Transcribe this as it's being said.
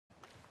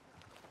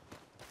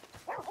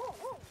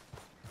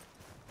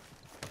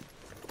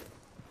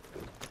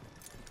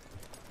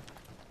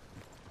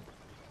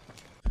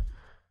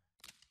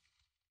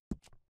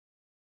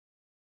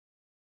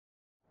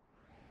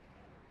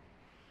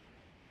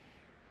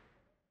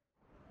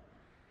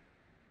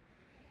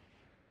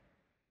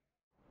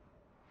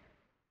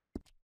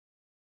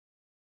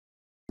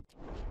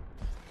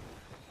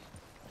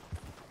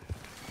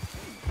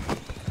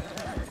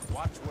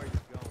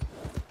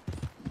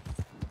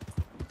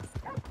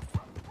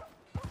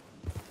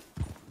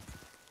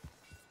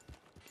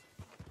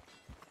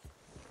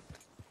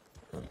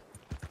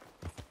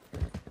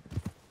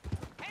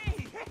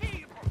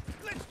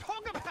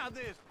about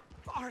this?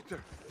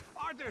 Arthur!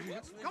 Arthur,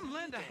 come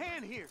lend a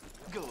hand here.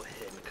 Go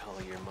ahead and call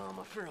your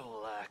mama for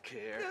all I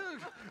care.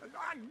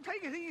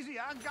 Take it easy.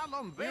 I got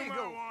lumbago. You might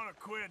want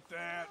to quit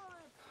that.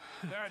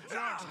 That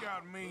drunk's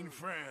got mean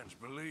friends,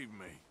 believe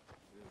me.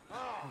 Oh,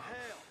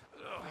 hell.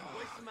 I'm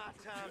wasting my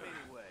time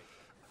anyway.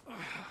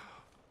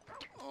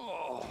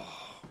 Oh,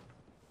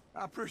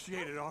 I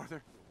appreciate it,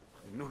 Arthur.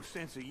 No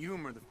sense of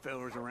humor, the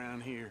fellas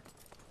around here.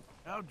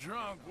 How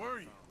drunk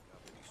were you?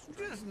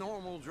 Just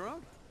normal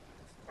drunk.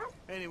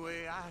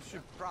 Anyway, I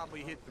should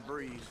probably hit the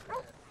breeze.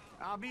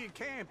 I'll be at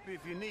camp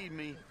if you need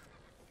me.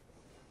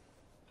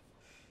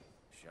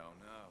 Sure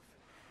enough.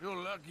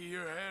 You're lucky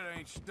your head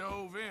ain't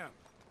stove in.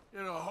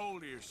 Get a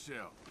hold of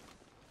yourself.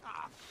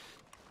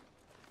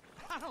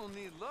 I don't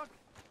need luck.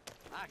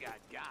 I got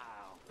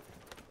guile.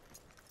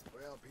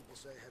 Well, people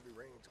say heavy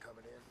rain's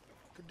coming in.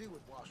 Could do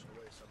with washing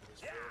away some of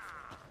this filth.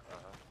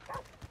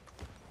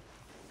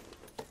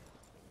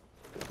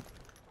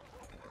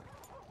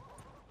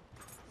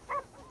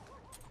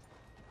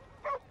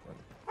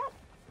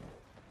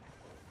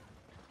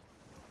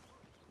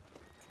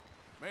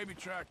 Maybe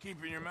try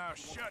keeping your mouth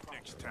shut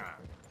next time.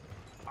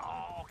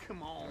 Oh,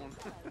 come on.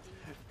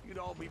 You'd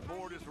all be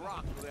bored as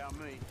rocks without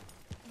me.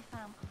 If I'm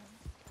honest,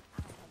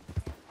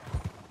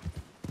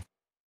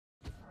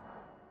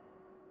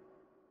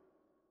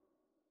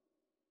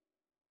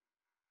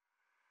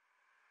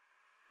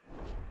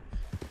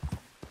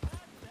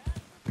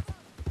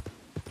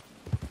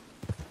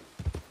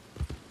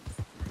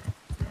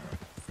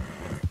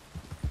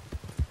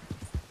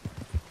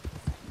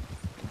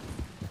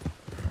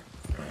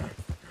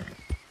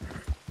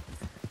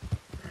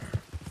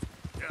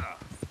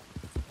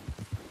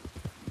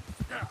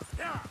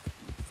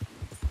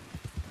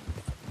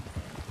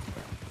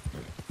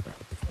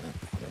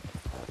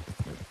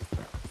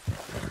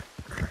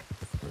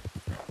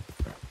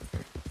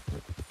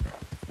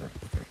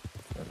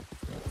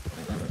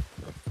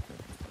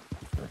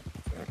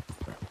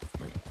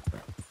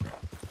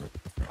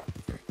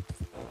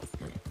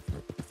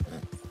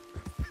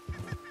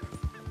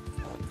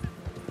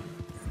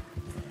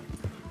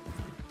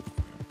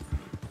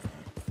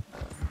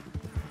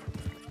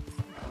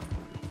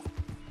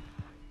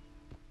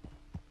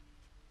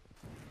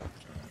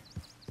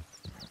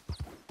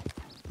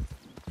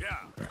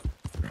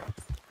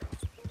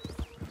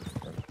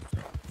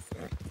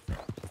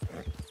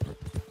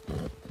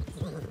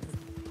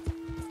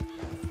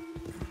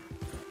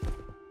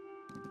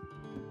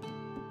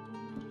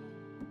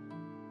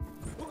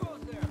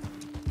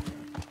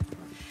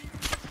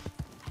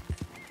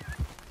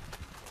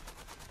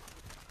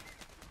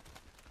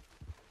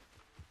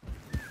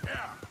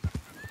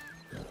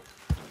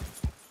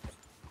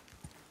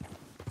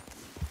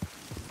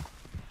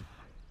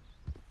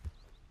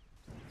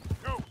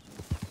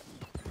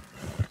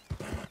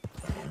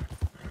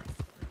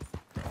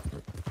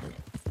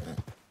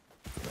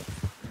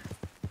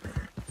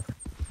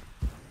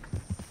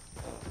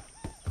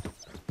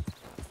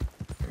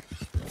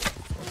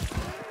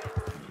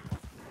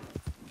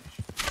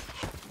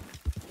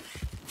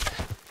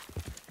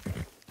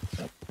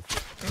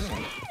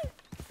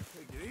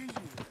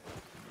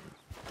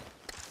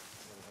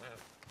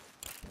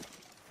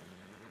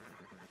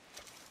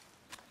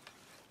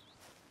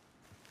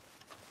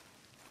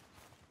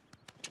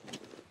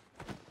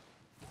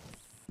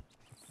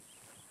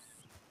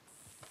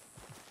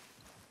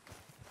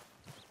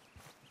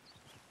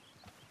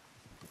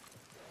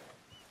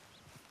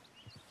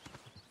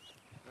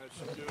 That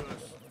should do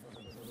us.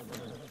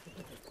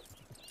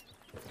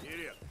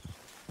 Get up.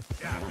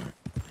 Yeah.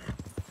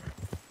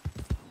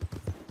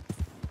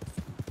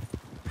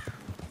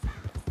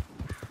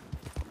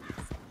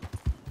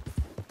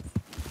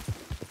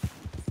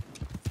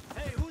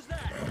 Hey, who's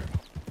that?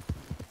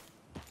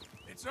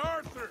 It's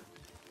Arthur.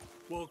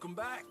 Welcome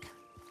back.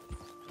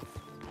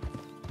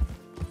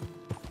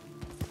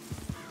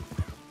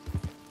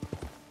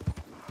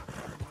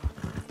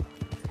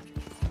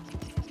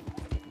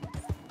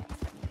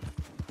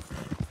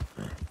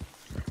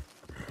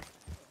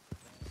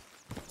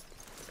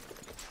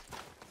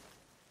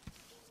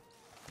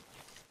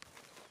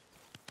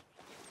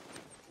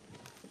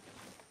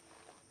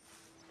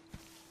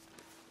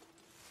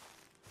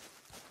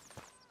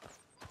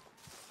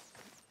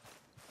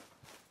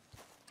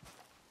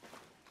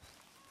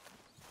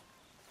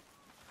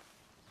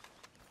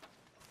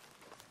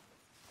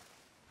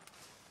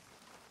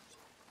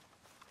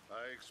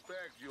 I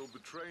expect you'll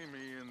betray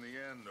me in the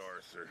end,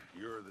 Arthur.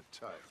 You're the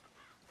type.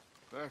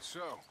 That's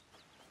so.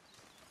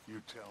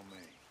 You tell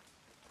me.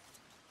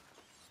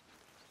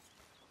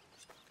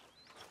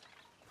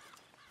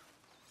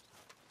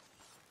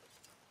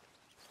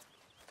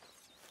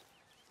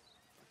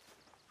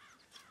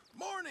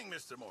 Morning,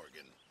 Mr.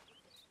 Morgan.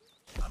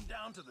 I'm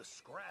down to the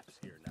scraps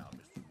here now,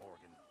 Mr.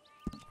 Morgan.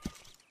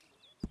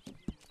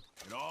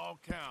 It all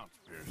counts,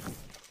 Pearson.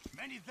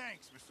 Many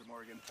thanks, Mr.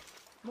 Morgan.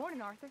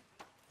 morning, Arthur.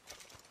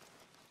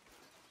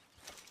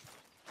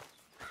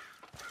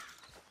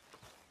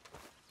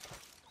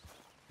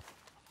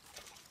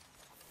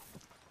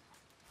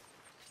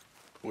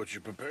 What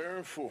you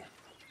preparing for?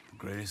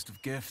 greatest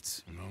of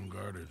gifts. An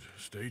unguarded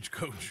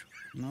stagecoach.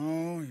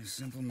 No, you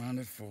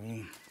simple-minded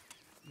fool.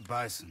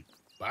 Bison.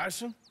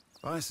 Bison?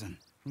 Bison.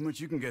 From which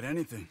you can get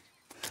anything.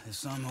 There's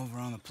some over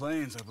on the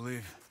plains, I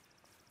believe.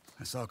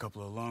 I saw a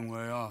couple a long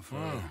way off.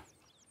 Oh.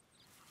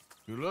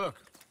 Good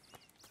luck.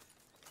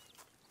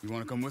 You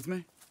want to come with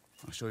me?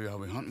 I'll show you how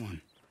we hunt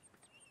one.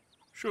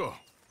 Sure.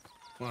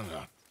 Why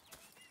not?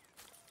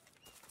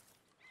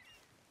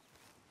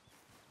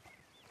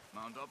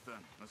 Mount up then.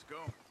 Let's go.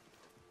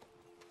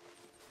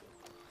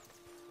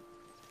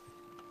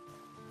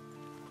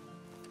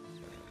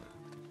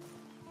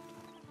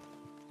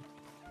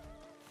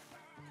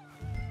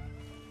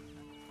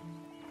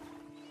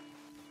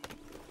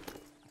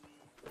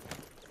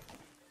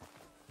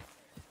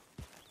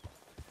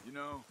 You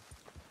know,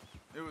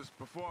 it was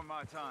before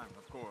my time,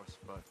 of course,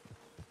 but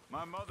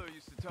my mother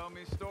used to tell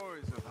me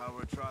stories of how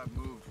her tribe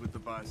moved with the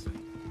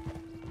bison.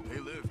 They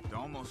lived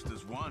almost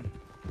as one.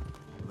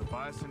 The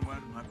bison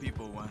went, my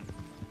people went.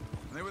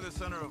 And they were the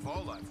center of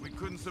all life. We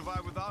couldn't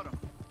survive without them.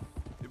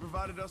 They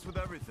provided us with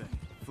everything.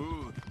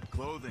 Food,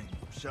 clothing,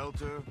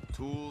 shelter,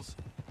 tools.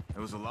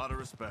 There was a lot of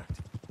respect.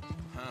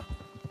 Huh.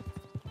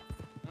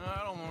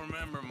 I don't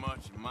remember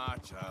much of my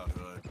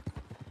childhood,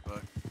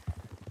 but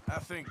I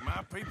think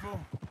my people,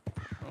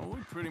 well,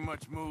 we pretty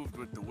much moved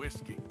with the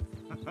whiskey.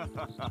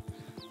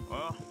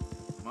 Well,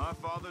 my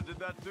father did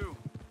that too.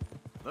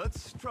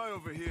 Let's try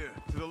over here,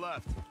 to the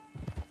left.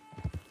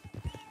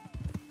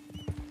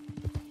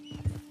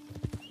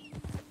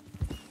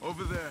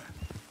 Over there.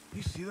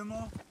 You see them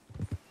all?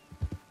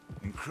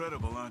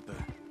 Incredible, aren't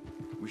they?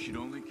 We should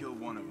only kill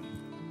one of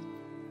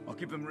them. I'll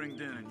keep them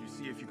ringed in and you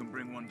see if you can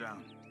bring one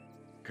down.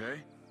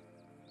 Okay?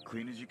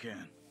 Clean as you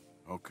can.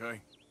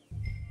 Okay.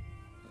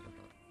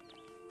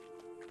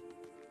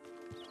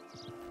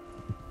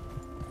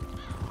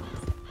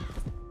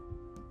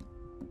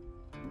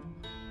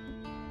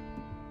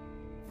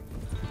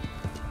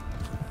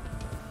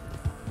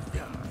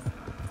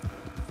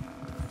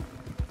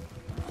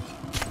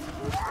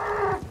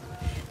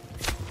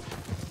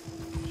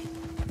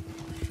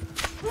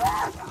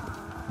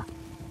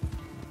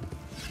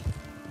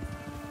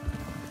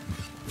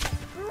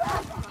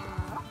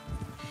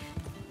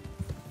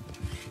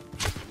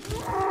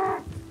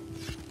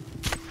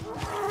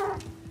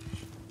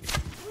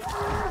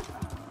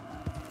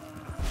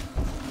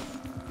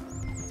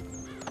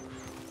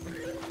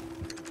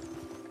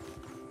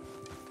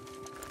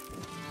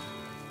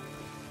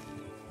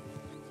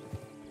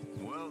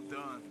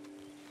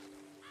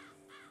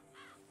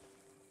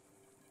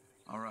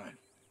 All right,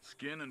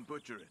 skin and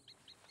butcher it.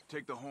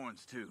 Take the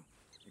horns, too.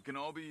 It can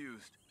all be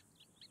used.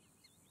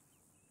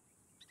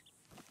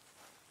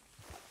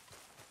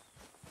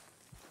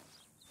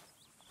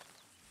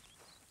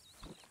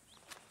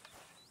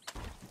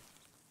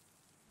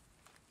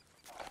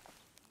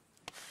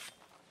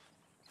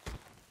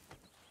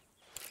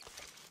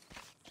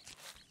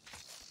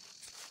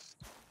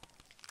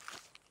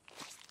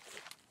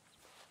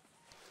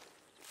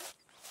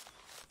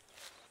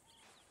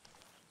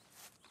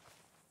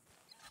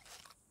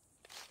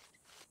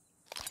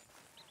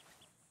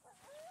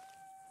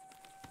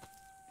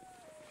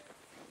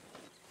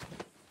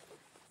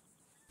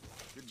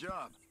 Good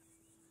job.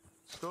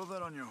 Stow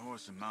that on your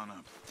horse and mount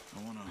up.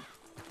 I wanna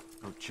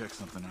go check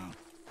something out.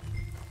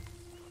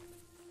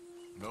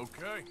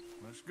 Okay,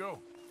 let's go.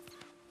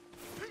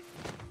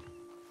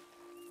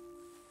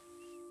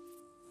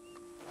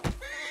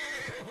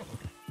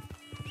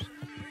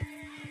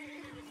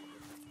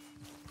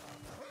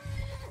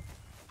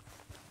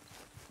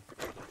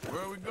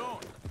 Where are we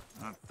going?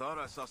 I thought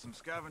I saw some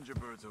scavenger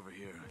birds over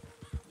here.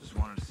 Just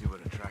wanted to see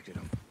what attracted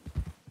them.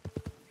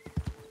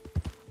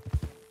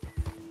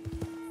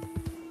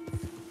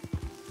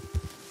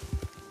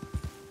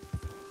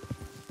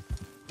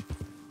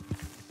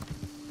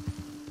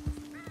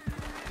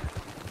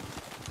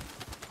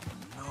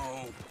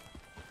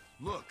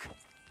 Look!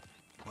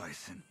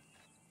 Bison.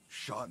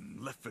 Shot and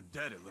left for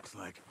dead, it looks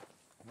like.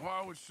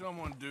 Why would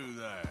someone do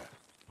that?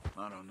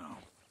 I don't know.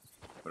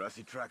 But I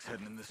see tracks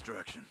heading in this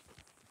direction.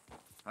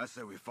 I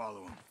say we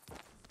follow them.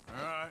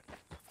 All right.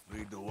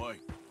 Lead the way.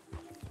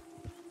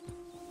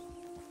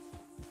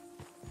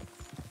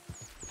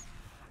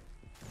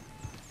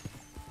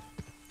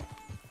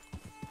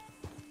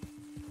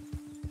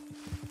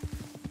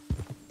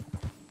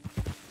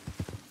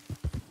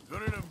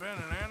 Could it have been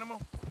an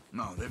animal?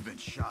 No, they've been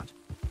shot.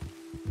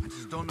 I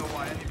just don't know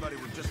why anybody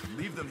would just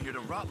leave them here to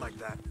rot like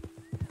that.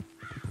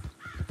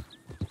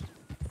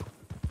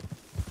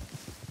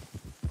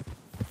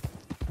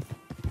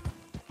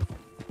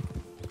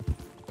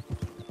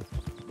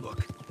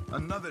 Look,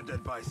 another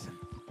dead bison.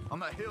 On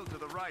the hill to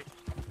the right.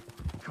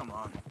 Come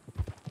on.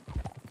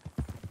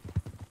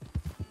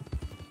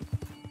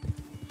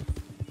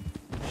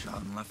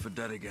 Shot and left for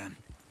dead again.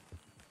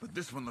 But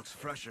this one looks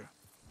fresher.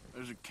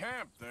 There's a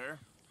camp there.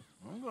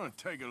 I'm gonna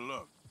take a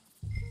look.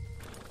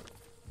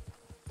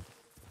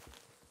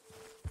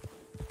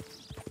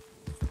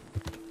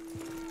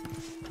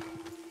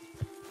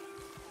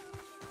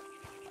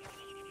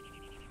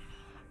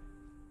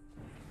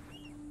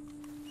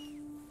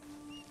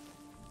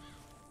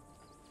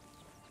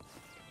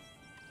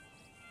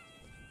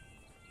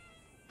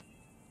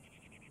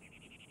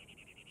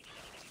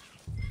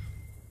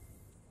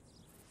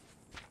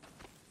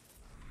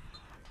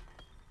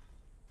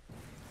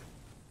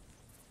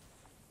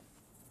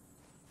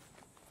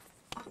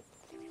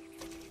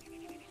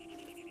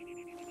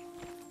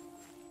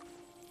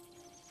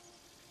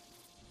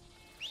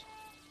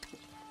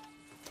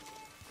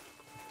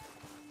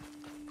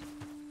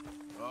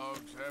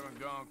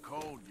 gone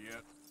cold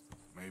yet.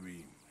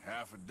 Maybe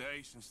half a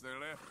day since they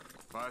left.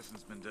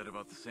 Bison's been dead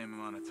about the same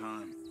amount of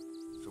time.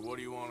 So what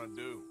do you want to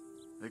do?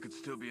 They could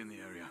still be in the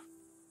area.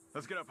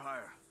 Let's get up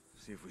higher,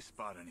 see if we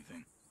spot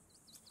anything.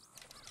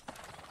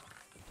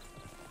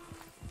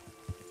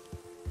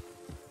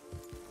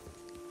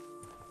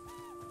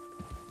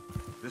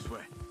 This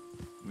way.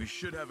 We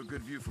should have a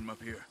good view from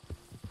up here.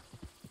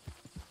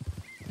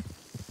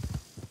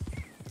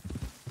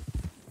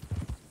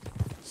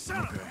 Son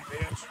of a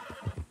bitch!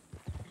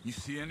 You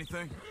see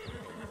anything?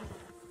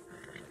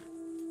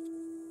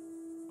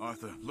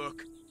 Arthur,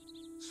 look.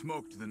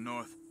 Smoke to the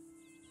north.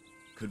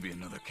 Could be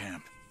another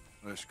camp.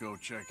 Let's go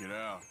check it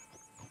out.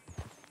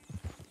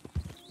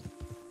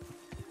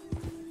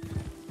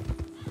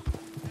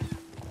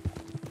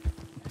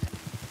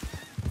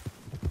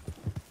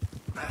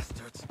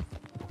 Bastards.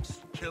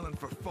 Just killing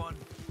for fun.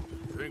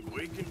 Think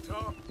we can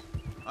talk?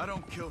 I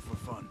don't kill for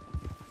fun.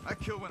 I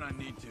kill when I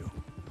need to.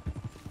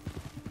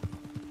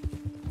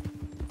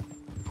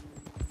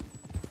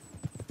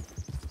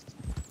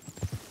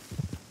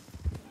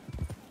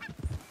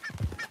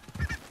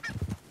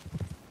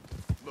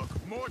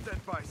 Look, more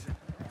dead bison.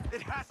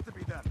 It has to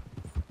be them.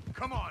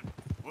 Come on.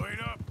 Wait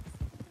up!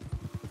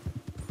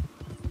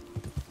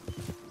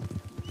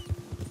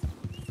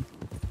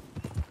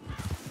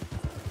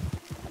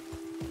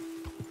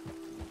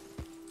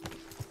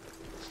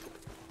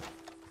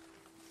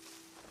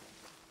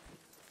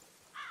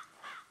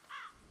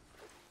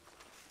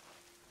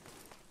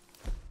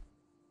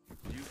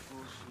 Did you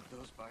fools shoot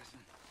those bison?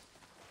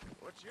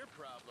 What's your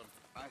problem?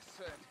 I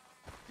said,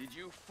 did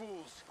you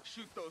fools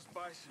shoot those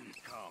bison?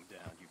 Calm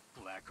down, you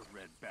black or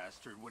red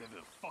bastard, whatever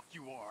the fuck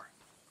you are.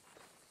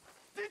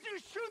 Did you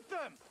shoot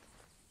them?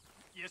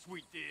 Yes,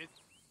 we did.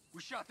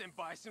 We shot them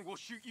bison. We'll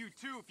shoot you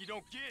too if you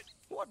don't get.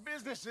 What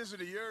business is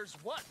it of yours?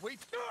 What? We...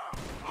 It's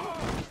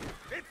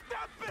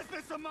not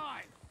business of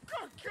mine!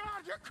 Good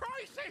God, you're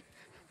crazy!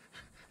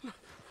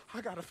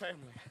 I got a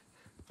family.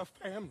 A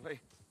family.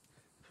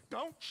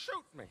 Don't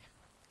shoot me.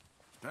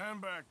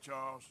 Stand back,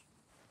 Charles.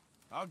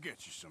 I'll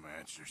get you some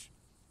answers.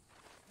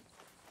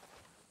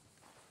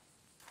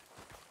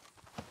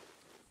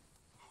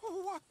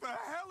 What the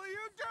hell are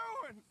you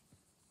doing?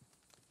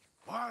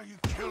 Why are you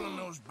killing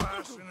those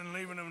bison and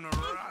leaving them to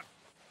rot?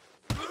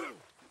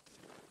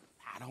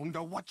 I don't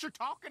know what you're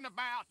talking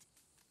about.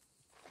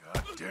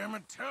 God damn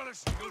it, tell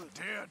us you're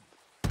dead.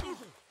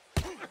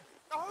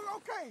 Oh,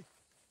 okay.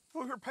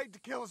 We were paid to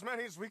kill as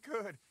many as we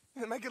could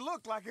and make it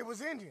look like it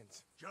was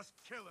Indians. Just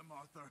kill him,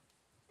 Arthur.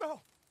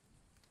 No,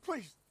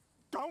 please,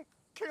 don't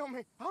kill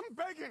me. I'm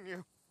begging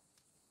you.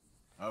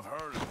 I've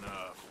heard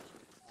enough.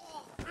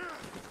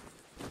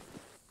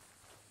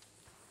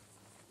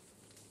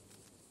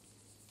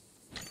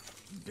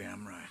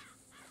 Damn right.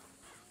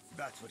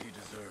 That's what he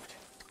deserved.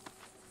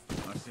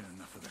 I've seen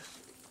enough of this.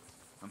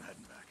 I'm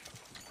heading back.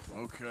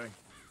 Okay.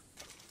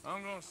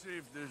 I'm gonna see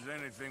if there's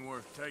anything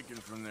worth taking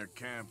from their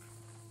camp.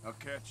 I'll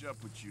catch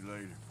up with you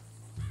later.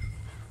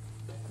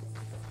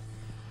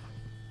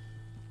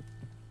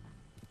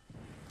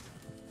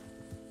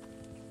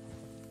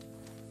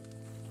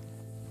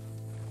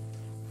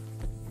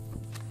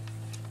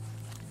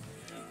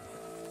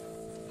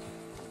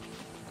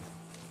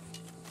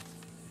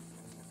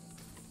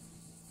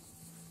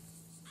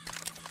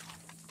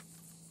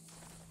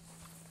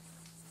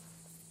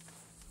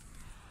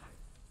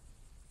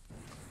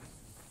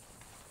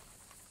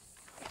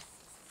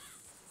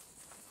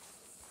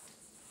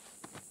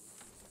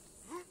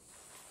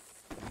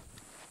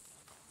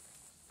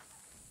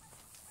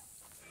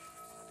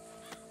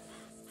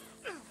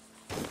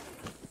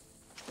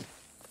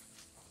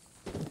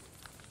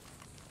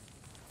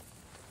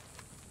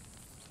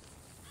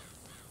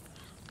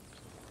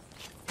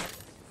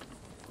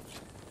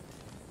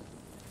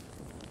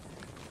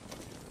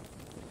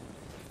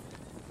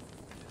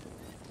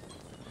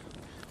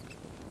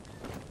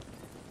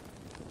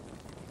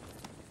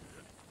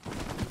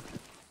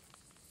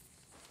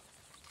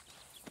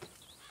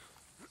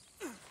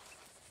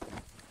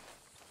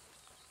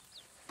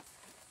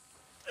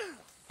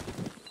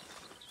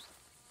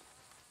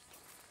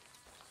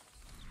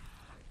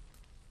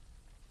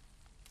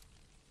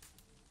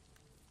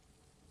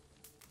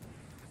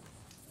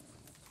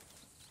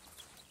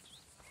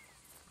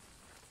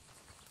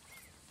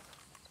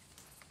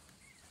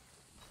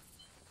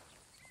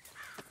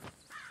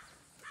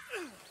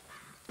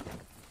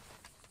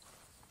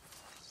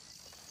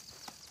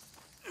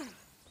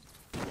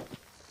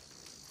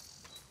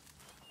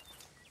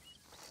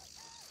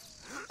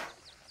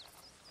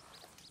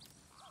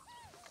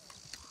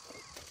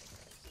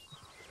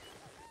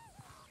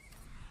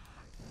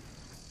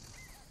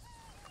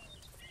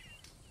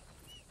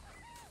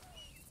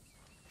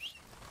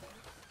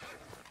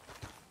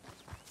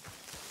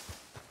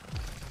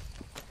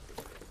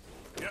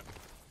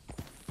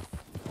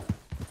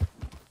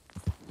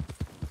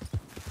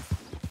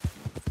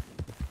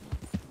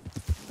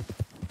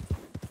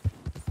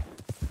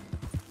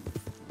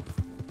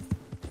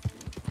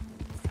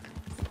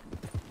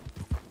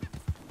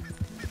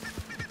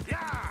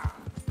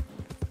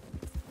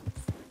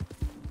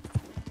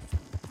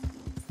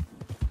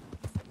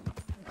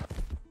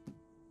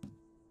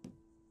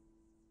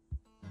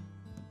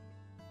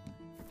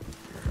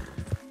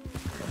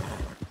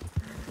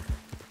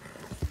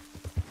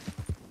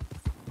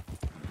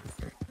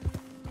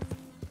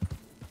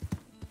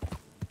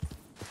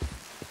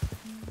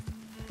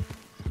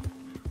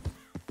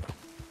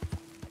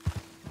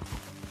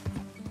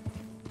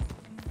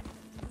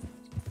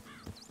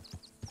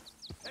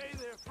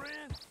 there,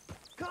 friend.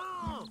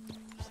 Come,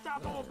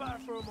 stop on by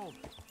for a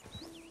moment.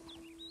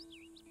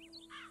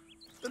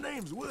 The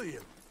name's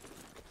William.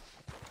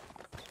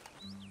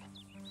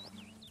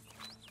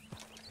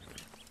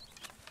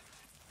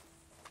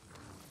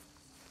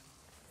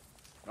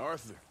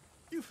 Arthur.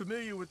 You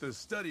familiar with the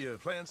study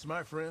of plants,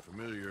 my friend?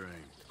 Familiar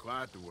ain't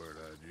quite the word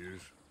I'd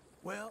use.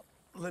 Well,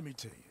 let me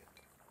tell you.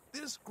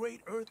 This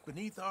great earth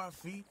beneath our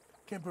feet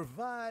can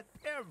provide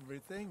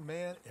everything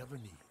man ever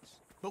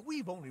needs. But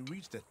we've only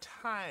reached a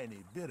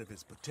tiny bit of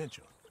its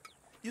potential.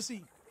 You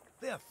see,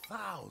 there are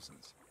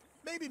thousands,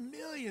 maybe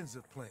millions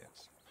of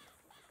plants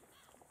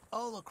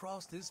all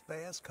across this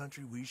vast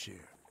country we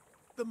share.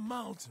 The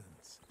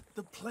mountains,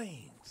 the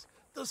plains,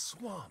 the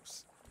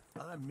swamps.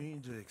 I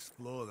mean to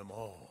explore them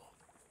all,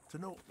 to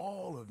know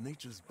all of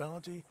nature's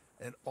bounty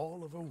and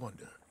all of her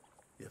wonder,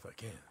 if I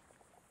can.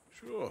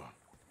 Sure.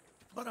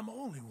 But I'm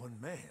only one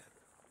man.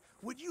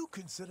 Would you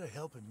consider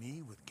helping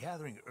me with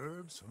gathering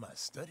herbs for my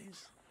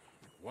studies?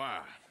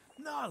 Why?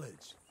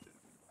 Knowledge,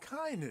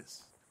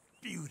 kindness,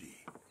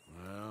 beauty.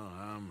 Well,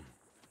 I'm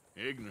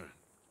ignorant,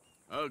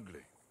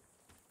 ugly,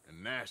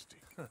 and nasty.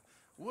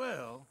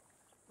 Well,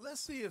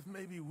 let's see if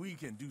maybe we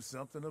can do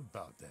something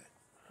about that.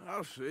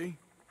 I'll see.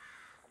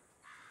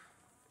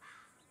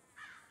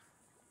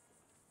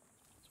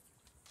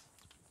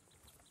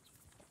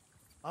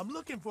 I'm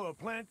looking for a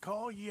plant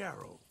called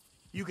yarrow.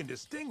 You can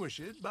distinguish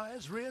it by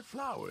its red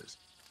flowers.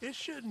 It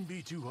shouldn't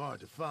be too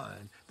hard to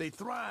find. They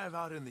thrive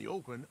out in the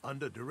open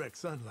under direct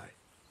sunlight.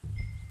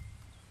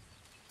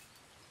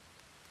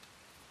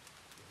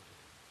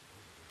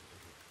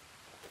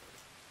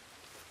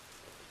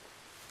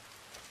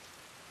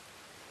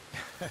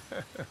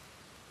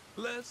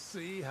 Let's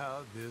see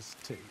how this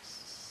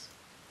tastes.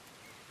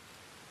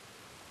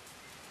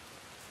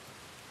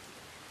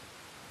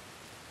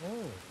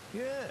 Oh,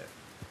 yeah.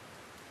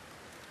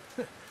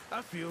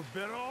 I feel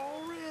better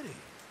already.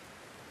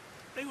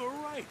 They were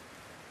right.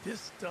 This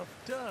stuff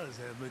does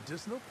have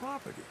medicinal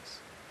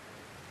properties.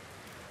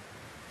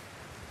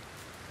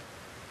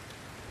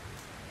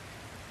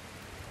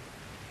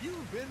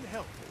 You've been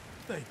helpful.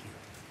 Thank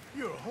you.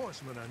 You're a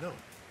horseman, I know.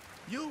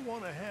 You'll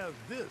want to have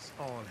this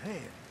on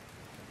hand.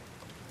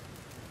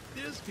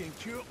 This can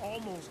cure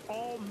almost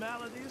all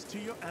maladies to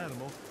your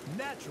animal,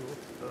 natural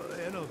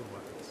and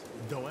otherwise.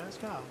 Don't ask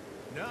how.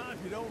 Now,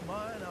 if you don't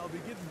mind, I'll be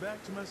getting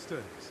back to my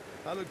studies.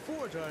 I look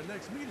forward to our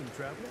next meeting,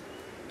 traveler.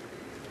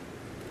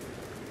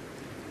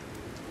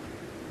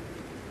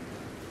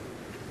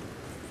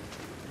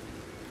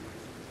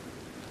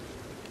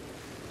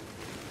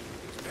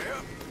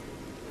 Yep.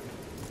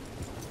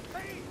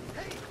 Hey,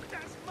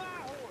 that's my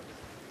horse!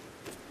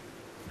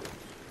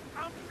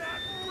 I'm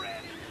not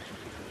ready!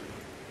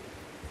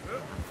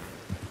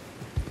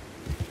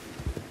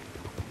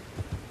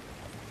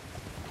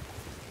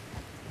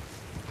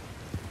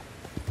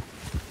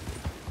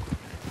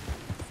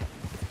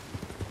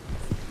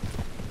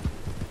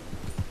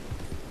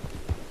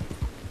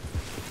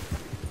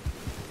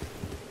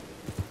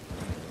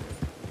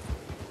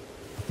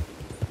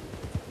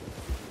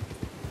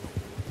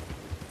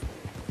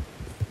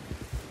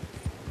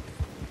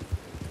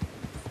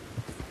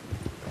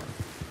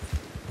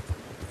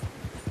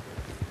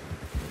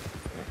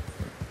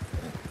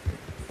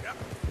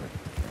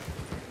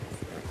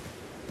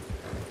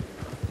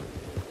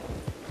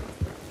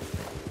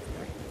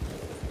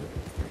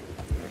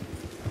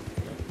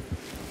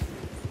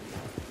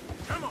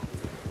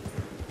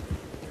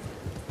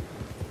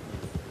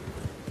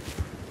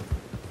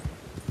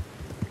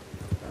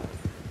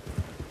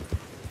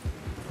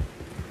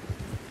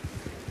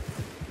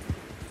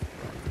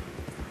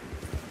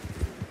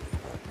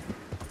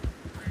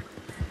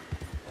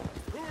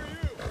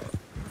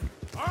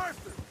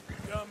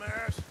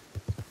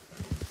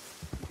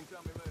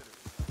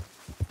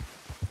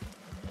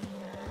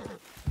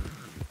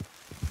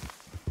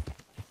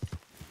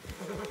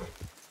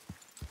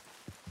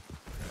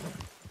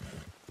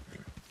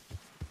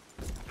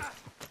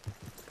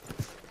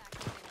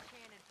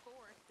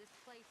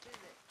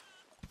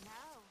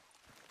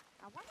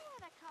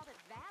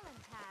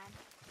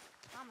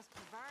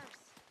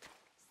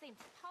 Seems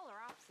polar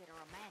opposite of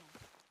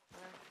romantic.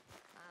 Well,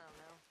 I don't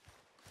know.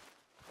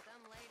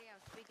 Some lady I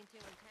was speaking to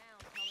in town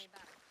told me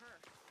about a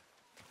curse.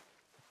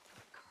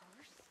 A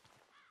curse?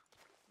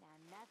 Now,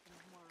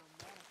 nothing's more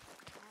romantic than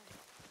a curse.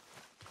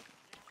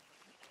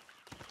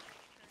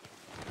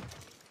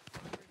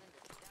 Turned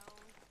into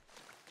stone,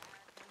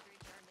 fire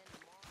country turned into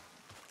morons.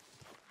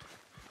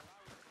 I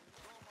would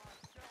throw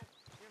myself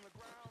in the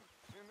ground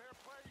in their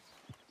place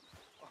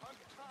 100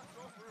 times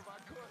over if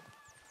I could.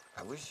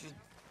 I wish you'd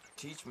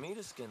teach me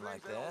to skin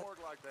like Things that. don't work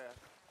like that.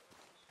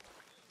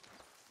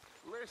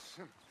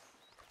 Listen,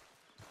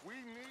 we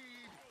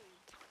need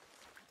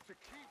to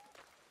keep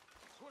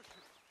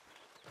pushing.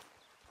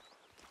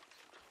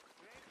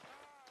 It ain't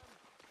time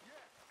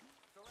yet.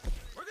 So let's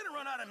We're gonna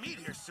run out of meat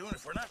here soon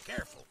if we're not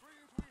careful.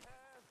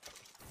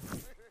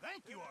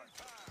 Thank you, Art.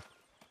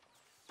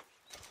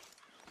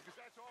 Because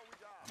that's all we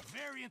got.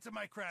 Very into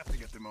my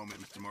crafting at the moment,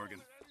 Mr.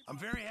 Morgan. I'm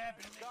very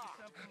happy to make you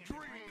something if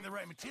you bring me the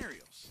right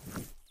materials.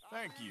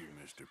 Thank you,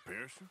 Mr.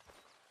 Pearson.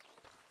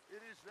 It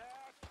is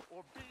that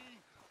or be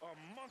a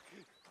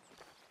monkey.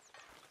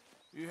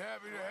 You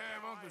happy to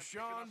have Uncle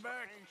Sean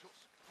back?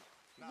 Angels,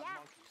 not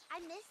Yeah, monkeys. I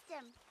missed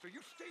him. So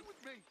you stay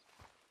with me.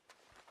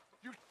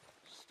 You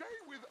stay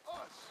with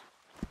us.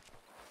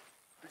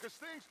 Because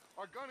things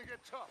are gonna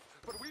get tough,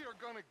 but we are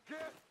gonna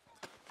get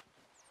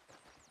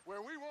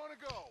where we want to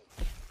go.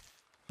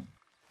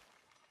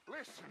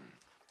 Listen.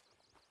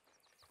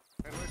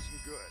 And listen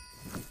good.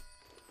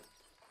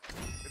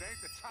 It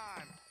ain't the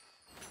time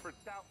for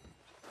doubting.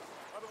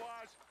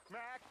 Otherwise,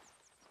 Mac,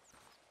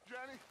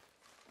 Jenny,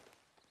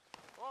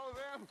 all of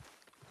them,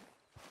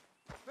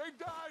 they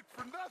died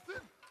for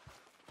nothing.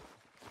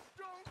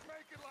 Don't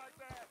make it like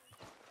that.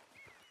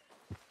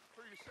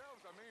 For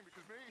yourselves, I mean,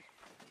 because me,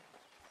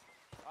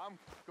 I'm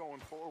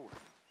going forward.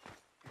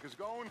 Because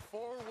going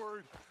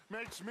forward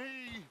makes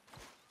me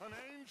an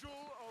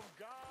angel of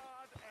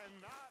God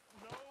and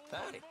not no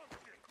Patty. monkey.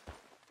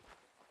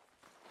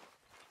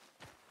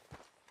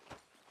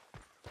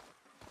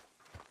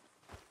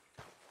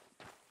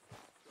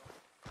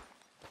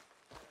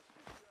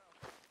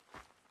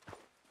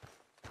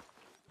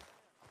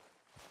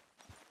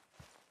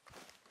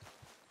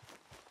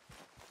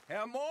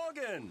 Herr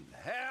Morgan!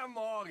 Herr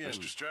Morgan!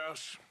 Mr.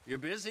 Strauss? You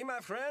busy, my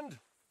friend?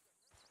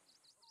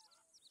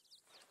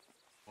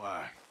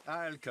 Why?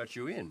 I'll cut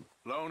you in.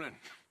 Loaning.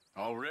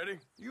 Already?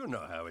 You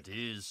know how it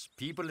is.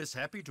 People is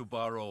happy to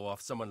borrow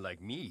off someone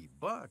like me,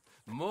 but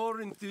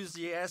more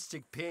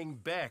enthusiastic paying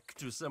back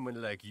to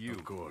someone like you.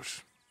 Of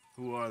course.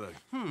 Who are they?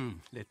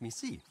 Let me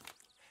see.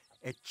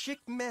 Chick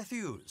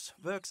Matthews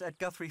works at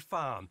Guthrie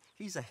Farm.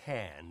 He's a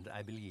hand,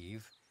 I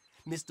believe.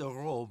 Mr.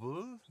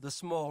 Roble, the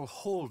small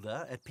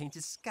holder at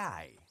Painted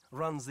Sky,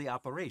 runs the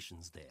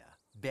operations there,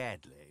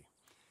 badly.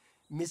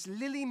 Miss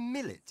Lily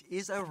Millet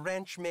is a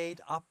ranch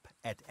maid up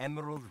at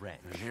Emerald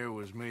Ranch. And here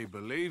was me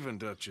believing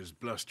Dutch's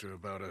bluster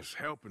about us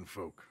helping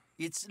folk.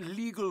 It's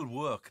legal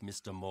work,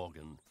 Mr.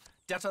 Morgan.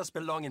 Debtors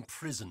belong in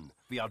prison.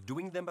 We are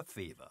doing them a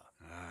favor.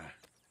 Aye,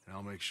 and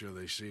I'll make sure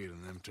they see it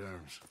in them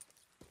terms.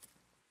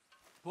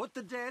 Put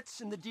the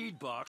debts in the deed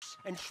box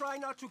and try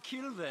not to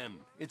kill them.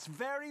 It's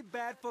very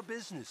bad for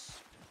business.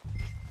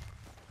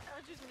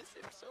 I just miss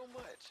him so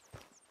much.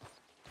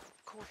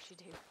 Of course you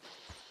do.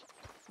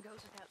 Goes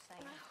without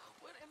saying.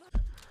 What am I?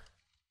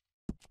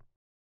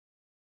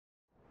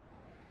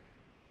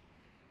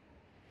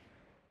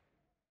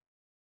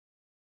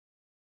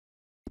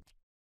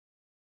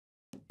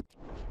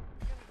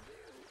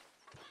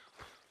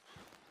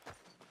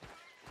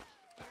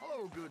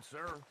 Hello, good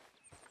sir.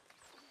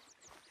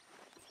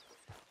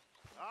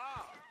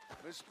 Ah,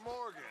 Mr.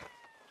 Morgan.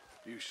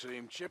 You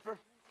seem chipper?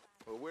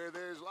 Well, where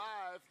there's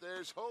life,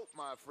 there's hope,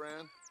 my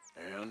friend.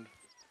 And?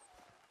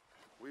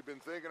 We've been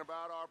thinking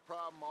about our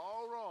problem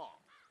all wrong.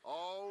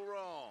 All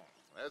wrong.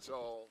 That's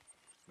all.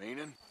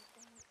 Meaning?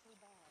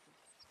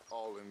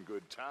 All in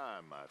good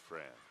time, my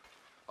friend.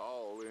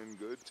 All in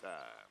good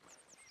time.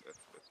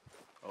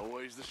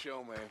 Always the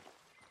showman.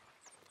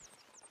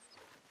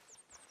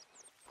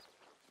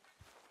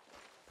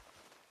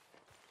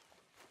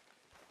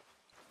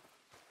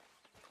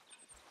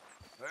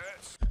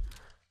 That's...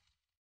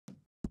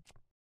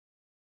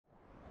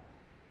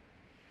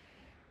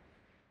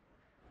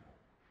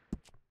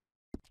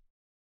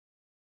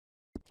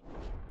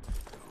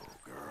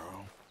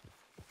 girl.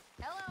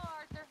 Hello,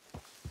 Arthur.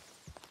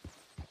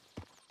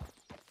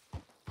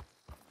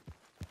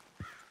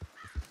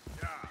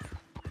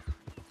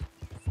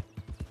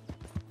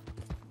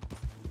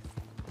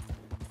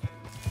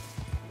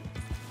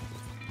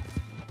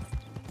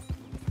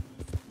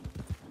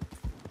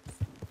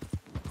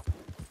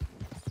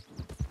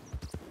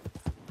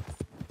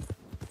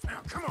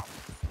 Now, come on!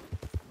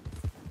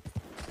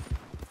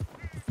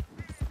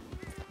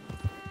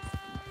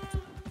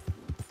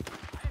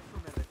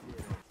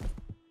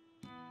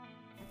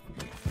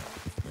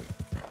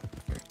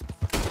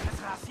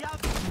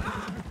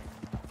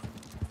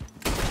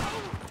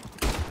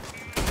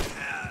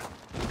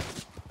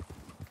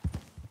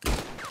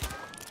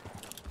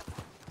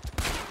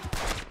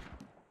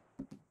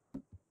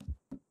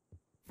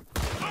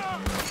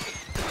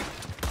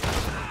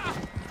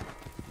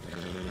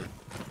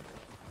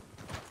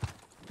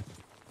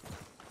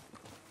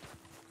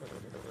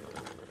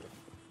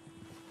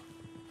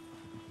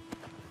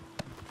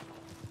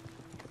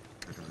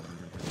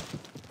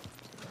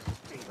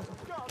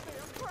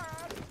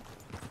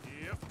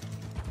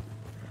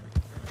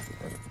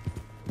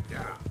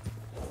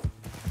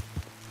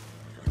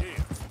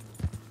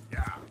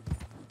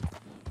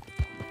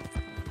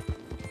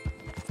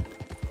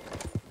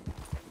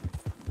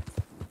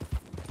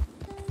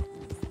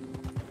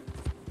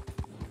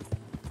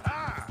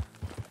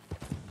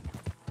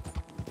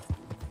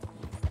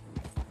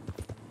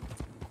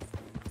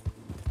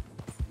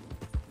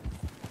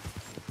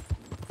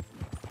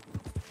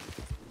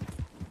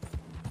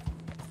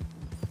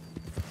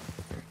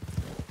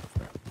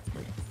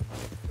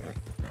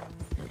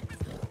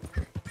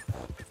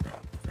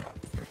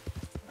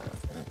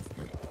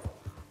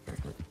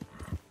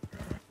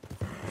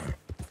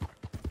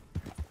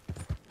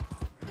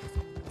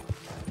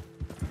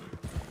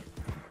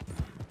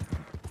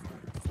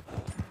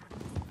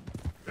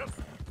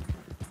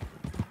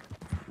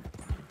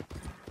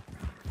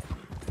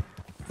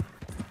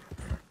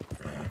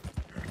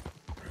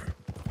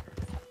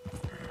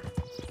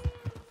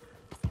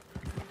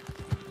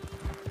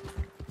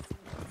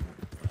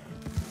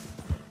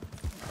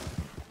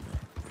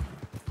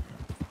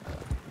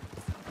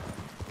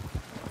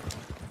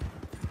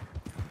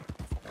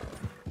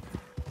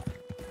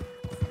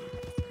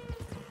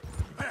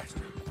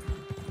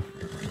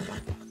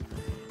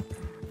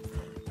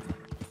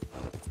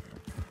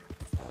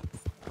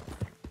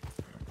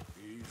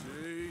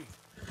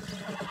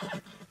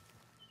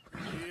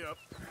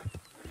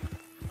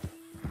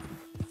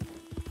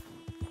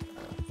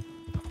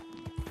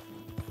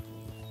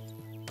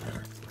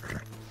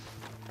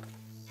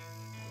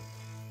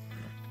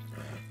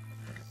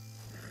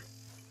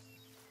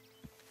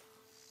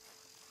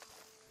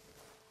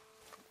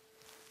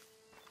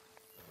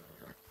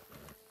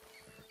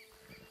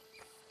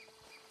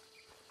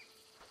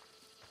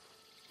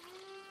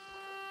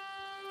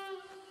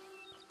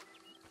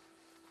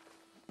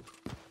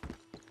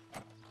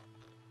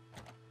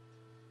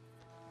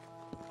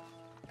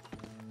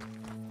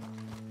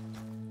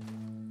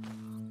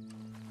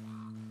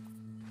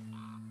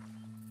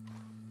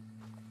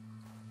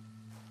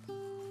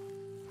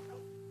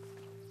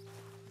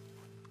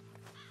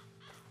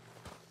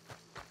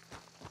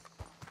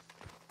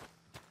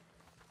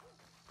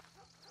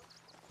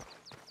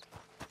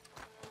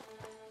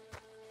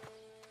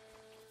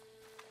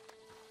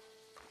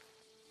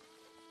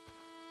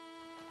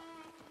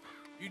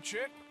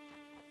 Chick?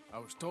 I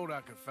was told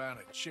I could find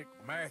a Chick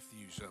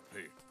Matthews up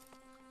here.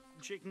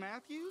 Chick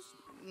Matthews?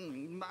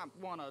 You might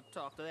want to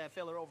talk to that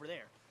feller over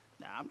there.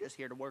 Nah, I'm just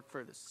here to work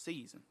for the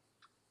season.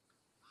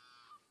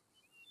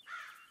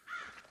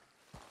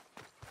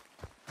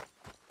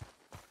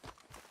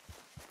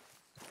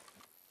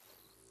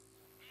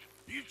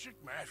 You Chick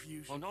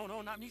Matthews? Oh,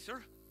 no, not me,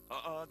 sir.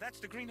 That's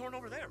the greenhorn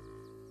over there.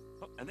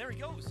 Oh, and there he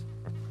goes.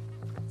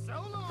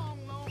 So long,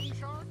 Long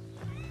Shark.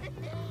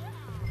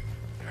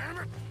 Damn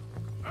it!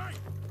 Hey!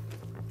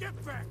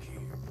 Get back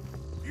here!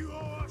 You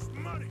owe us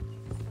money!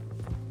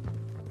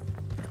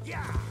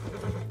 Yeah!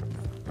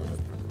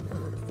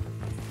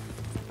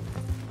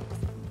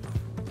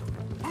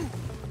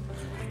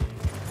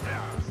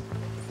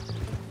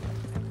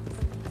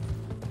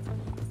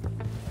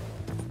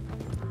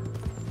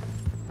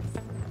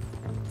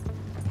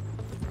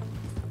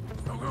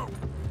 Go!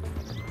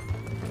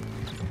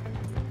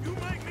 You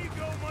make me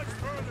go much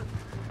further,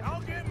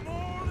 I'll get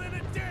more than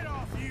a debt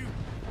off you!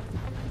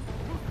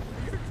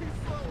 You're too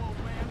slow, old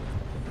man.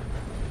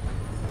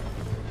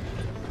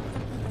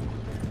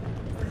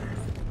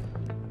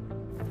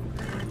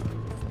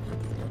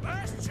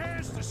 Last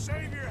chance to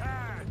save your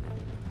hide!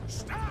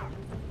 Stop!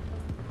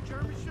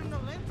 Jeremy shouldn't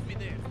have left me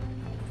there.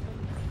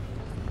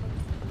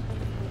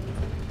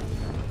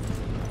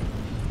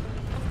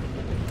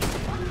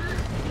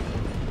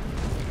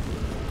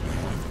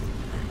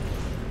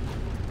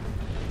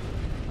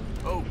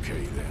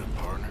 Okay then,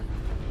 partner.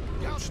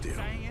 Y'all Still.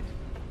 saying?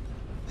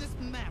 This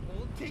map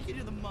will take you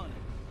to the money.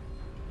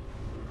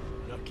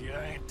 Lucky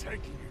I ain't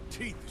taking your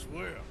teeth as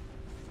well.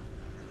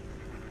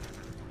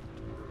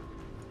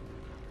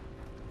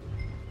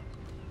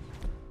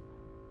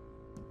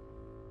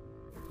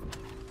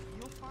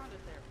 You'll find it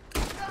there.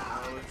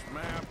 Well, this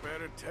map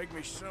better take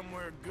me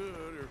somewhere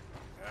good, or...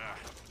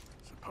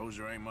 suppose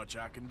there ain't much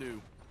I can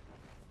do.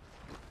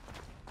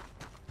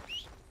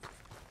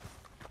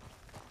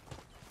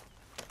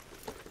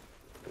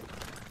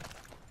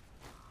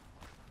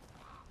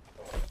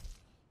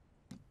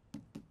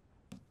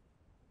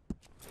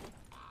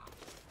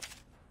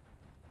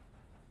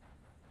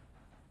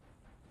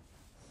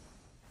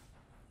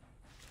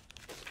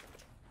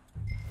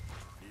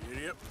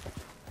 Yep.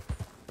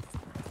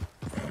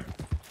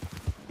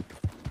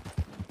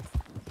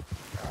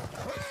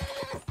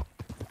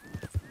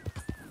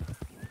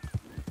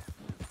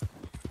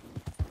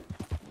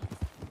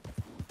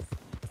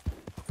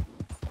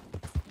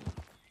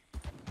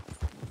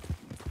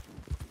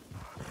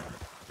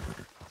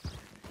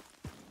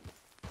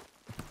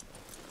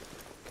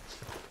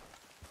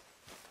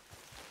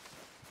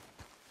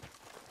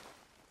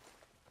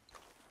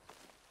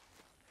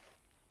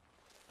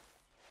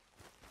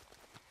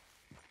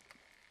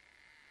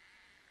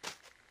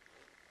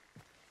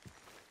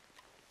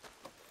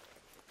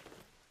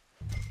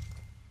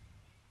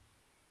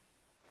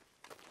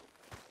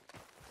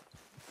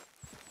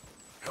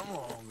 Come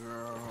on,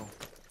 girl.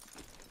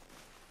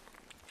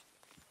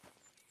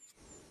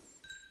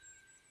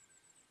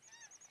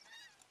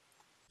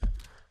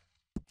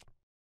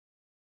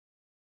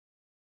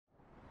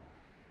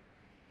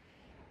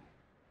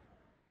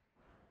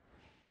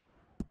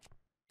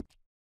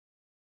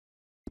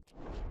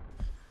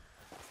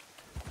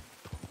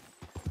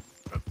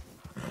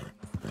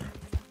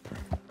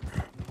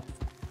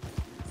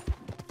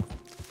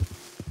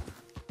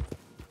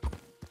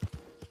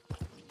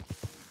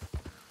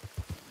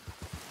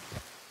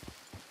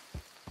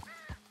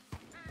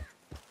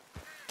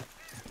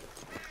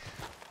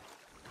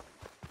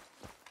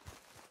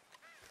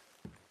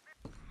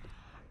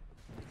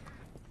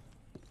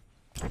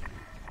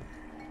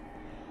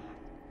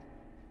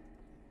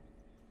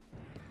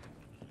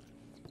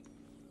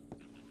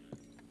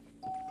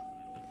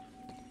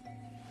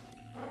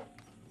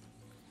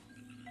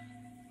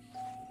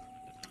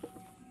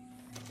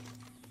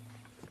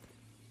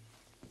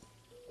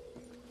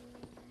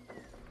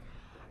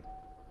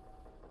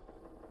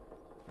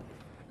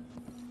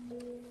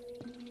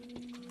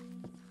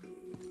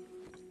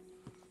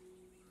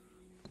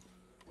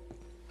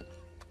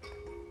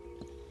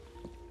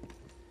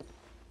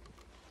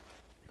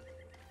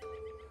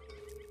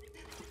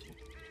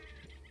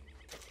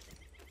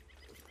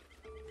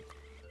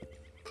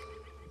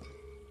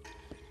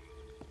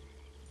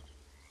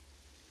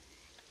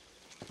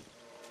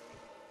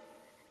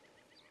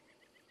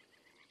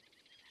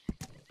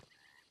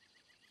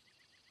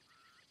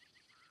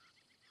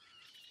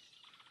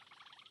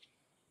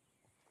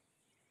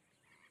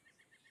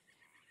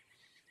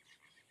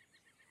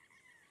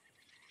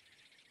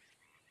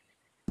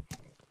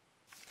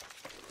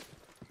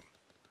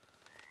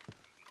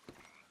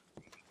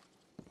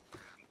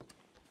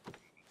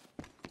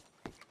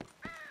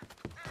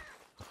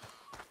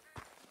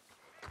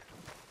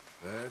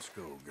 Let's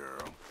go,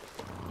 girl.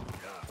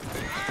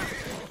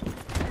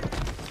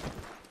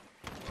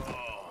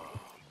 Oh,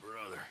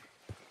 brother.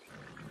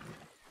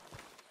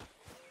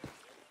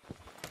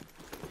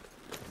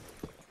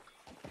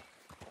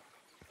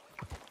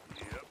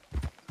 Yep.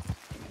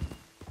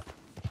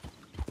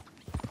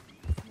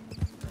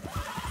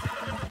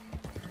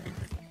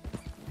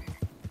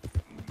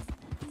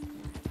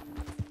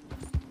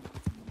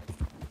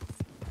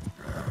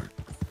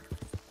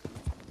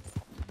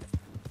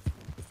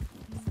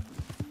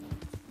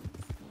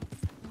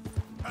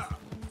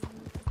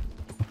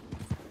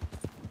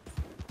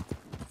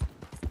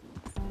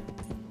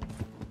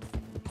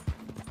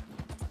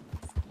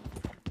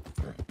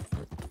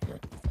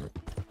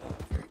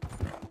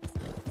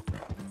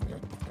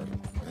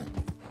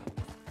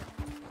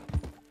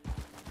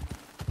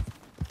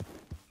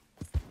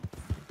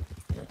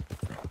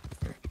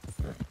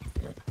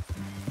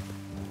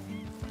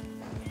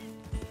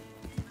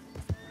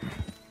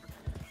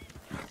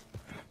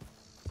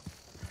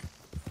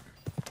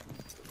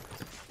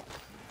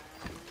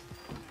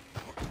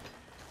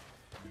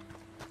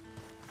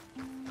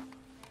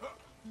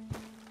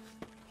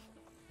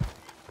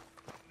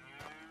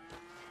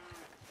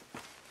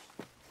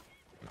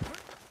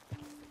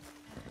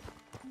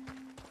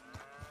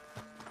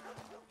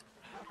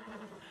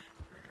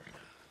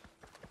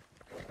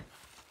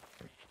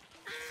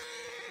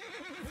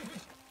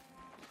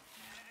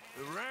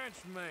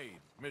 maid,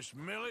 Miss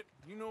Millet.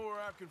 You know where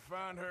I could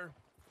find her?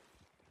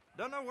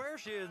 Don't know where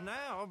she is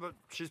now, but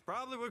she's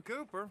probably with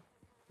Cooper.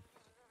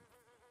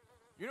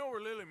 You know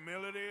where Lily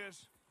Millet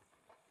is?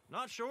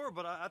 Not sure,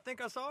 but I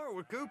think I saw her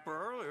with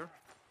Cooper earlier.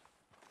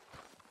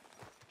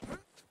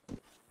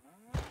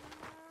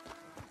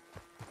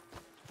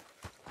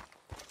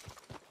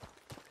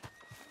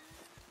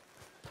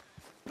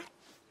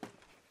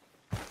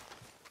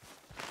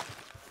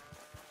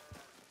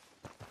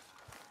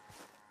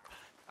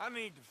 I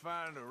need to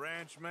find a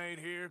ranch maid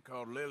here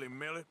called Lily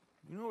Millet.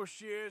 You know where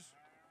she is?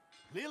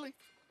 Lily?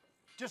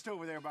 Just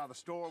over there by the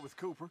store with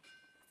Cooper.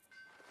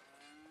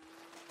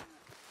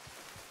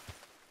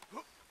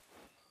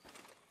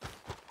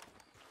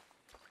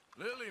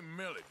 Lily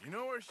Millet, you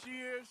know where she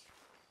is?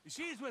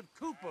 She's with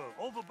Cooper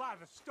over by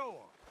the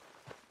store.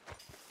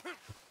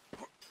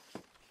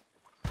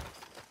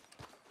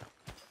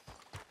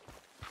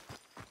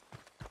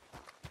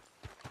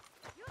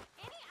 You have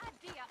any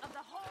idea of the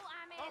hole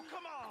I'm in? Oh,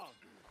 come on!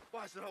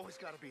 Why's it always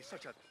gotta be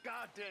such a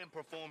goddamn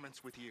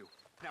performance with you?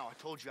 Now, I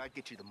told you I'd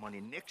get you the money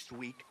next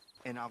week,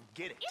 and I'll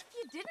get it. If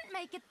you didn't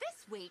make it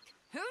this week,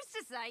 who's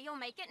to say you'll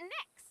make it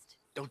next?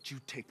 Don't you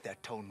take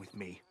that tone with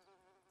me.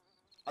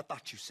 I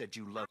thought you said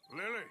you loved...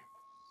 Lily,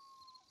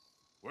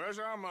 where's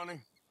our money?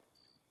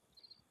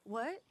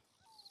 What?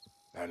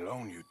 That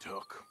loan you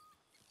took.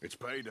 It's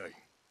payday.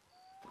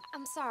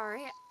 I'm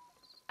sorry.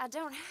 I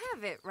don't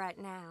have it right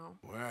now.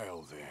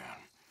 Well, then,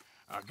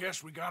 I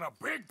guess we got a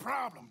big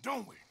problem,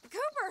 don't we?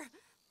 Cooper,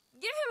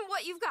 give him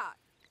what you've got.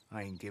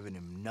 I ain't giving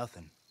him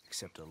nothing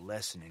except a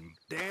lesson in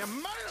damn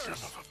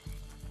manners!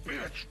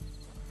 Bitch!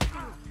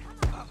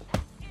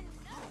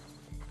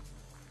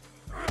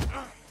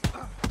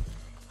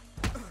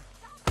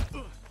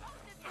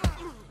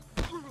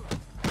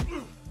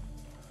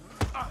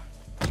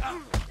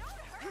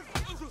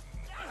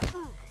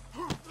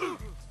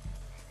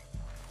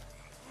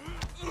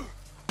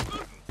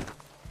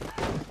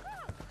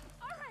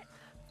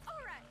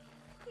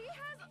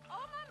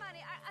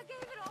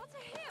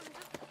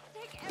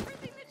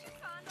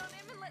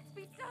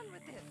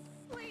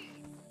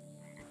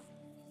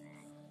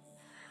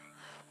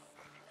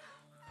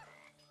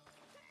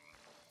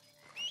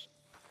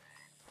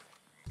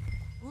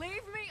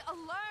 Leave me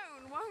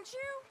alone, won't you?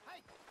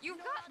 Hey, you've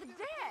got the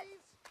debt.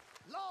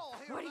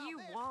 What do you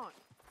want?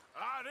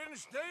 I didn't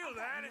steal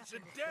that. It's a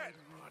debt.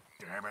 Oh,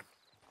 damn it.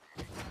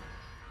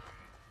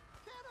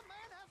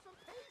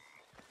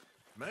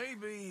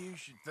 Maybe you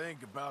should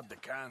think about the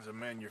kinds of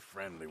men you're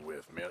friendly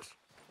with, miss.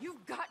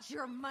 You've got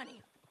your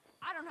money.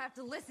 I don't have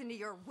to listen to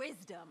your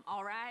wisdom,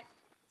 all right?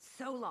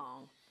 So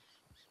long.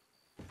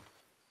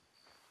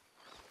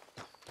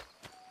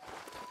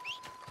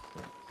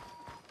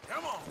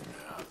 Come on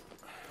now.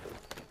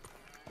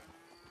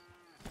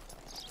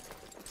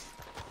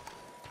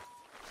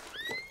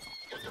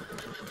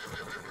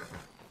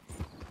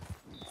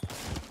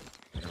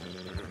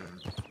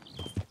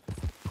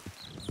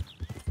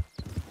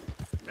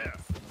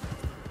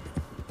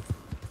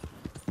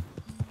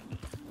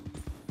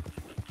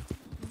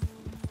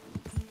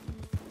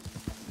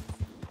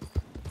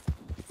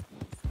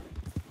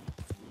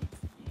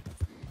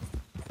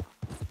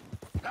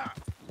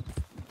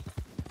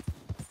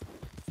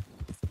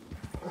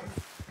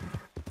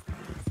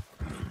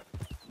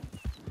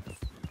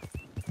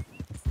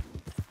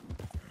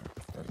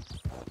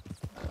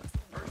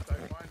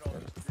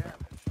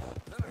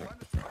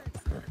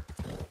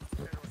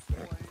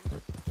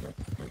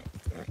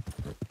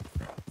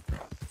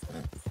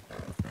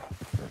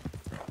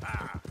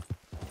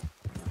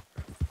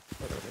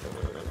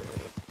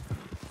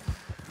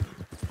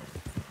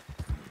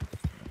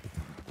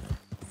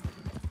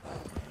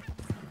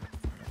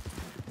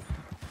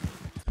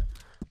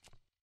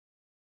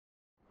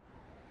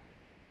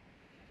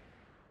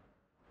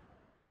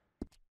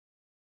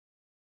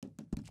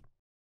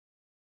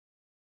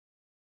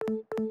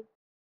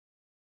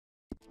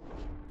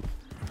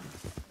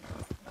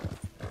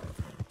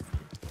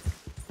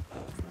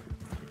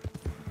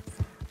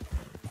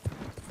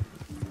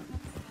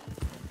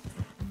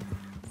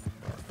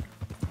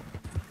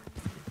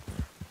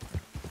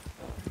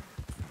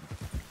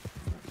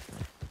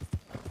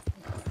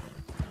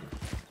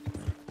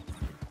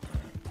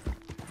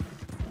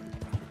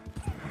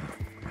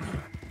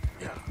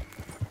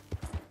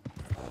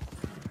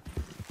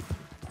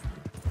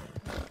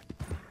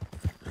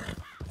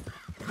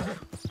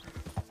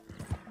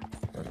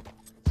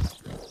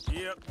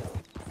 Yep.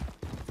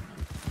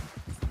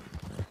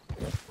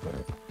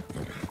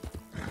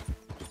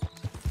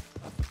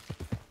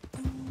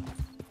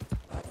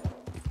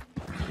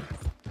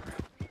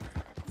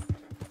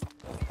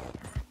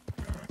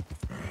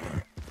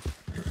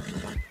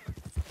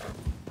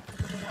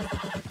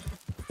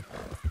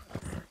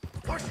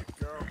 Push it,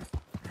 girl.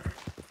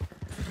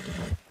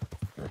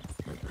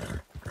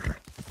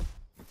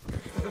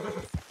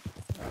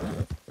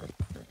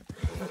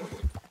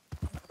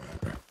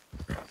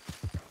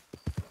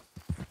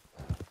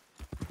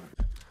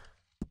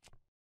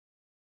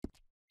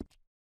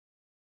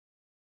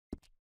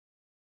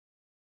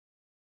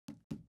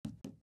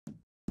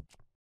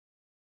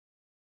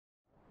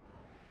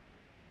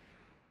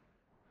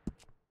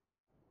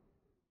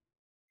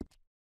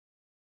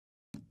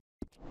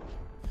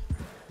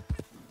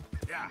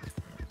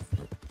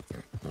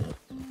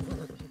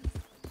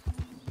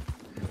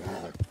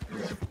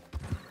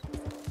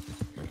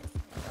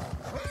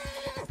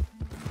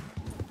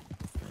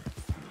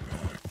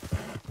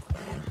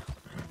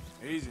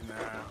 Easy now.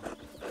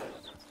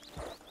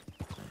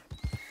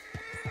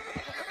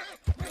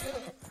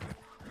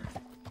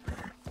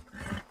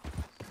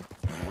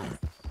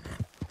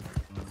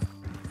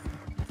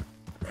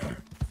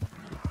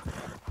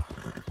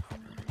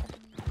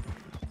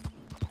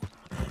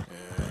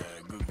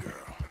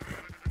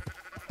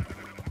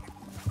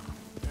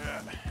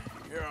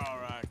 You're all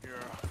right,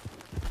 girl.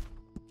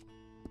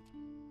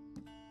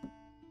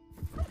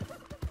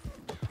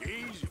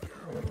 Easy,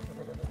 girl.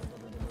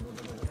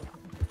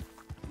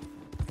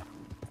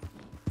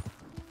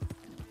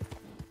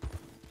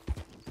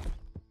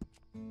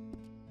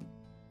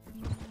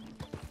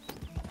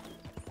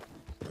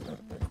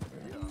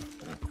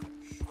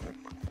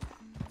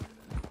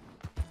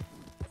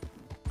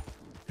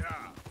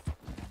 Yeah.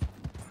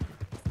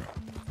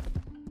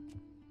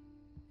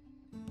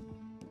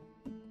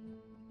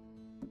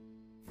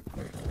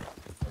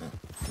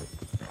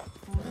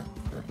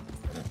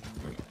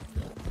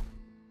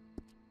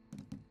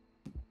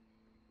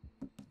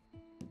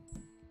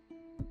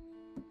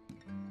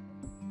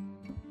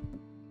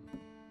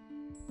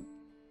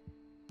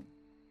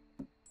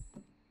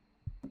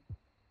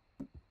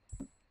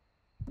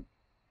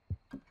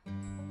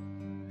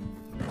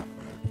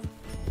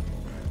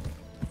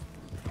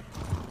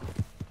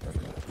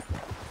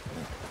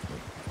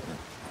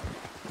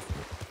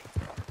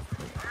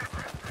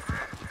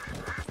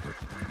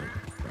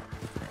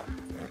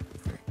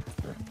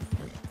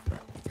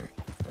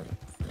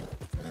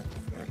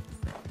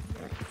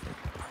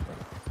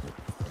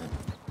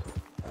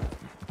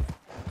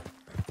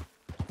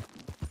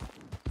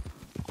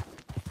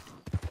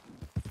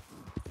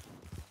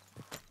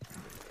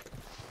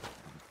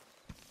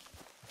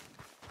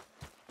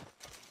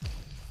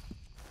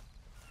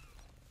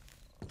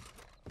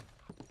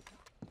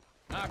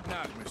 Knock,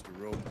 knock, Mr.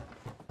 Rowe.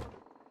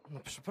 No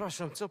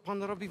przepraszam, co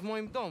pan robi w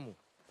moim domu?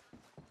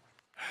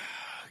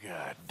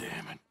 God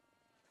damn it.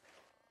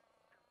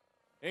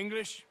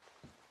 English?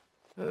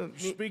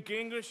 Speak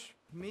English?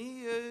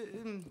 Me,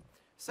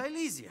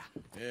 Silesia.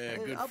 Yeah,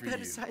 good for Upper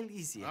you.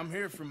 Silesia. I'm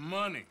here for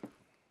money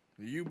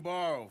that you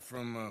borrow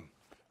from a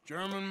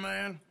German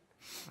man.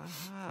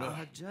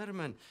 Aha,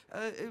 German.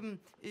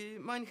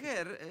 Mein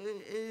Herr,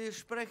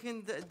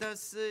 sprechen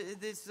das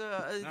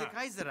the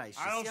Kaiserreich,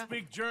 I don't ja?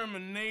 speak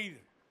German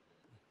neither.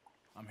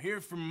 I'm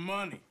here for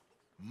money.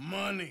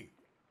 Money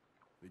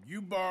that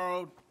you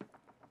borrowed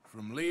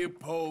from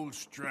Leopold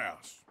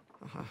Strauss.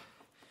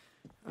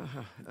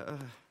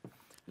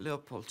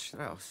 Leopold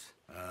Strauss.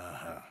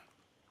 Uh-huh.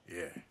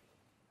 Yeah.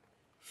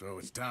 So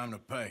it's time to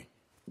pay.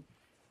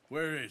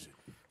 Where is it?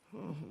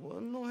 Oh,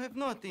 well, no, have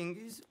nothing.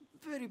 It's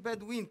very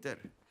bad winter.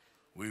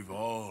 We've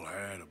all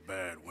had a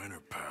bad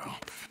winter, pal.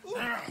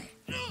 Where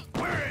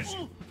is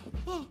it?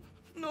 Oh,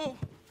 no.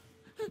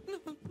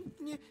 No,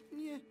 nie,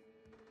 nie.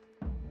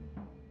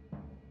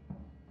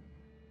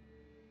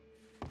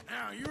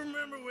 Now, you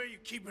remember where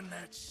you're keeping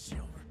that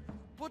silver?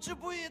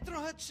 Potrzebuję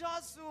trochę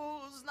czasu.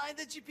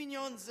 Znajdę ci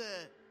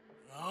pieniądze.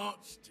 Oh,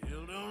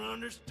 still don't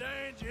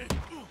understand you.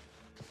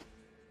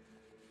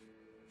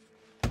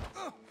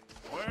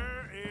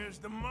 Where is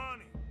the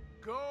money?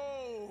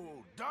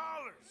 Gold,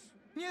 dollars.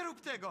 Nie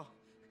rób tego.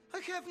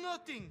 I have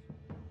nothing.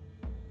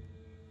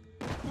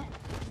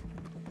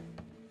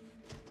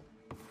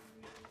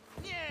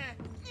 Nie,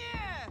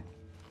 nie.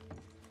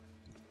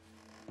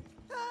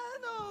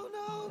 No,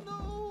 no,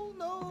 no,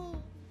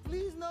 no.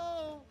 Please,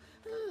 no.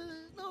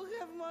 No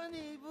have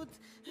money, but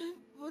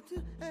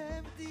I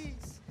have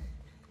this.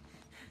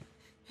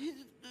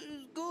 It's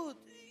good.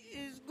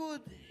 It's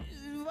good.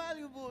 It's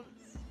valuable.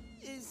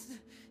 It's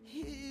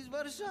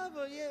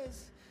Warszawa,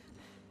 yes.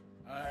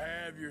 I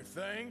have your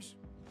things,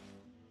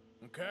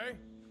 okay?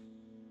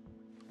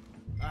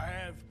 I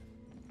have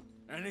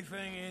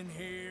anything in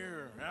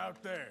here or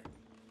out there.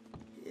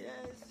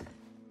 Yes.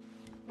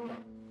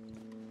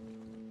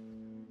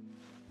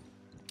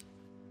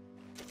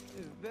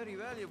 It's very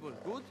valuable.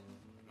 Good?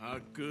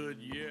 Not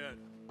good yet.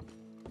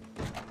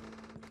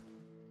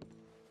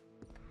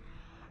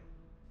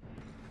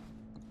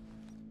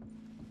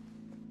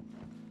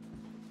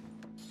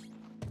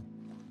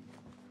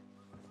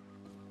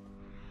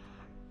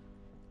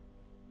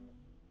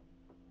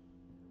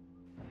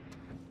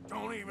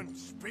 Don't even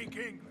speak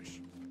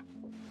English.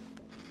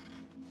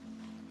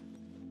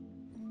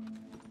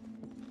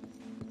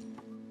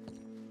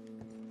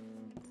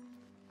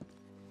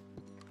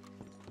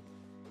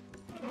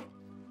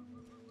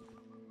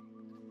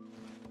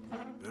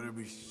 Better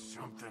be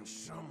something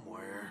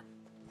somewhere.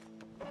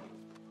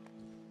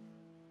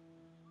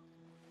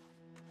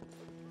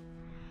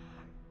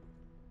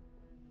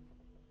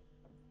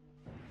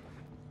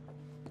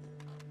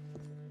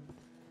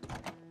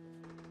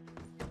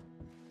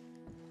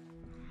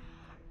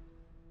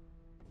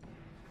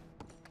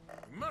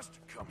 You must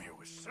have come here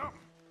with something.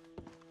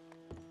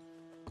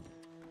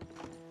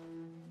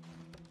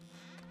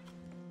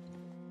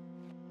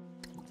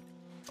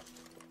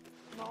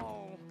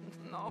 No,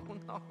 no,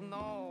 no,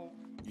 no.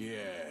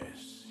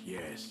 Yes,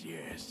 yes,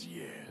 yes,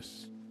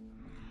 yes.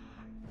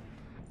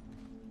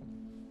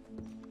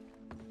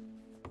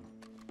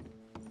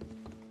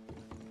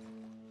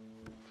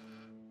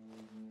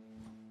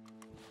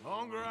 The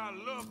longer I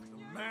look,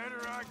 the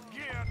madder I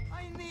get.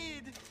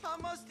 I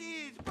must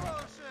eat,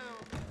 proszę.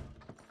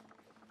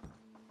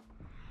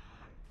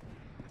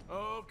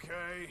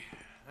 Okay,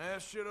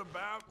 that should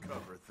about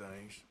cover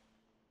things.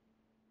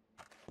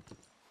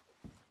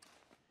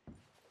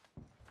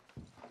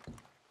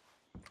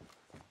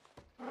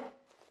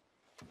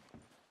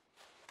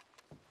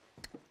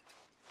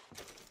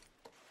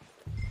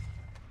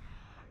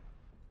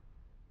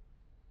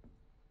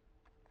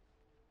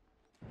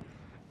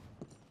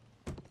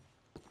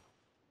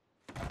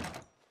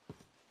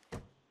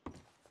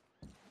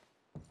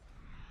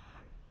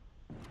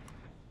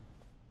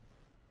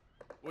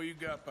 What you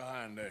got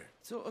behind there?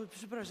 Co?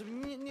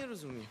 Przepraszam, nie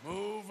rozumiem.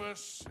 Move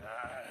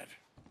aside.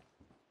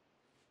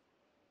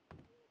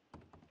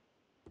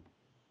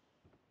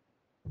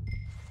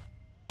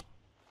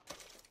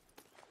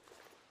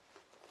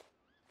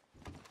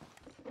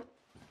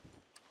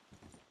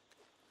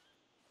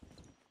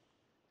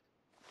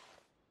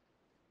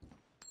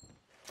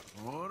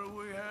 What do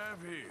we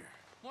have here?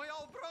 Moja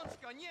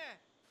obrączka, nie!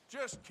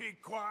 Just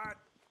keep quiet.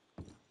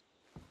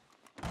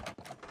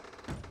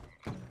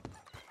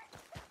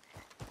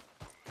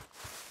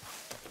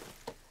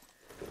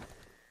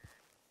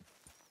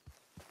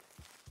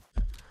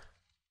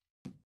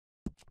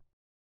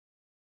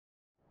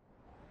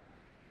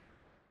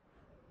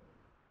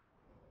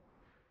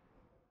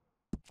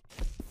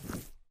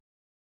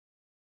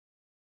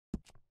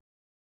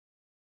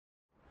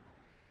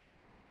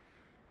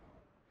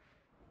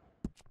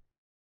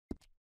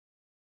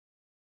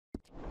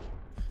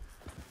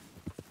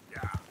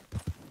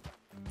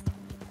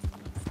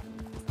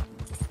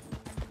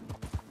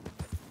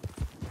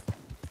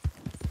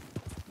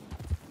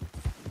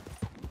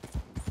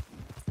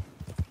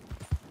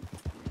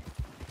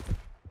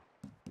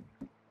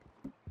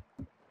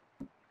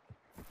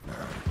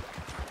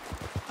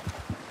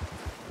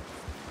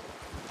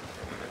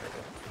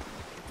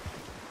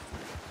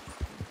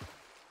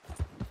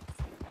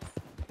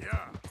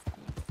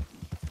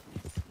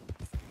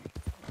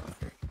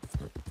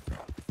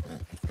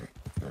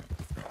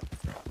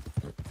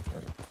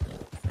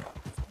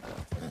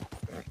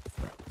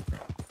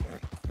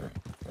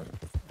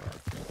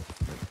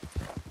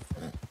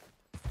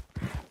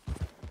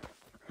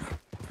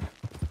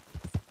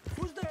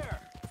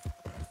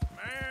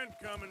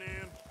 Coming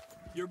in.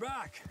 You're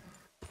back.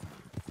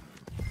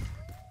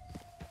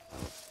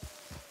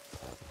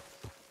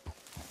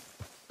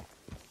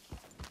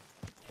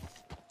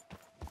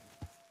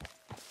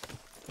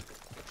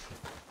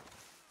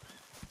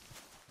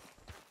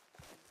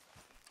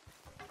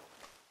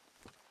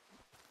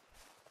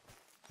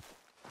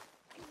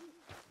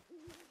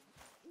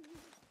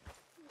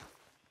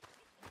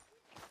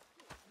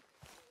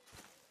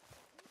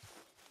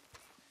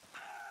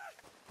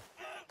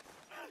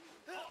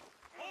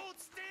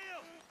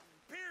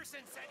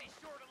 Pearson said he's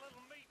short a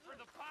little meat for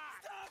the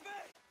pot. Stop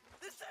it!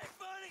 This ain't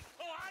funny!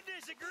 Oh, I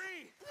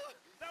disagree.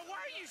 Now,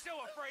 why are you so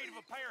afraid of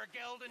a pair of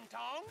gelding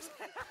tongs?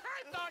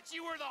 I thought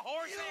you were the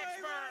horse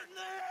expert.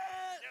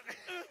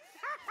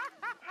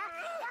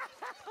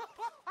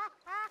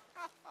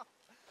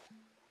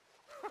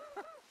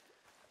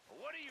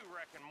 What do you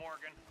reckon,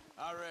 Morgan?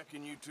 I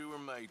reckon you two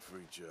are made for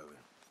each other.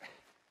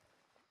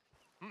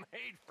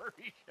 Made for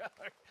each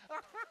other?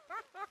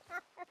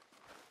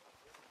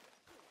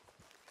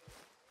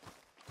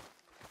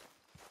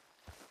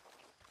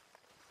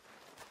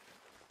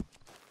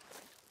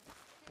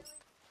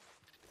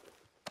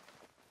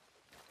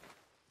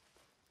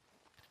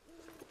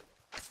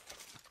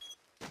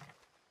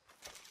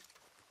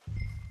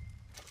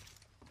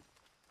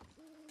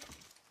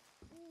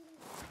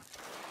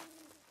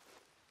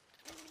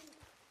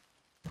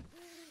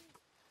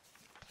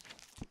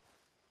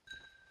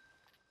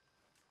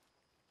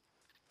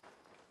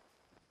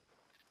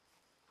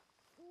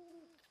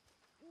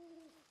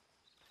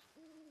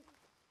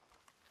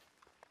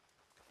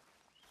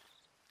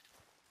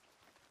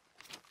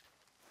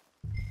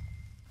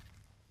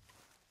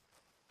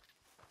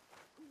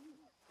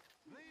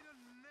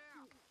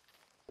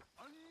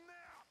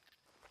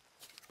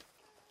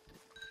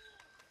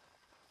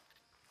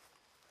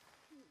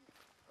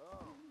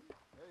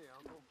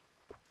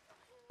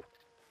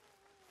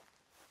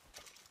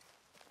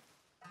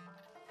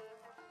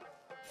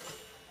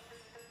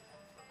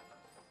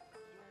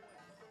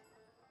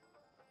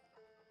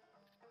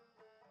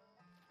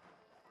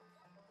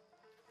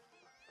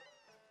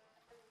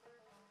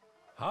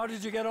 How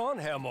did you get on,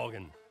 Herr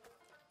Morgan?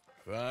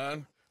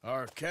 Fine.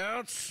 Our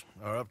accounts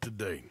are up to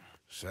date.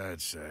 Sad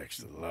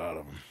sacks, a lot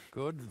of them.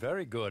 Good,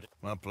 very good.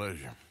 My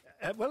pleasure.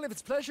 Well, if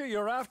it's pleasure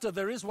you're after,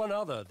 there is one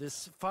other.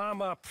 This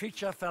farmer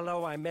preacher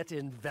fellow I met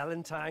in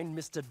Valentine,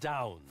 Mr.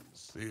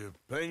 Downs. The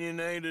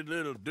opinionated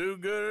little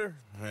do-gooder?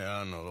 Yeah,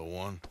 I know the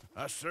one.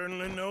 I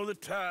certainly know the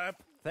type.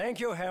 Thank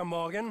you, Herr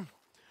Morgan.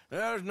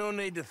 There's no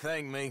need to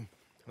thank me.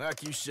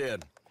 Like you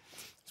said,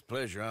 it's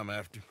pleasure I'm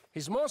after.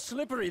 He's more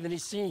slippery than he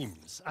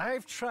seems.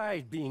 I've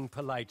tried being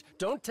polite.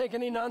 Don't take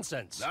any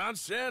nonsense.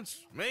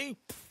 Nonsense? Me?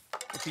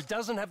 If he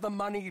doesn't have the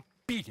money,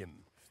 beat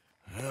him.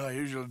 Well, I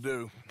usually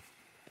do.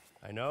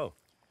 I know.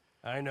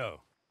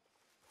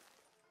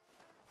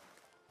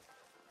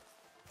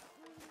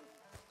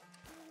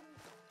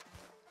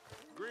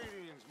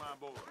 my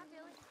boy. Hi,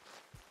 Billy.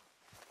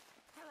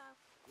 Hello.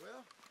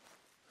 Well,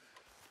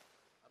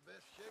 I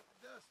best shake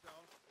the dust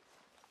off.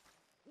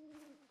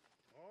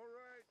 All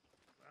right.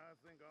 I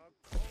think I'll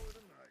call it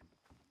a night.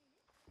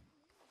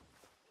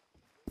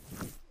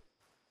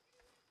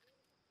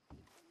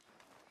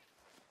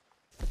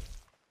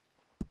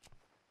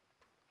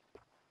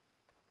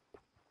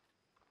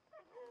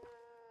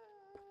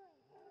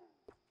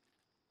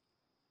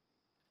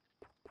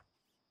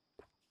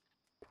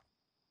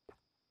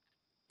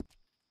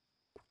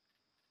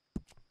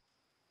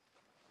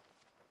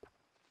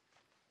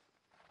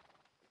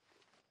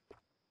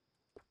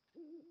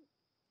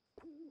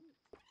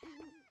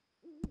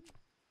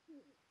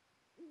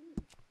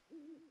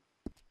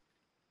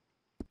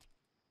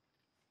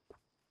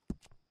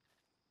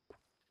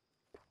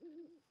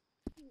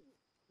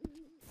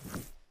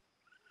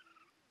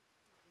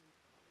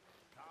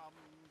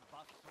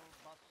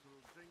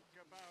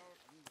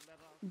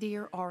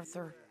 Dear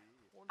Arthur,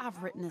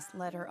 I've written this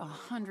letter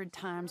 100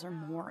 times or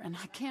more, and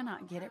I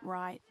cannot get it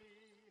right.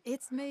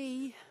 It's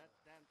me.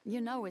 You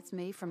know it's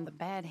me from the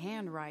bad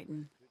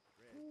handwriting.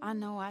 I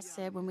know I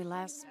said when we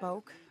last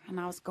spoke, and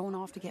I was going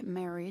off to get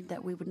married,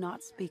 that we would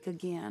not speak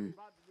again.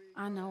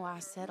 I know I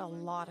said a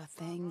lot of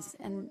things,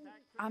 and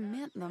I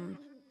meant them,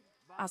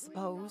 I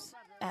suppose,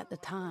 at the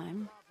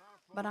time.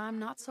 But I'm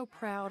not so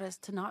proud as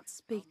to not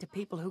speak to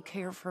people who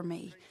care for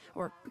me,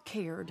 or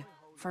cared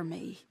for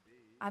me.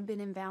 I've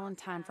been in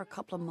Valentine for a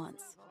couple of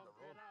months.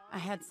 I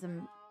had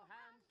some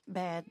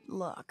bad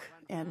luck,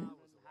 and,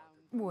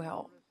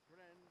 well,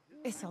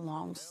 it's a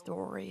long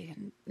story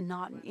and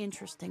not an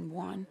interesting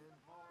one.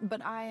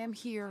 But I am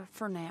here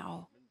for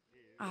now.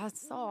 I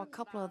saw a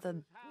couple of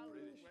the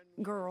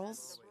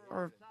girls,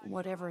 or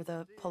whatever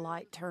the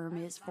polite term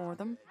is for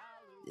them,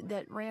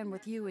 that ran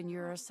with you and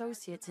your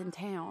associates in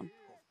town.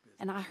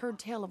 And I heard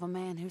tell of a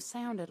man who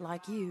sounded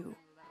like you.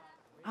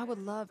 I would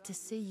love to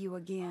see you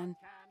again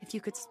if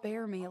you could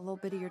spare me a little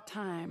bit of your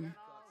time.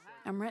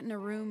 I'm renting a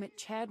room at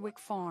Chadwick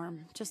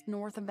Farm, just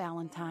north of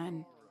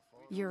Valentine.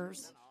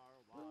 Yours,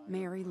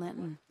 Mary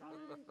Linton.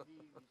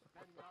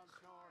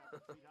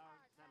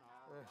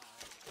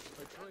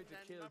 I tried to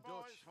kill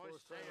Dutch for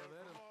some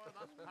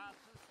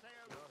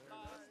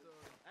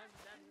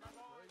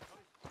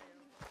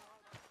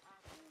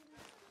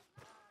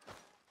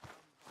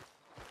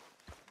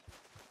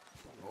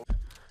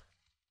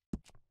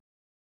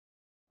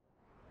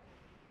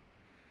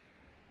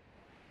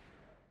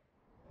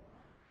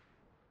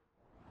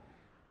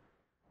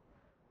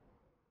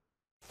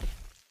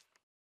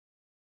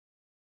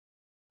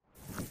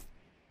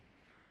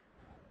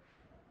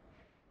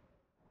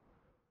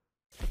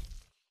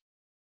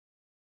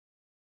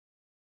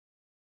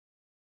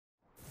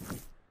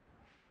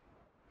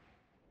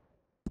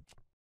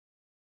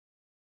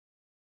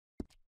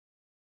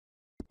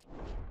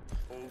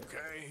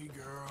Okay,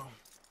 girl.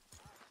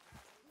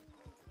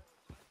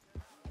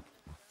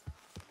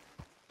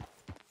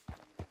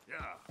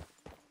 Yeah.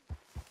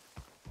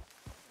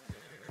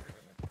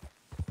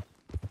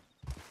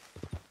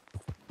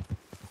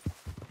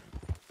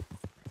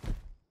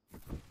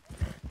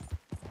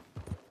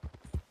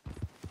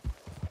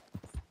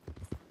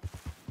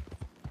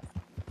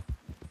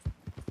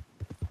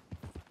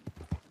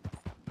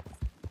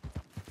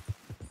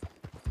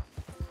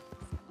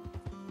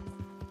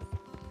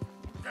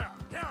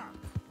 Yeah.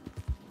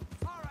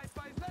 All right,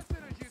 boys, let's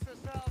introduce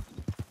ourselves.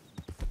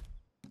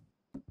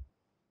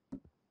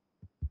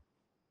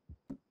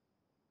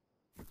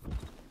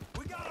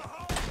 We gotta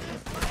hold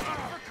this man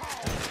for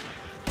call.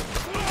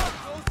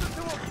 Closer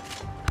to him.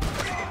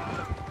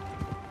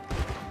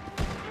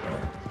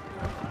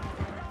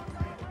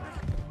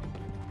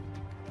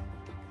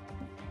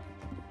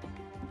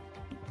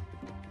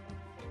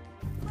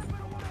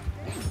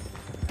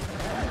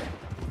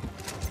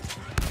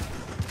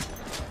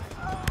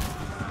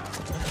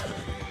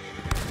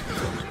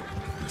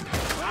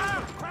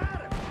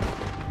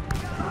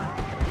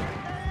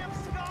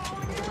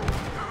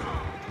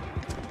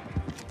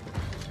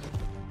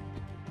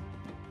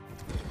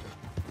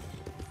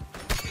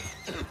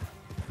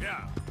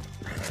 Yeah.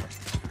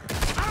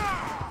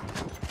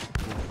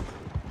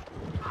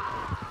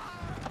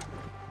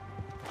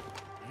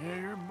 Yeah,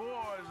 your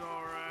boy's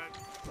all right.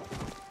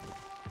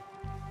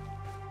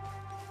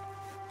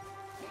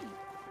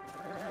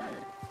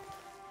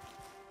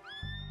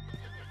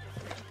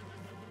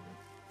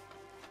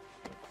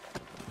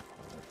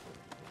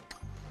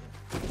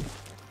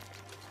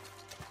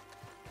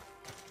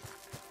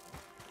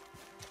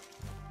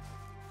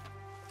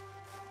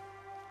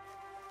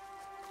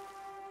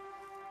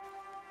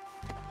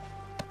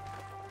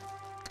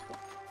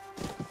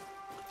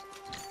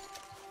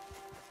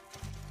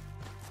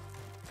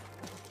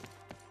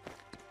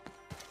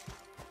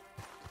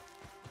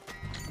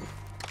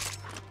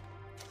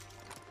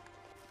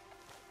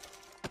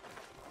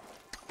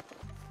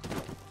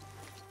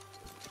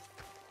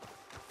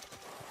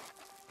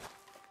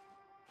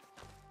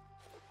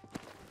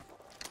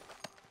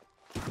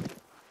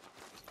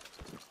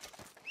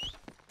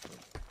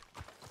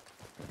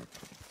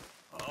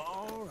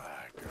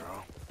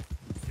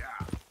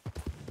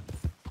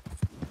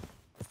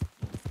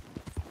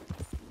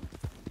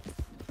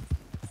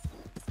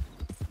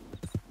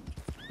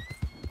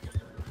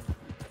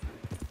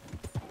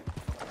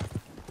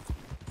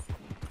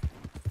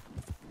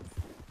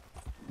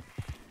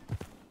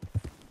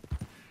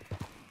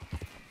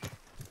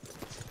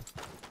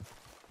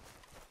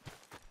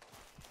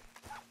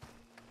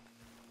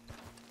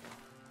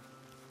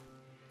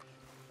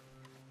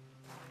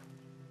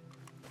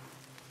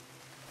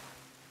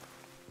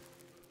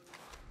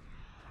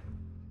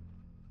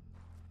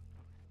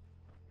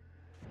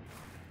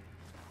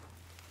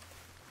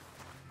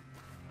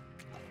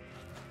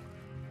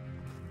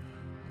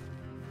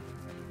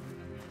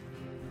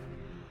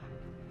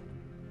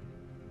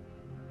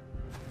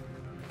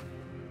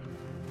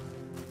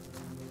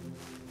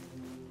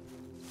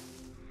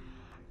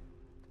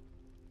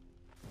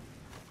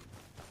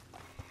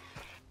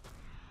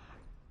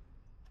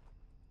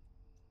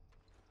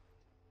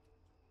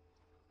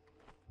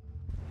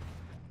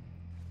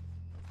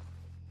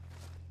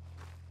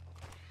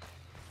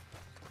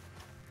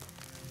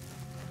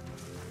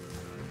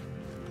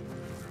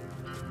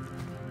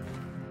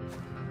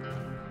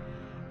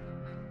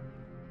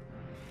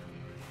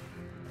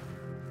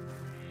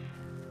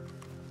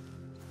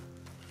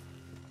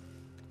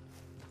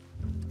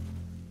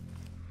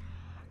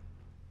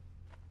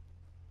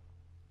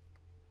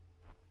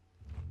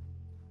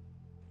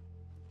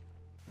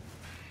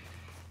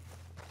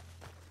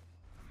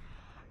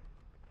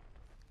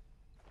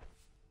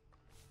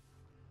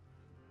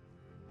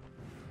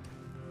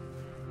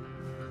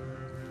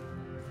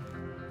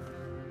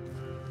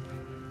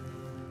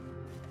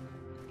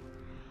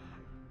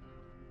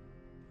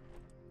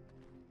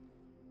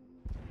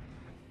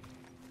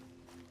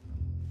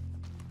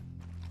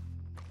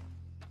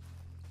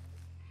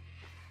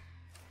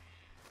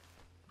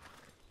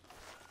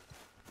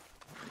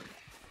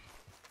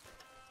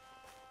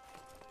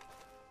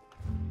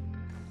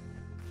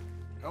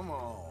 Come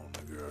on,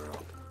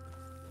 girl.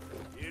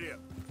 Get up.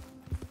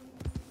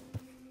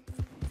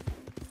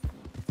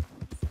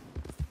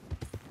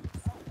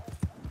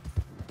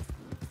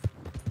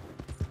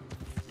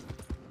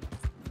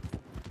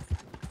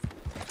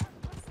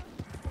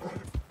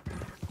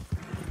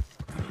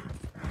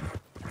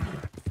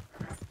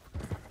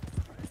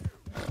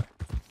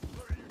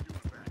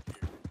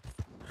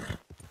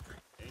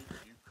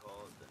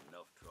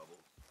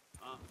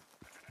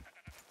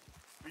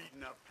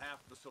 Beating up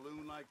half the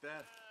saloon like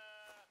that?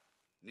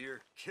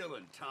 Near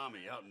killing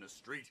Tommy out in the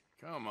street.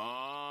 Come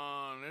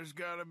on, there's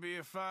gotta be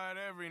a fight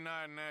every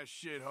night in that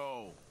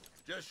shithole.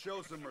 Just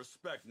show some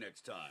respect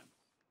next time.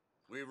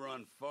 We've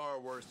run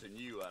far worse than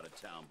you out of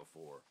town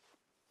before.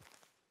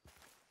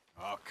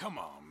 Oh, come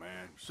on,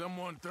 man.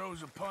 Someone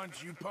throws a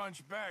punch, you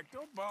punch back.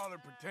 Don't bother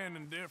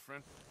pretending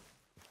different.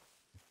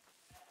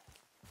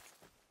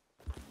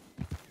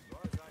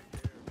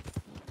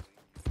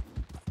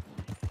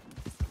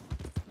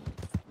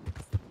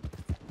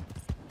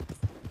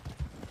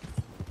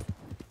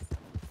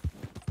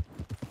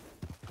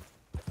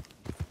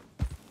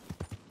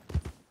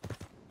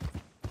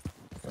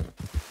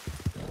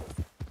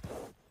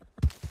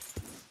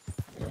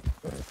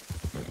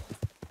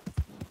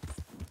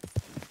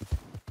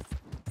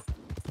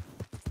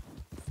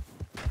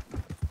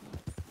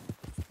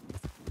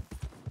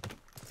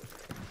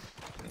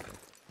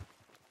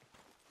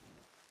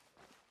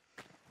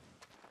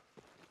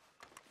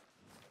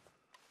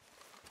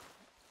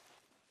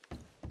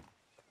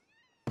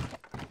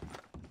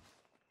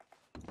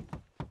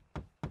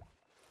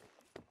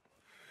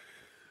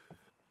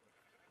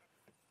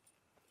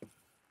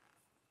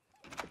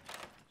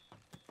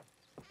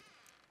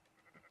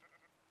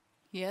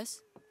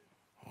 Yes?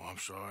 Oh, I'm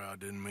sorry. I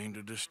didn't mean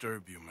to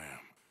disturb you, ma'am.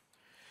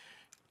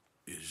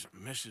 Is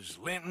Mrs.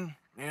 Linton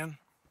in?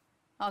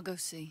 I'll go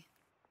see.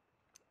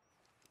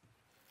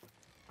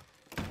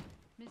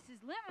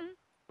 Mrs. Linton,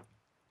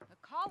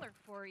 a caller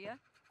for you.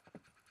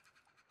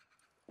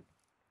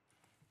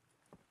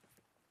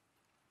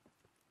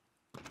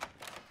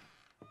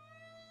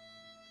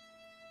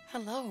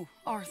 Hello,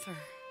 Arthur.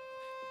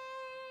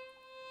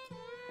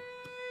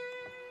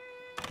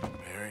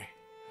 Mary?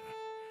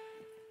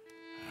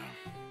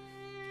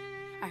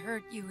 I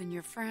heard you and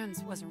your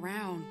friends was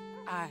around.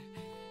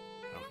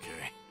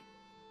 Okay.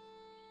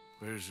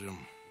 Where's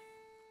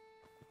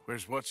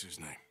what's his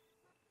name?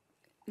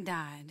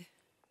 Died.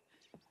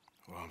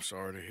 Well, I'm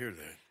sorry to hear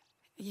that.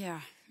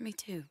 Yeah, me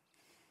too.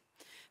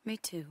 Me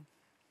too.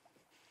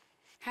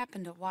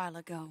 Happened a while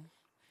ago.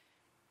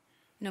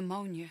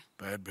 Pneumonia.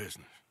 Bad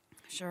business.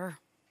 Sure.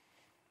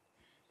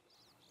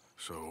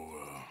 So,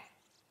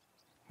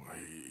 well,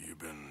 you've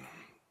been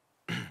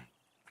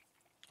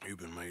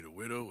made a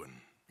widow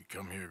and you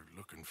come here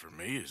looking for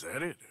me, is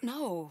that it?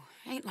 No,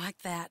 ain't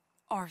like that,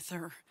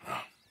 Arthur.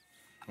 Oh,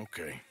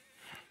 okay.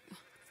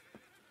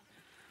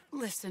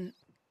 Listen,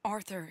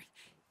 Arthur,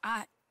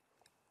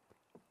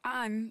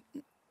 I'm...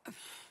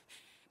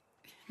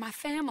 my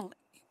family.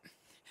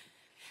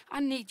 I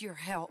need your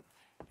help.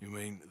 You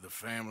mean the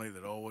family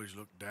that always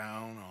looked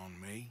down on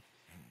me?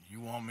 And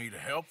you want me to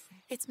help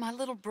them? It's my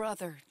little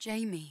brother,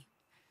 Jamie.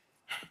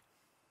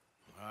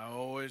 I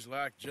always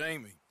liked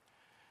Jamie,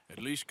 at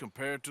least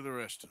compared to the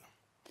rest of them.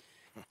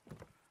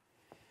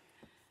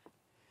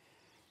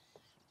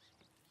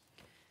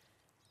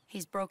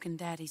 He's broken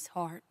Daddy's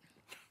heart.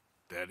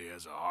 Daddy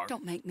has a heart.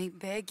 Don't make me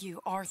beg you,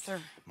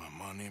 Arthur. My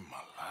money,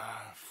 my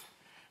life,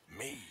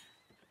 me.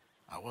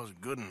 I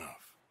wasn't good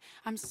enough.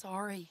 I'm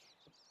sorry.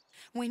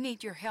 We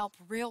need your help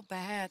real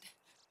bad.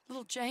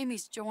 Little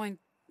Jamie's joined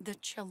the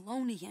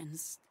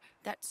Chelonians,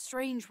 that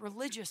strange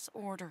religious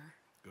order.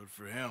 Good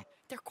for him.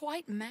 They're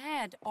quite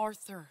mad,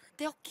 Arthur.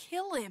 They'll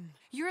kill him.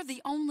 You're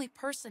the only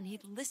person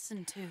he'd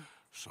listen to.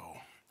 So,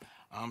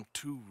 I'm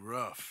too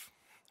rough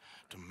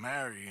to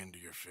marry into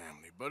your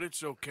family, but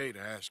it's okay to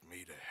ask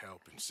me to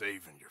help in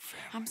saving your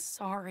family. I'm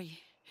sorry.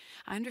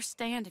 I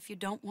understand if you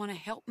don't want to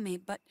help me,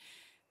 but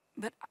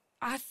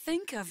I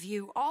think of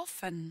you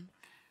often.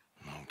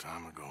 Long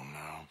time ago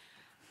now.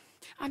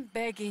 I'm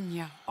begging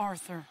you,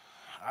 Arthur.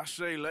 I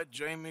say let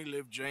Jamie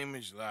live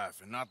Jamie's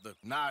life and not the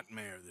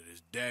nightmare that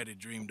his daddy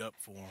dreamed up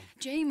for him.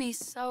 Jamie's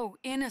so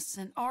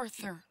innocent,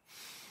 Arthur.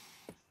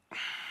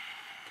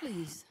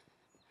 Please,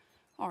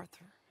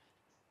 Arthur.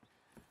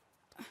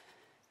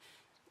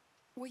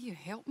 Will you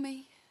help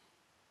me?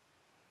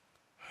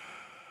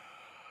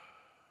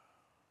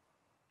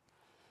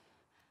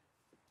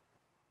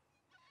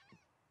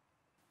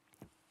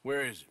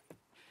 Where is it?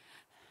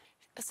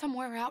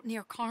 Somewhere out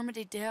near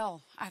Carmody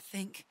Dell, I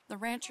think. The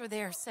rancher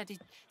there said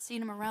he'd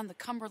seen him around the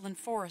Cumberland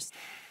Forest.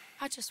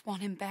 I just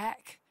want him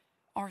back,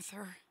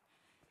 Arthur.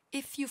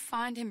 If you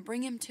find him,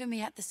 bring him to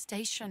me at the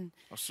station.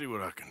 I'll see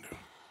what I can do.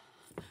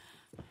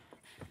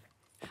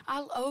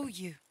 I'll owe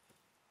you.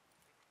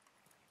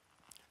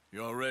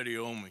 You already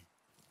owe me.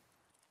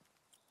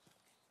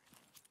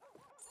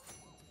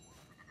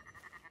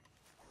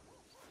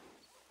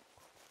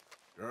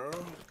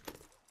 Girl?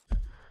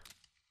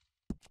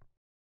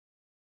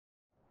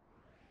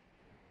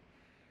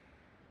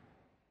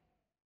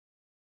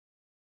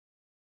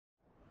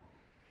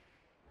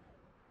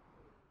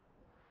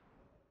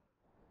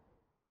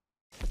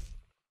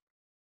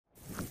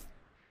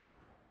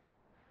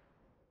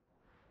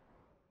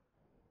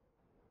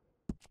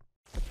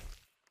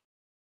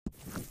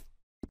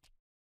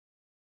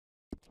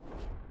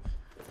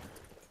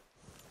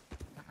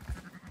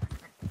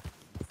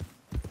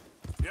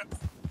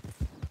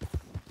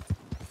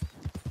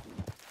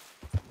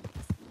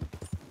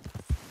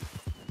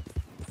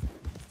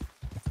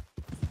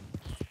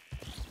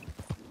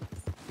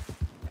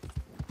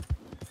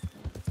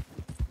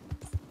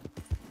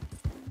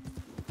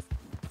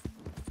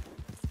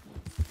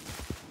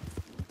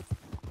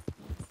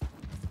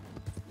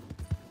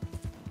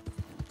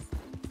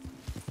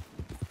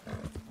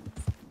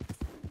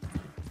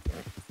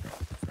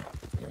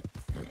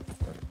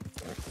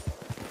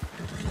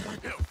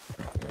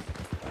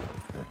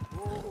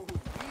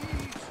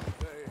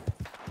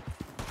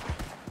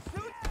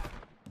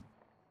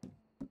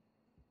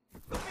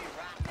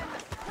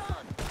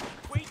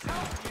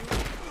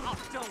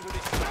 done with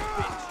this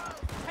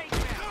bitch. Take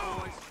him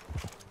out, boys.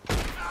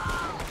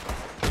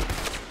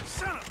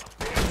 Son of a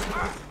bitch!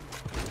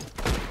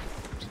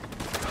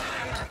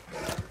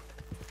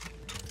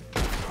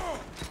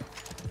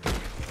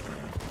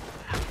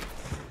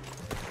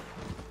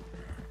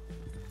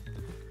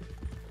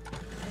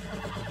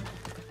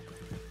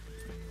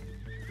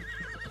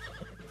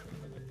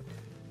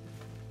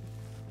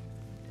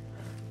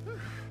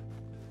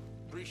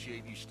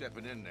 Appreciate you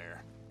stepping in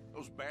there.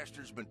 Those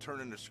bastards been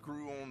turning the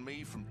screw on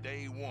me from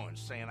day one,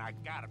 saying I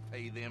gotta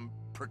pay them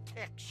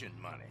protection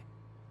money.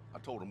 I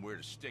told them where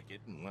to stick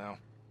it, and well,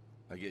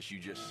 I guess you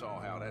just saw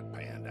how that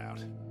panned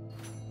out.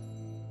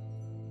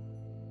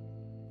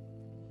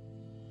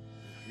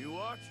 You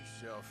watch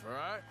yourself, all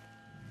right?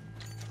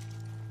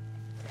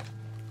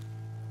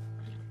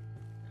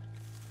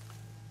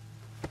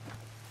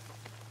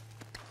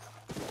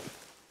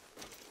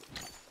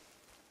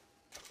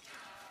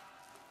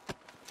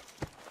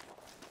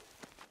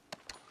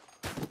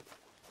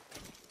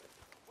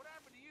 What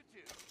happened to you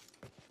two?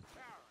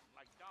 Cowering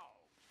like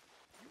dogs.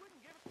 You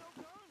wouldn't give us no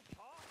guns,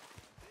 Pa.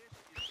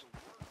 This is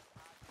the worst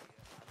idea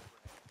I've ever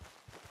had.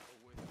 Go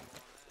with you on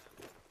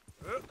that.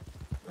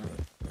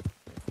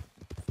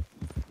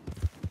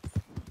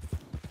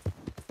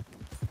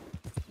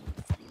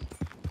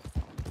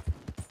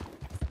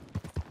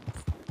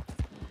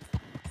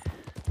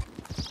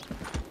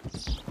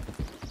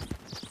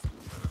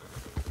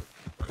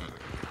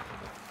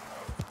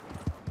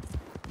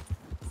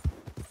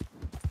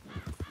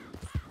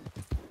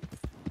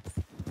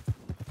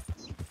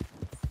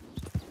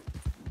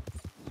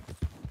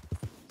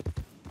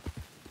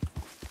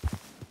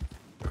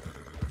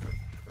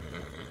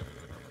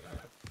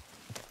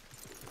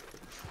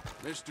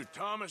 Mr.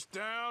 Thomas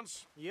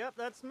Downs? Yep,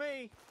 that's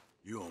me.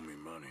 You owe me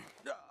money.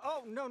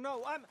 Oh, no,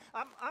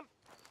 I'm...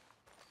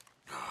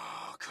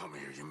 Oh, come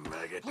here, you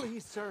maggot.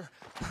 Please, sir.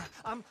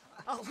 I'll...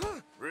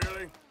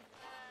 Really?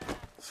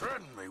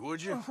 Threaten me,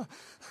 would you?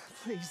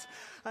 Please,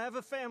 I have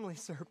a family,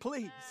 sir,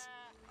 please.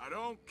 I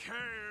don't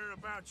care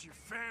about your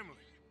family.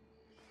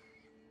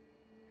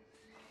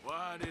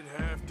 Why'd it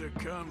have to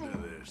come to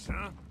this,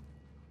 huh?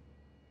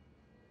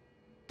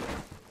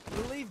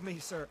 Believe me,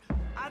 sir,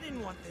 I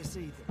didn't want this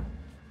either.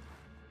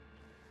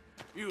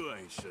 You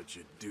ain't such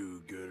a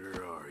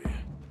do-gooder, are you?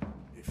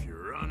 If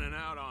you're running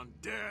out on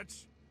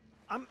debts...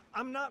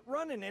 I'm not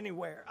running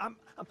anywhere.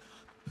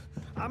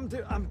 I'm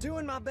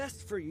doing my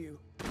best for you.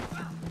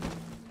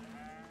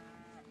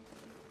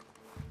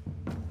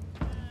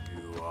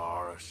 You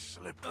are a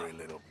slippery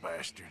little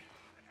bastard.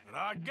 But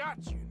I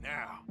got you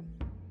now.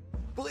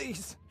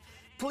 Please,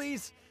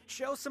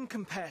 show some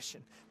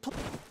compassion.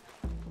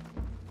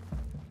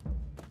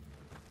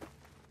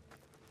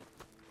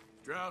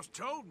 Strauss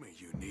told me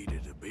you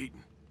needed a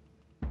beating.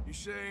 You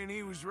saying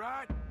he was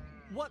right?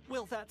 What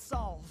will that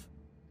solve?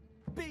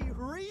 Be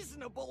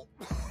reasonable.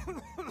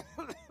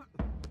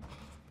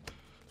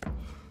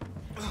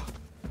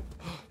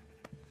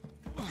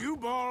 You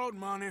borrowed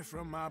money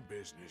from my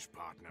business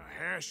partner,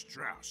 Herr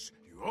Strauss.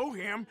 You owe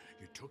him,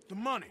 you took the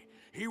money.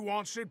 He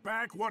wants it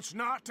back. What's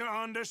not to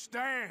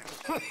understand?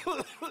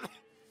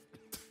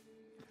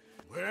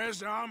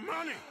 Where's our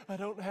money? I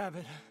don't have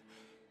it.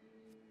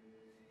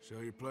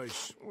 Sell your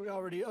place. We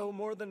already owe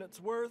more than it's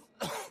worth.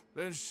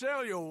 Then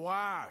sell your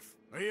wife,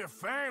 or your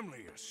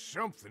family, or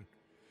something.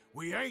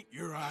 We ain't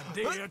your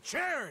idea of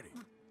charity.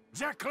 Is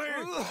that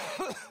clear?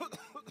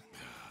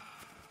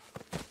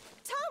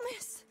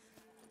 Thomas!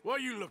 What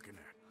are you looking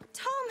at?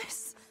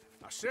 Thomas!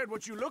 I said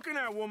what you looking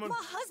at, woman. My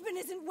husband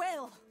isn't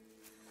well.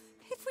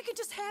 If we could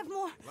just have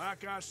more...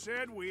 Like I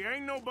said, we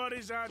ain't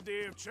nobody's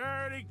idea of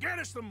charity. Get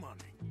us the money.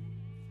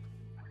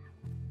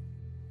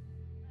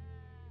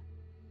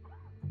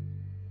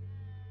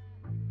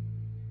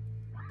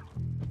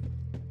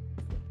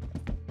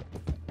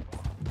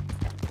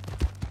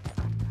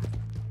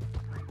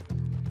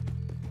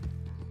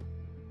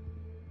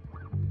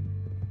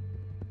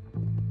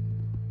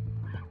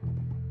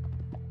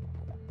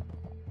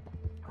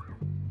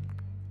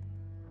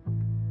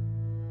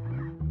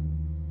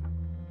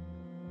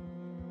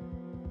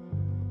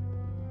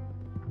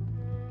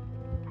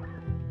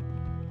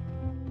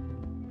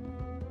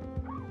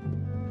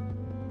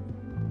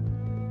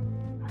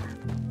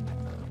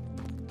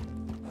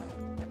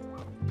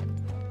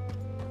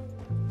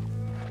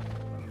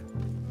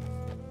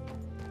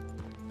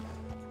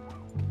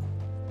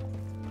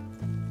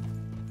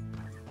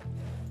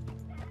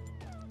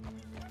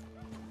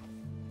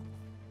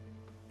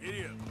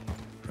 Idiot.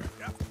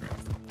 Yep.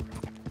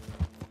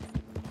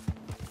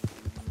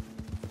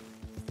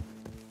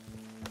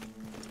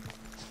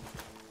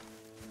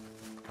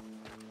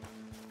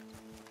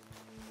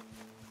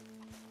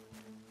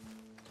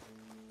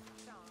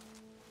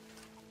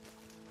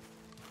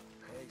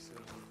 Hey,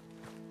 Susan.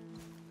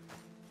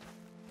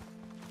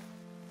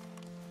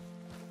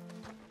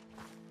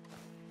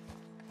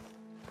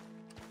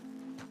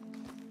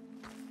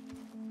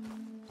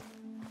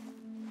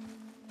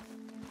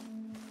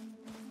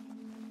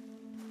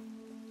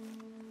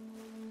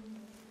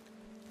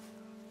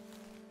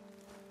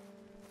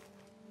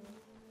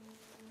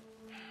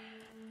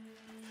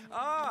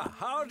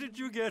 How did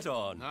you get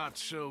on? Not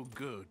so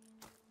good.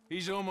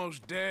 He's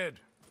almost dead.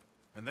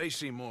 And they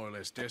seem more or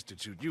less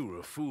destitute. You were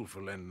a fool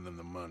for lending them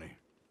the money.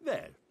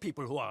 Well,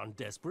 people who aren't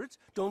desperate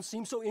don't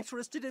seem so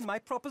interested in my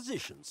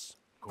propositions.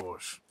 Of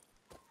course.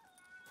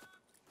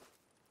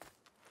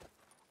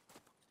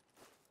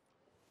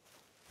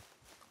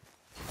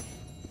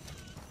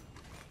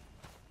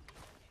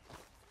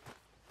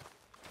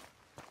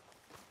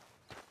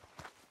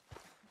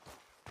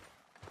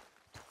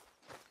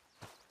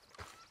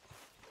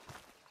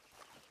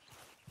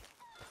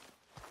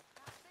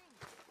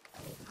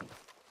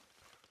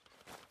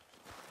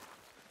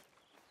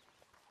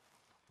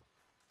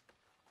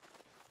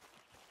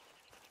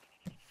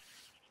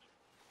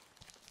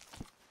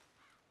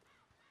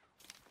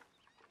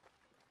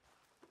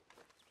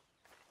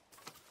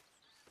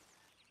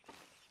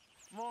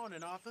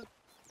 Morning, Arthur.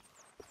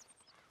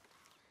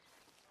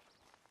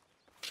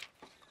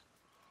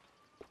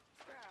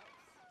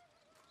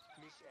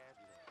 Miss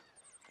Adler.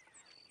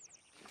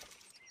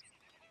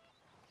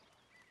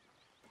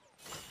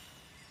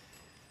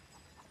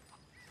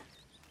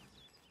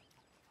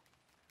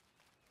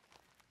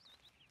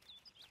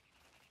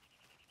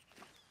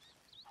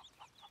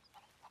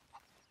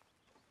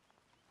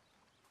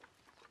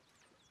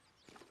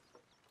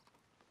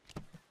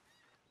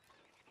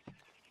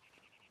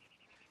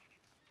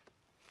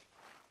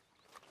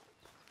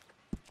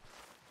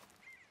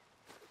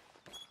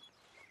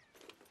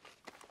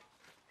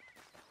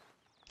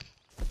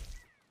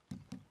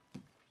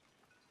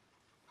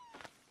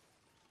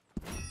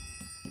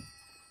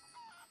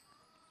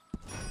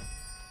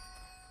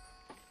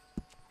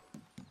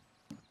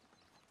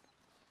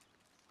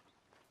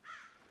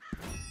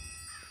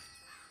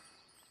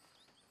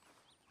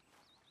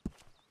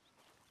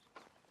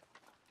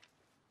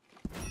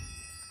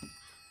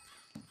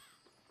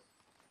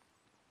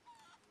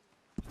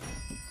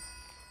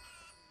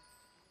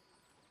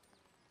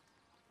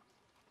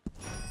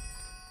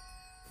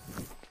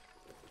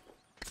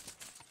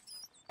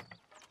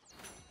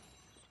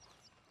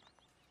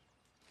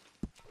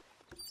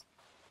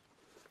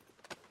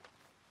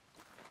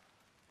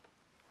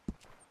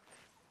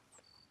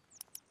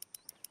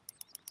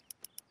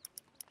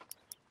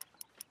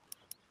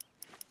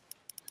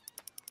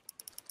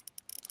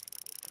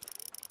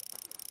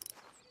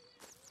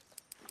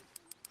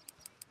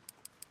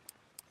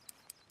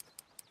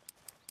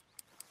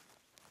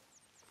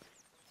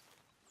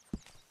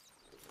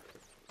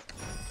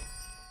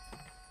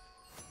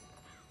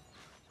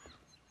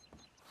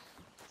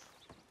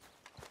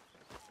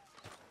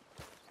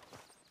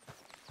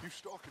 You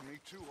stalking me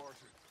too,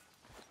 Arthur.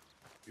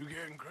 You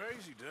getting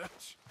crazy,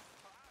 Dutch?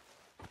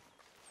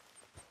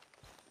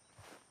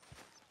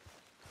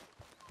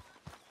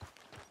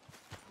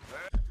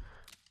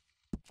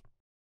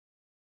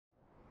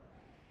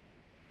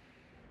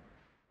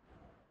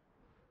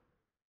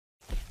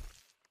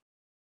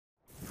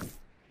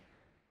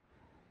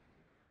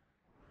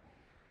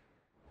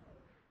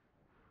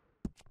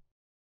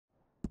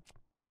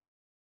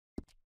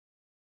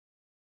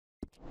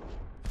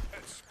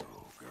 Let's go,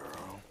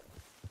 girl.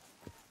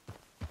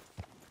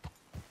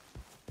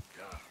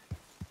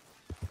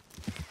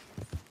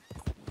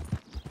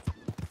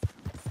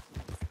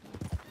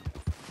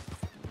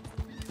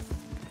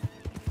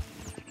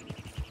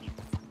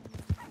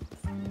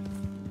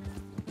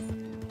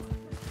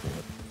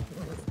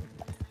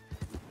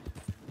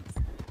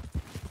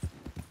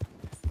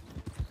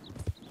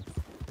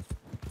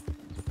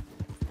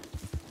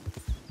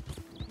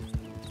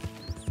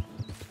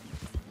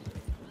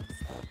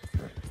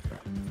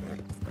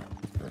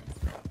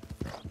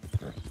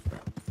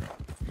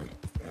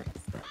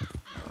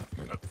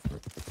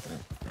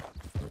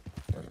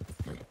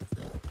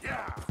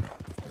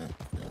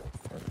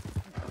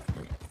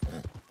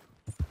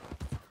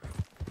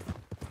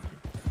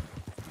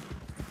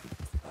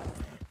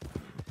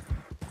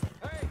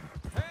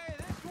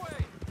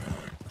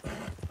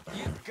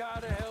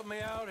 Gotta help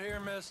me out here,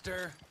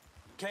 mister.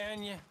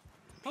 Can you?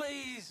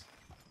 Please?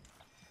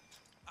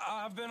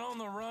 I've been on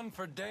the run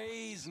for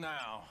days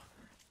now.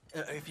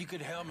 If you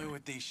could help me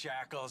with these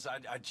shackles,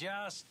 I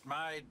just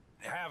might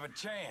have a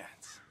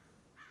chance.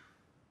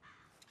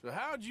 So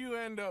how'd you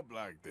end up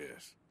like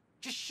this?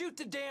 Just shoot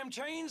the damn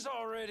chains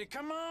already,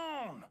 come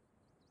on!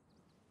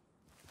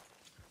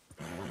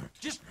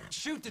 Just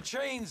shoot the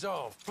chains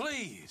off,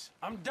 please.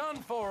 I'm done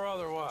for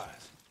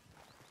otherwise.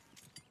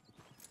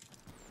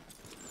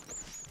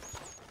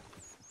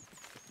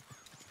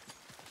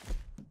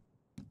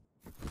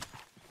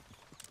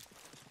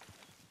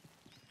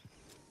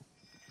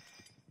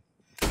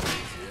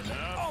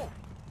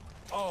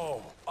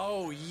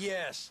 Oh,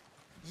 yes.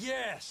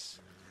 Yes.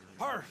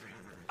 Perfect.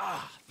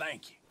 Ah,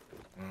 thank you.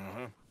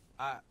 Mm-hmm.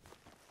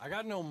 I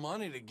got no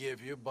money to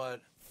give you, but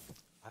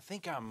I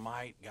think I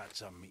might got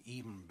something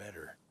even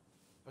better.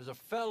 There's a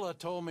fella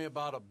told me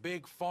about a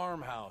big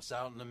farmhouse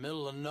out in the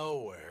middle of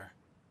nowhere,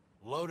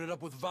 loaded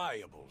up with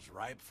valuables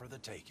ripe for the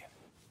taking.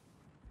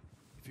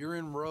 If you're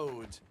in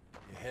Rhodes,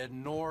 you head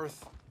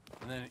north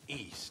and then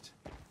east.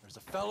 There's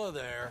a fella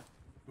there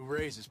who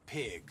raises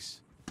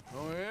pigs.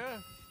 Oh, yeah?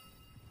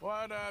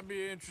 Why'd I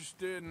be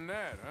interested in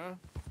that, huh?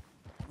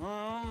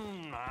 I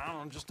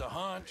don't know, just a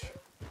hunch.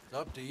 It's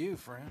up to you,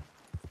 friend.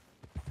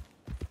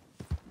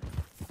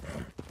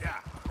 Yeah.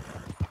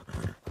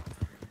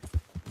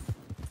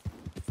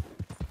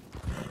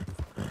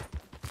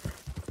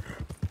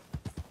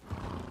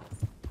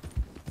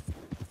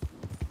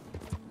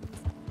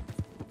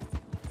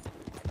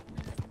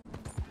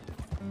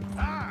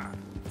 Ah!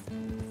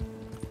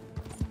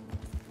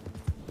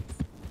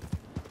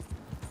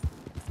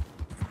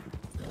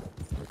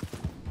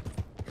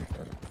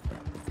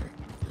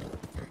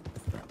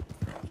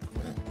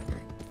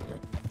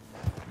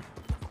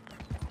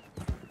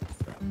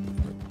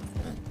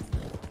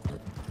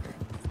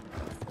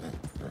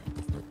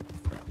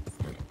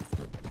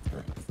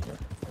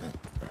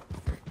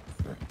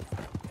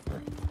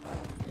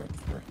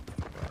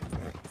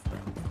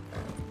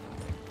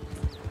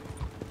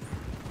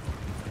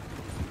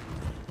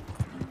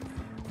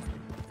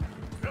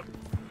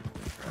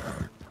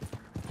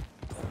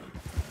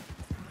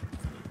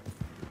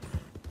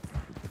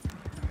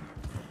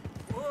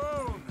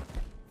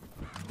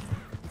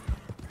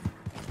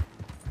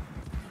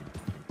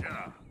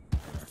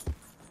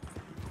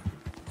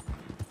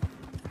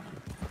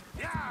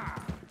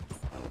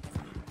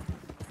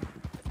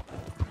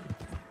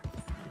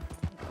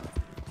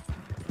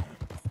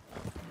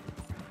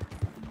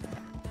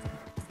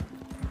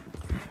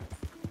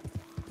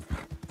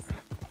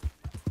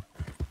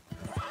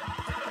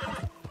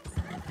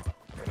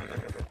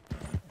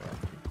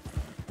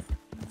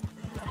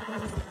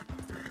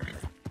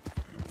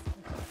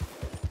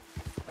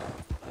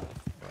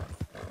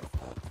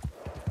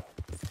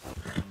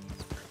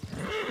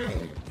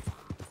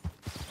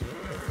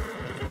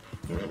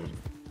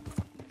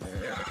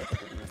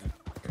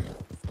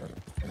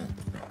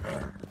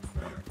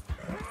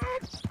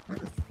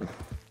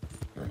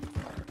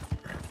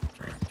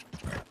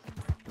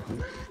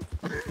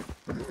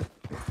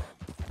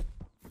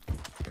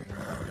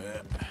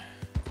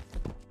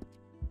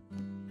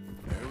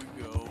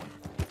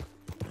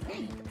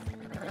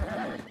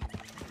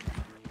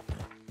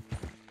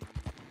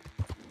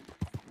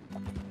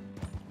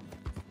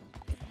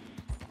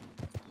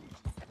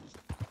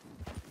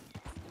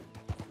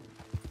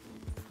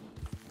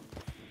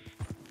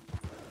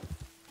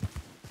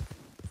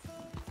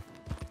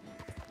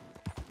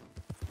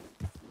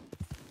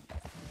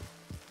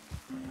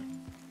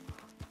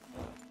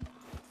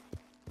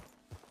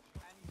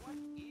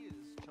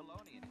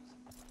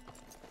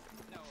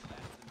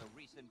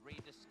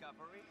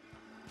 Rediscovery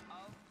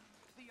of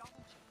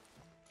theology.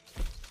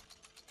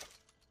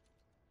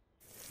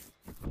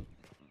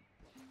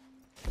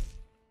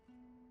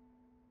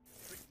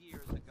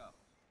 Years ago,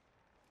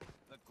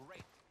 the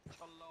great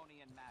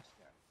Chelonian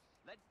master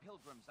led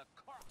pilgrims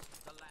across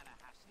the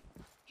Lannahechee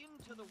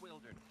into the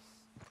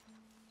wilderness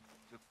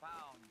to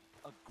found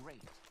a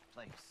great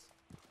place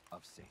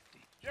of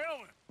safety.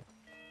 Gentlemen!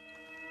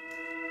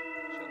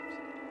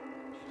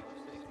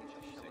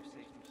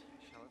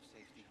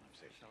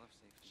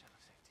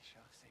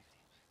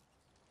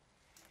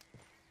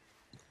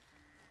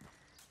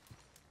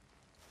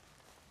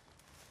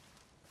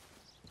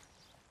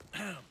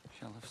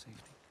 Shell of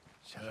safety.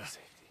 Shell of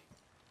safety.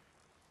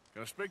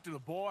 Can I speak to the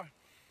boy?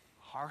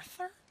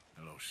 Arthur?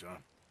 Hello,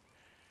 son.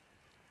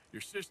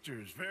 Your sister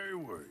is very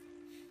worried.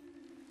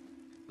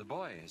 The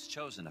boy has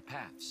chosen a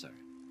path, sir.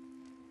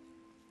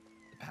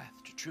 The path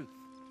to truth.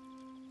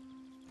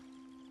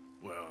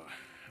 Well,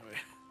 I mean,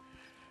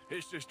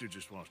 his sister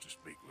just wants to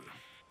speak with him.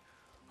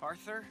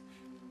 Arthur,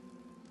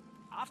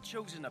 I've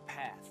chosen a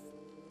path.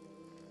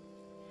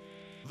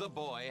 The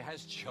boy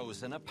has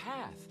chosen a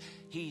path.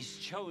 He's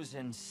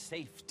chosen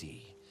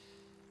safety.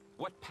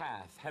 What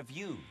path have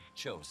you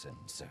chosen,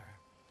 sir?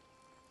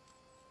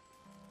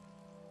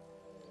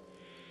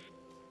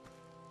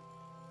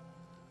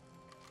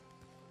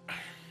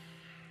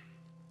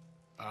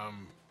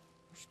 I'm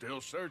still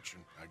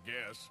searching, I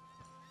guess.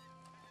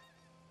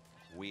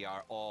 We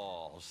are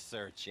all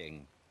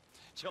searching.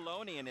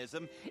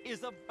 Chelonianism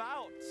is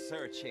about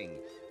searching.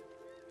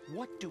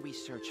 What do we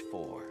search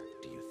for,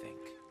 do you think?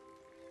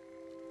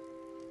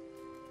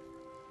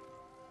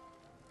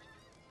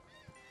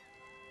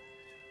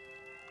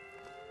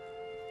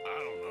 I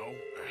don't know.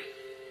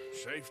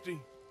 Safety?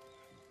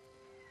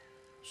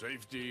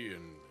 Safety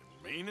and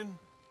meaning?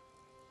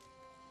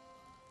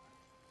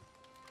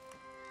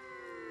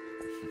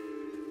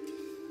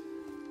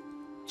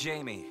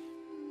 Jamie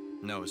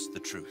knows the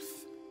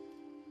truth.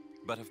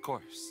 But of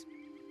course,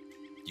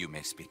 you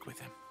may speak with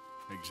him.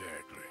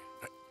 Exactly.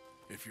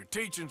 If your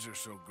teachings are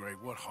so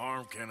great, what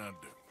harm can I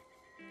do?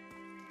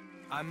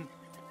 I'm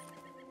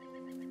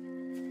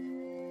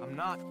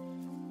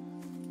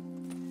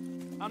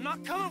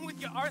not coming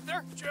with you,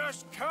 Arthur!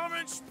 Just come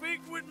and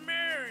speak with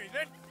Mary,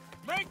 then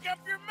make up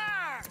your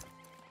mind!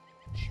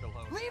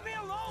 Leave me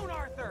alone,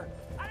 Arthur!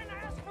 I didn't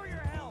ask for your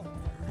help!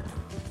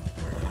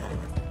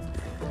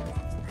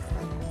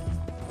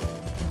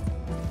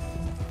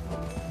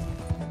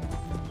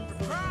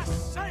 For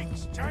Christ's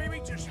sakes,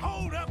 Jamie, just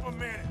hold up a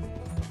minute!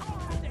 I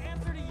don't have to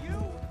answer to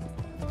you!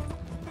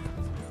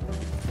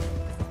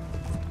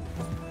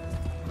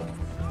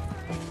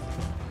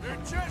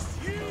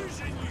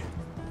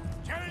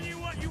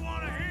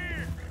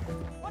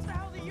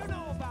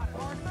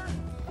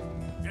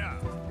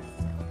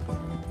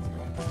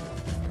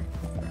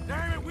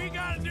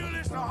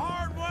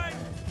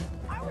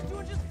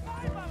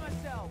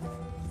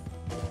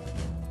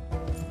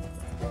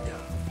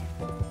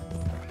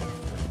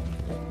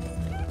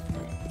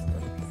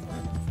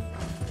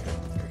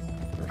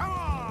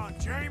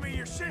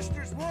 your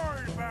sister's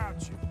worried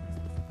about you.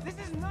 This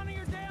is none of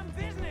your damn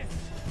business!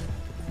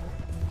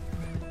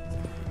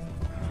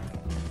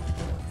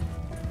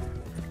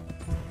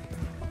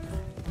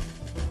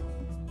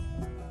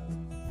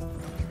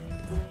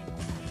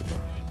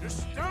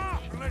 Just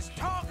stop and let's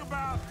talk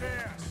about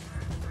this.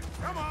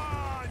 Come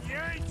on, you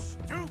ain't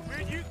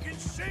stupid. You can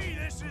see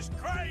this is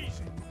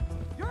crazy.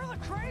 You're the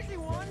crazy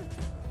one!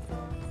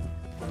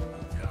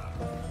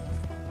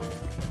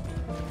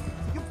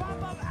 You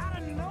pop up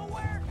out of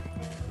nowhere?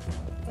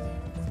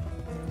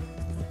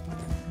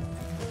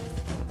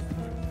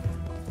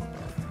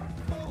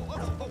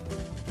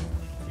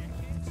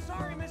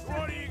 Sorry, mister.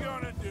 What are you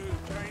gonna do,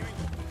 Jamie?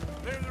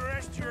 Live the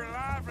rest of your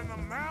life in the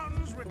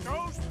mountains with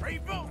those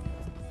people?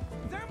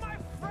 They're my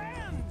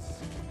friends!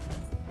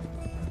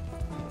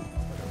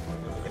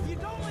 If you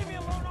don't leave me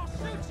alone, I'll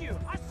shoot you!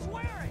 I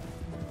swear it!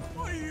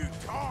 What are you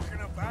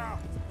talking about?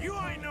 You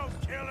ain't no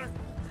killer.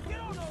 You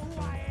don't know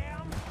who I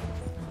am!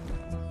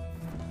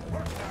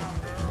 Work now,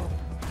 girl.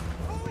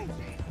 Move!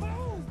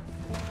 Move!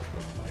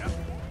 Yep.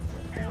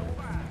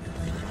 Hellfire.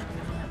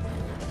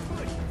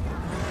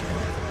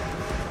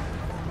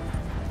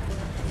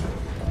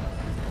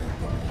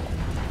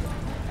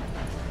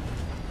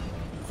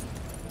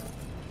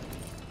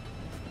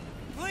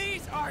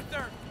 Please,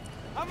 Arthur!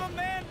 I'm a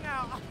man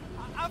now.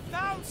 I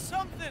found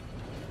something.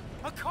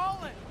 A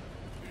calling.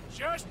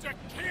 You're just a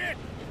kid.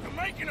 You're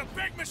making a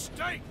big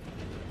mistake.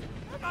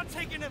 I'm not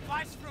taking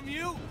advice from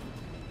you.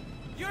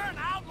 You're an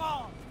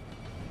outlaw.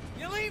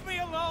 You leave me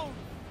alone.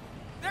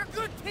 They're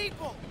good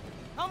people.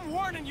 I'm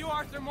warning you,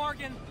 Arthur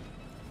Morgan.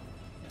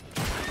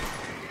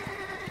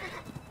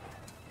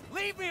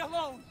 Leave me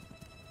alone.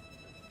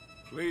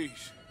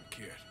 Please,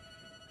 kid.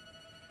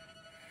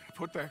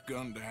 Put that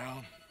gun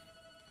down.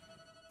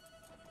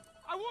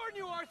 I warn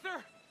you,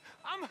 Arthur.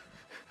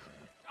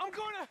 I'm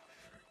gonna...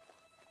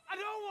 I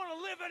don't want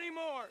to live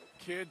anymore.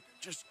 Kid,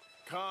 just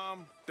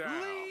calm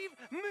down. Leave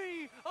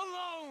me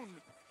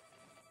alone.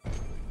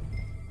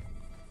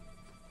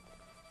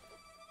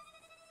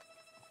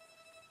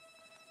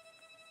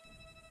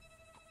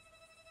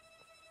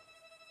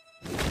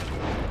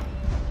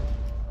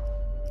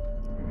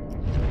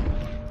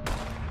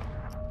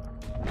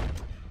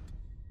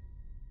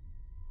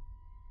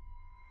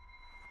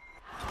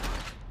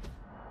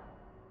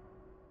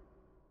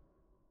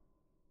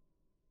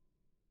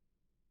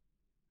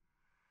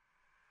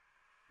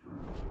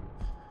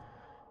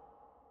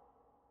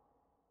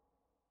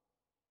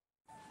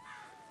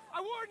 I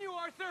warn you,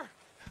 Arthur.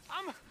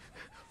 I'm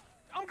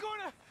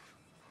gonna...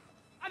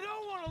 I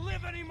don't want to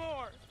live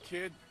anymore.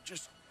 Kid,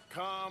 just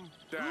calm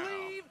down.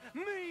 Leave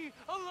me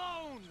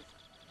alone.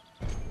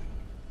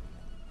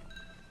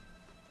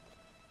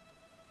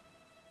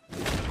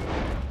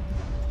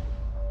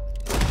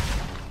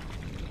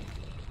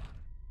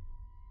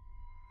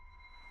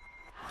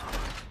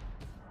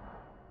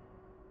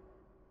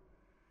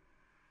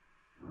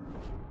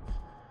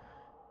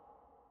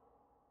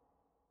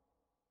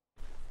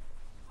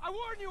 I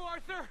warn you,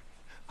 Arthur.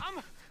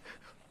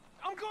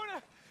 I'm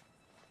gonna...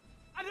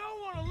 I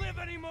don't want to live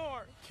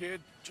anymore. Kid,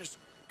 just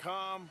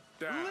calm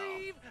down.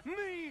 Leave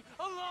me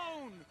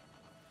alone.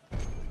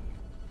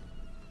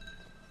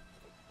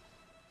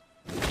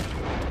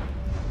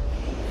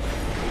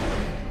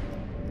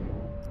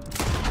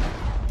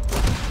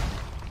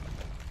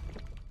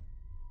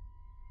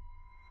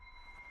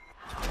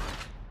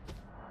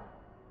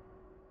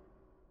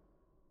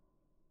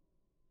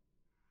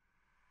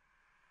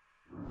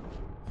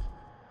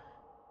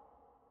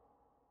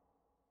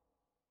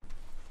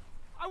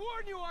 I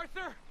warn you,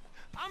 Arthur.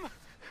 I'm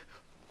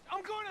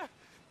gonna...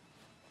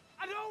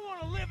 I don't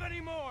want to live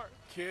anymore.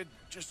 Kid,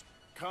 just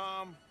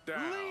calm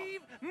down.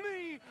 Leave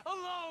me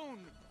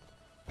alone.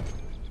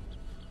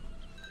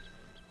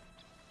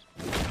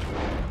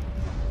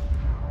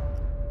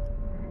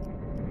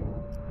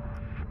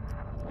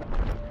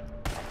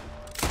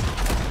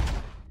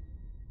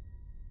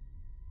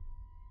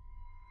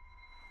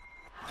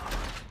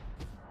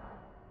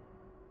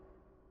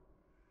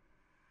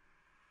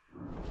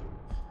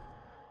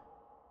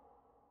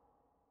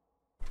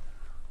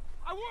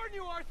 I warn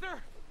you,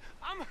 Arthur.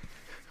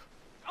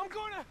 I'm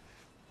gonna...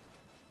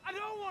 I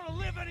don't want to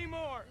live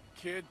anymore.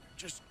 Kid,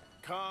 just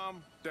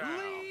calm down.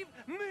 Leave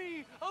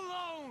me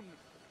alone.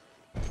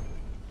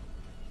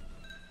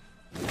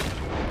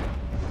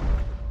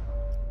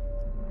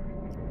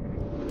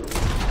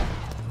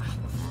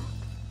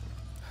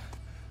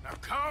 Now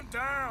calm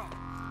down.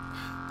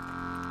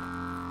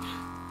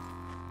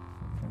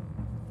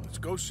 Let's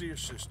go see your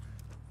sister.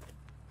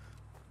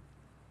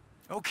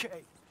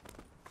 Okay.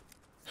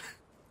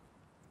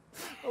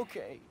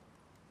 Okay.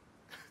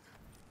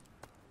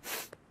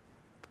 It's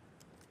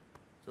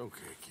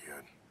okay,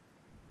 kid.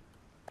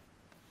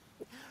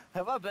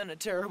 Have I been a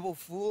terrible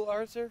fool,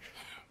 Arthur?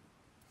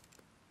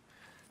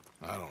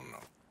 I don't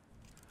know.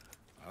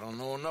 I don't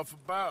know enough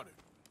about it.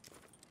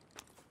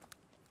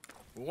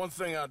 But one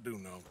thing I do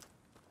know.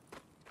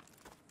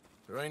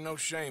 There ain't no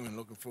shame in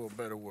looking for a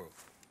better world.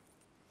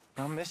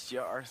 I missed you,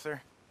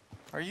 Arthur.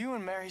 Are you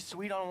and Mary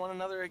sweet on one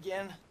another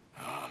again?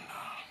 Oh,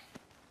 no.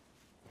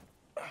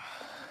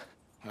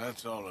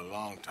 That's all a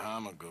long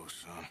time ago,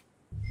 son.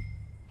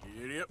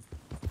 You idiot.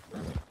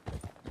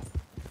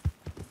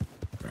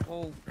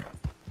 Well,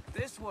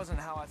 this wasn't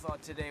how I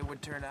thought today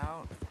would turn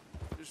out.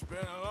 It's been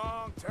a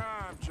long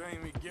time,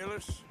 Jamie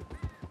Gillis.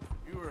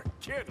 You were a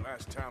kid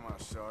last time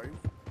I saw you.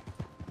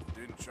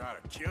 Didn't try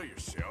to kill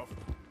yourself.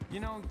 You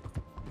know,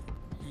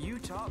 you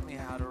taught me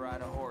how to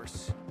ride a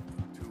horse.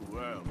 Too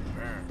well,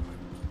 apparently.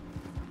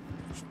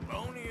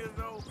 Sponia,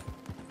 though?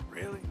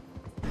 Really?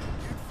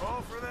 You'd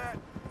fall for that?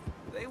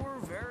 They were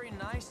very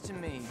nice to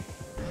me.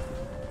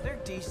 They're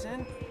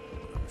decent.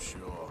 I'm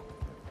sure.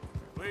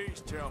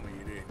 Please tell me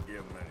you didn't give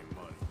them any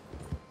money.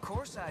 Of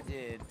course I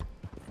did.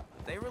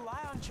 They rely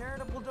on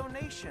charitable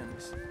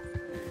donations.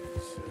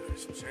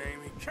 Jesus,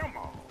 Jamie, come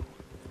on.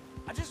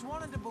 I just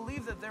wanted to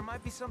believe that there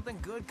might be something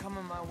good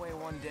coming my way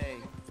one day.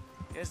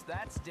 Guess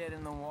that's dead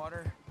in the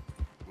water.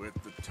 With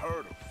the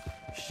turtles.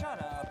 Shut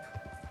up.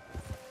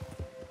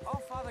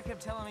 All Father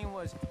kept telling me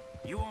was,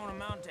 you won't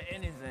amount to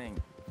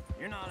anything.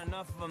 You're not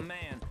enough of a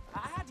man.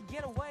 I had to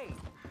get away.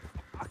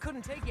 I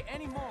couldn't take it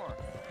anymore.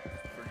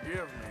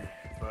 Forgive me,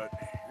 but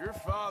your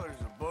father's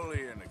a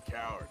bully and a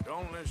coward.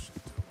 Don't listen to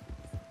him.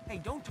 Hey,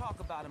 don't talk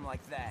about him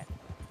like that.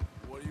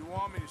 What do you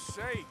want me to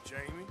say,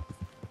 Jamie?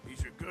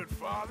 He's a good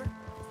father?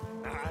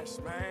 Nice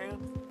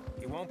man?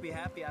 He won't be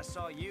happy I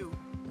saw you.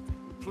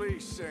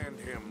 Please send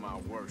him my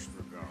worst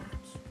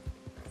regards.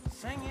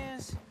 Thing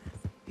is,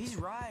 he's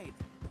right.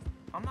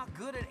 I'm not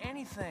good at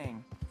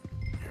anything.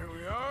 Here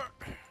we are.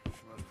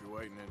 She must be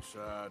waiting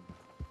inside.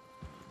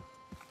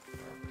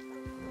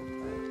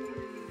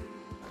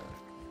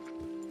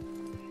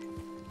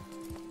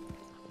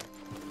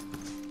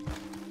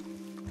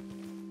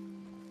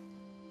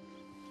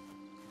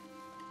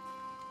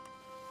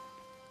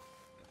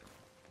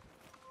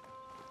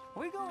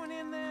 We going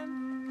in then?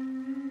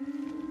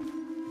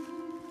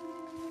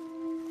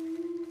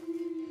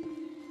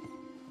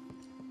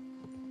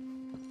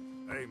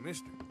 Hey,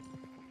 mister.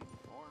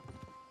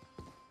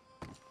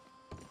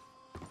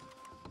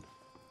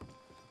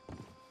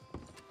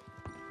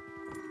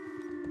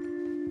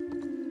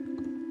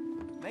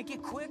 Make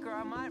it quick or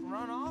I might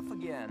run off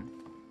again.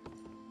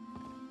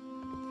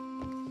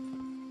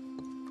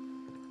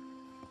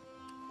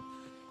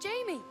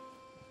 Jamie!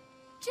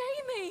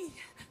 Jamie!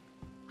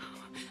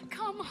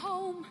 Come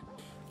home.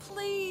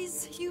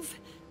 Please,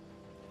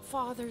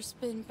 Father's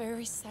been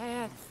very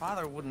sad.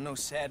 Father wouldn't know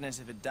sadness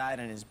if it died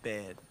in his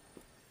bed.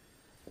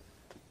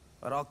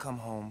 But I'll come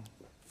home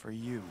for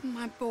you.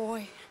 My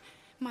boy.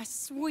 My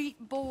sweet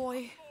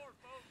boy.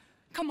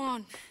 Come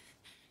on.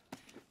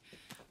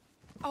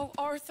 Oh,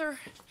 Arthur.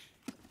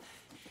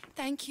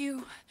 Thank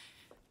you.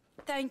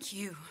 Thank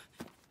you.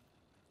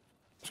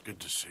 It's good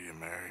to see you,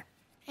 Mary.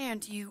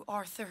 And you,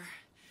 Arthur.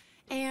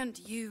 And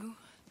you.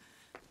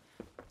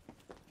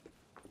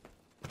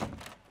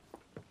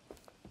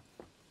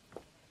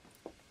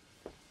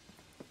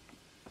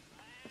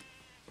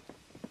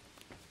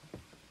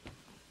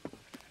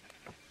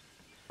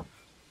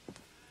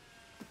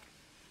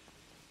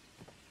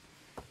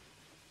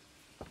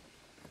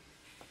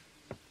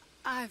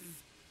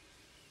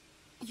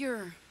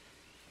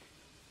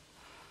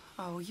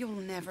 Oh, you'll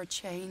never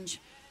change.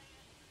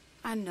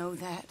 I know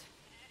that.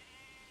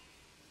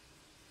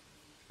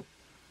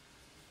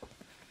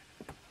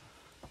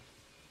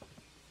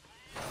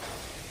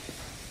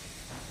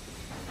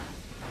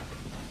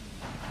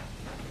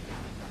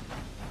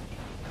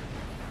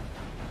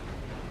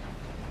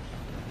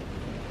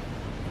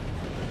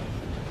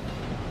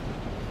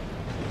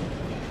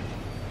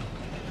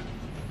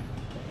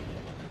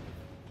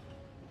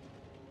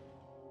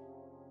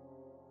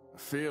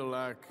 I feel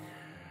like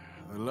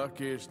the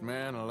luckiest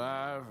man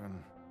alive,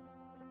 and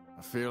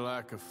I feel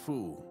like a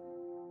fool.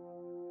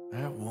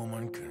 That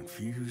woman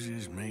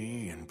confuses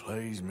me and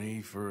plays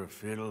me for a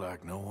fiddle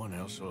like no one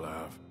else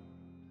alive.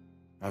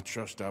 I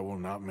trust I will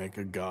not make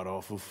a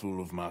god-awful fool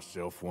of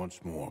myself once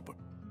more, but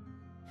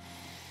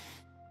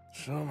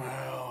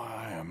somehow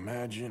I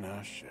imagine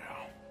I shall.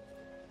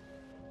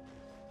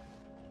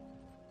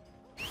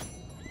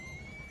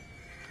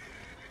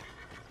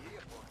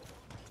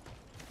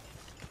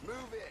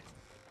 Move it!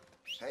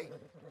 Hey.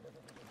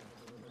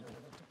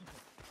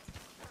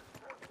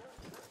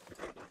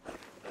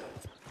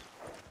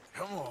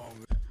 Come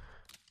on.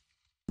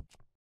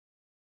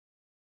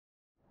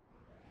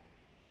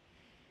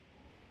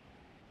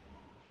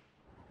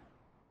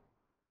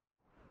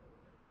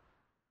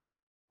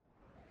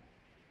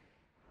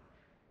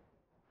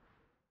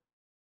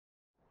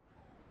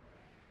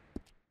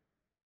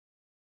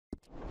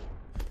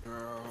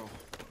 Girl.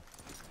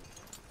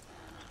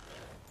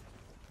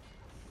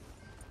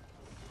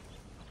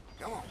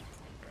 Come on.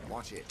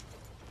 Watch it.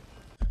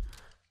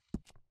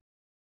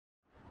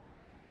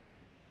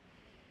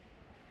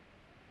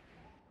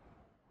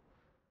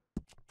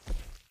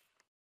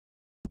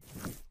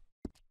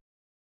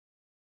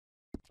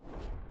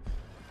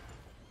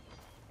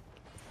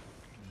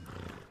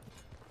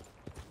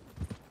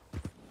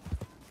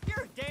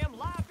 You're a damn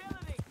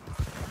liability!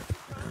 You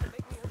trying to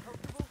make me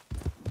uncomfortable?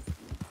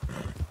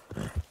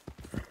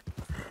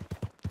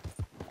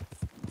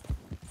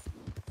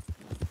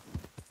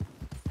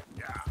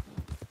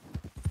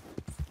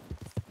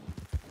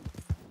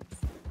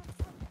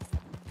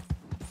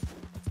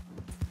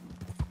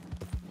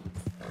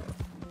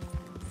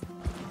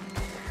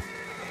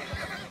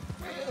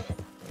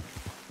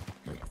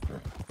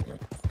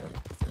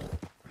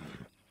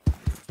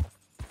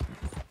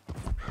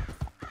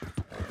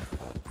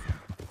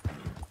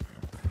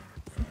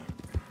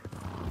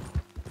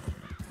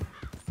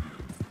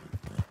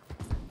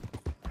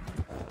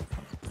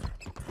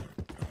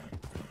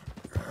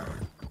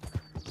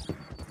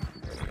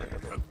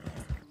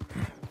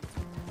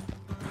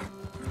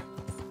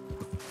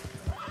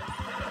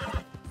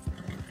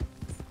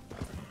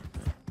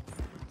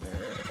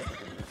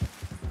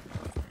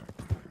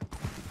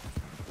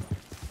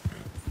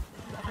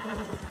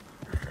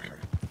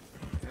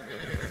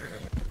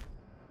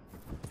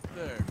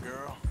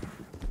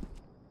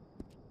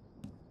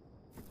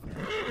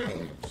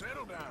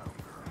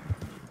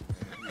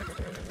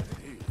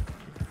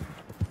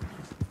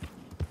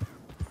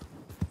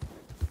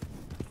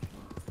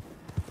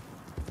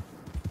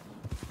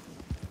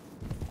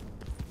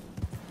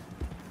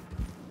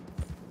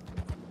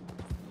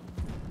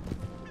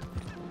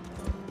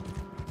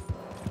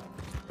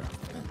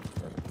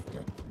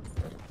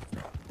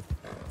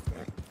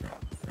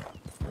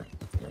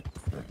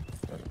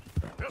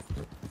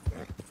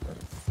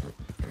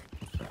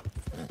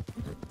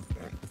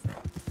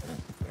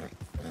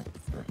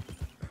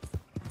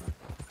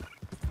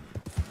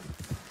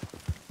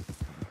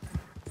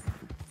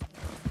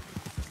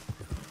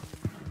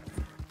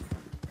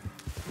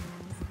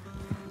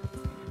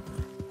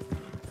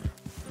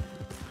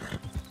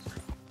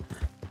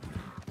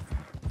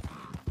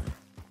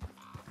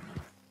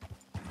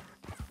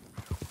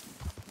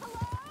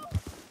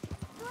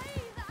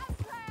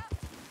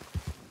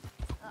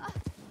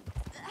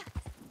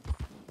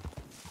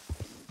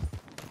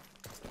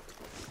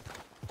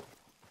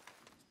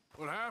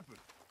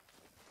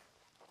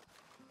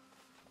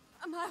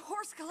 My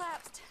horse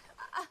collapsed.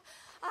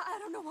 I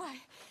don't know why.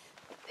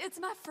 It's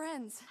my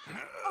friends.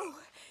 Oh,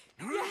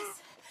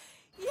 yes.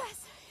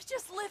 Yes.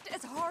 Just lift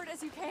as hard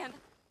as you can.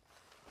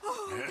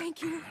 Oh,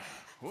 thank you.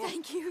 Well,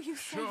 Thank you. You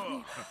saved sure.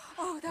 me.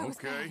 Oh, that was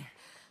bad. Okay.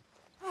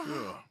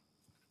 Sure.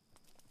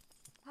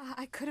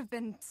 I could have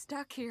been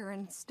stuck here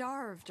and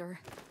starved or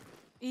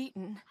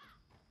eaten.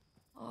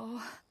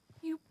 Oh,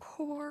 you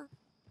poor,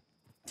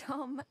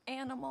 dumb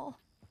animal.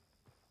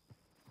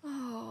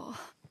 Oh.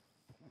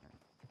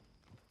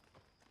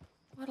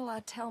 What'll I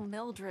tell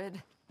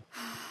Mildred?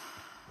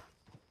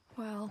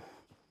 Well...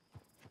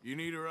 You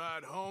need a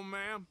ride home,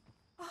 ma'am?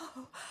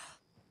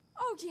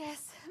 Oh,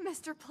 yes,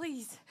 mister,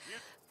 please.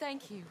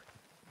 Thank you.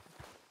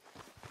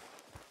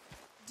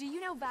 Do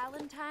you know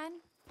Valentine?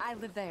 I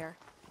live there.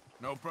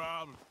 No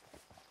problem.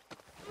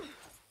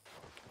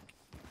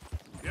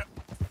 Yep.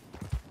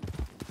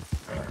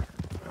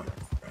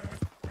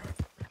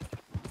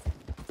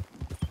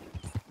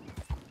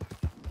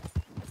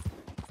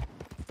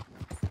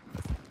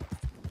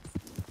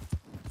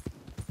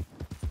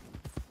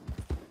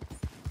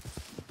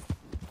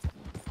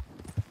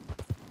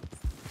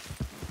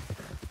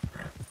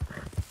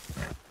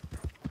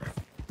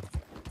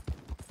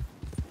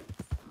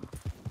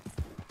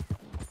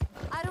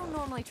 I don't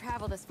normally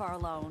travel this far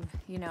alone,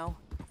 you know.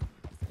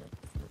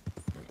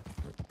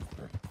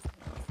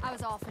 I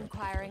was off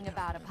inquiring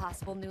about a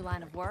possible new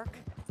line of work.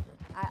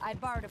 I'd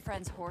borrowed a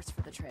friend's horse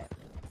for the trip.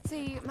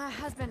 See, my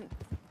husband...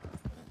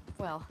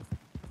 Well,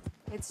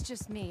 it's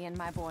just me and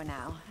my boy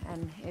now,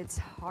 and it's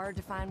hard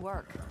to find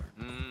work.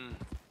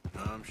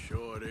 I'm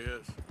sure it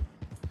is.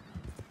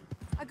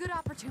 A good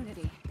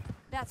opportunity.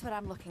 That's what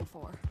I'm looking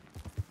for.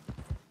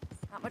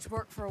 Not much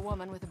work for a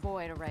woman with a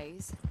boy to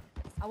raise.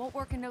 I won't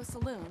work in no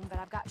saloon, but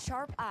I've got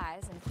sharp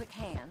eyes and quick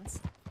hands.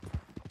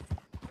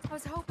 I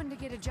was hoping to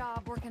get a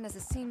job working as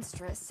a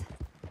seamstress.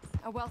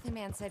 A wealthy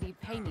man said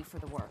he'd pay me for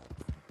the work.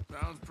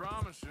 Sounds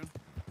promising.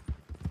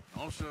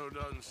 Also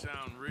doesn't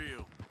sound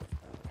real.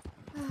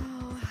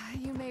 Oh,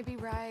 you may be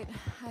right,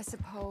 I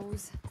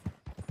suppose.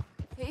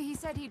 He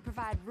said he'd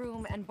provide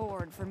room and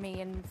board for me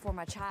and for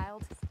my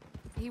child.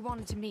 He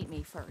wanted to meet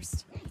me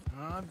first.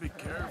 I'd be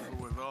careful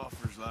with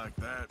offers like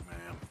that,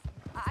 ma'am.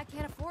 I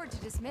can't afford to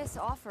dismiss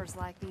offers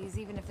like these,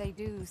 even if they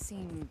do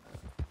seem...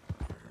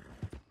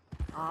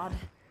 odd.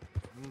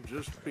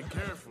 Just be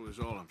careful is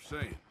all I'm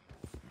saying.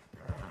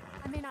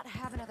 I may not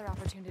have another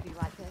opportunity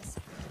like this.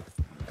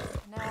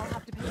 Now I'll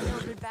have to pay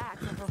Mildred back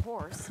for her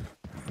horse.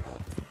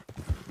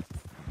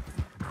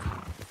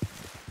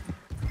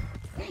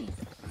 It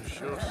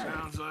sure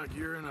sounds like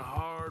you're in a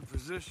hard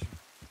position.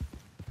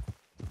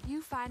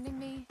 You finding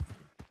me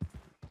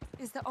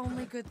is the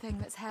only good thing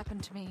that's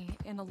happened to me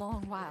in a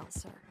long while,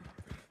 sir.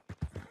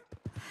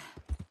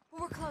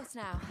 We're close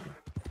now.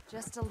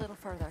 Just a little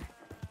further.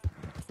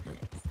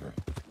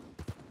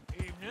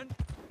 Evening.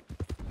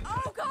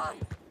 Oh, God!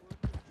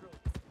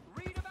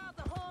 Read about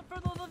the hunt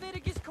for the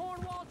Leviticus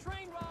Cornwall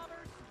train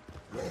robbers.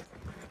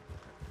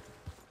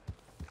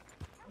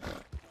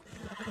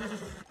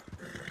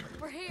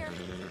 We're here.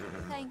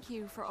 Thank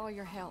you for all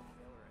your help.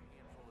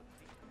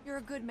 You're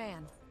a good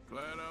man.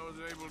 Glad I was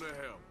able to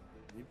help.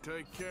 You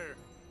take care.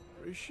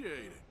 Appreciate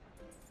it.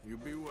 You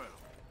be well.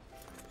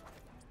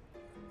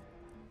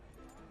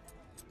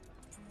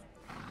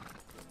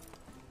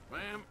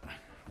 Ma'am,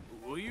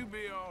 will you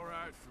be all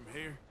right from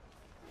here?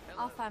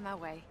 I'll find my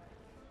way.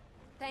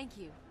 Thank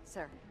you,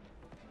 sir.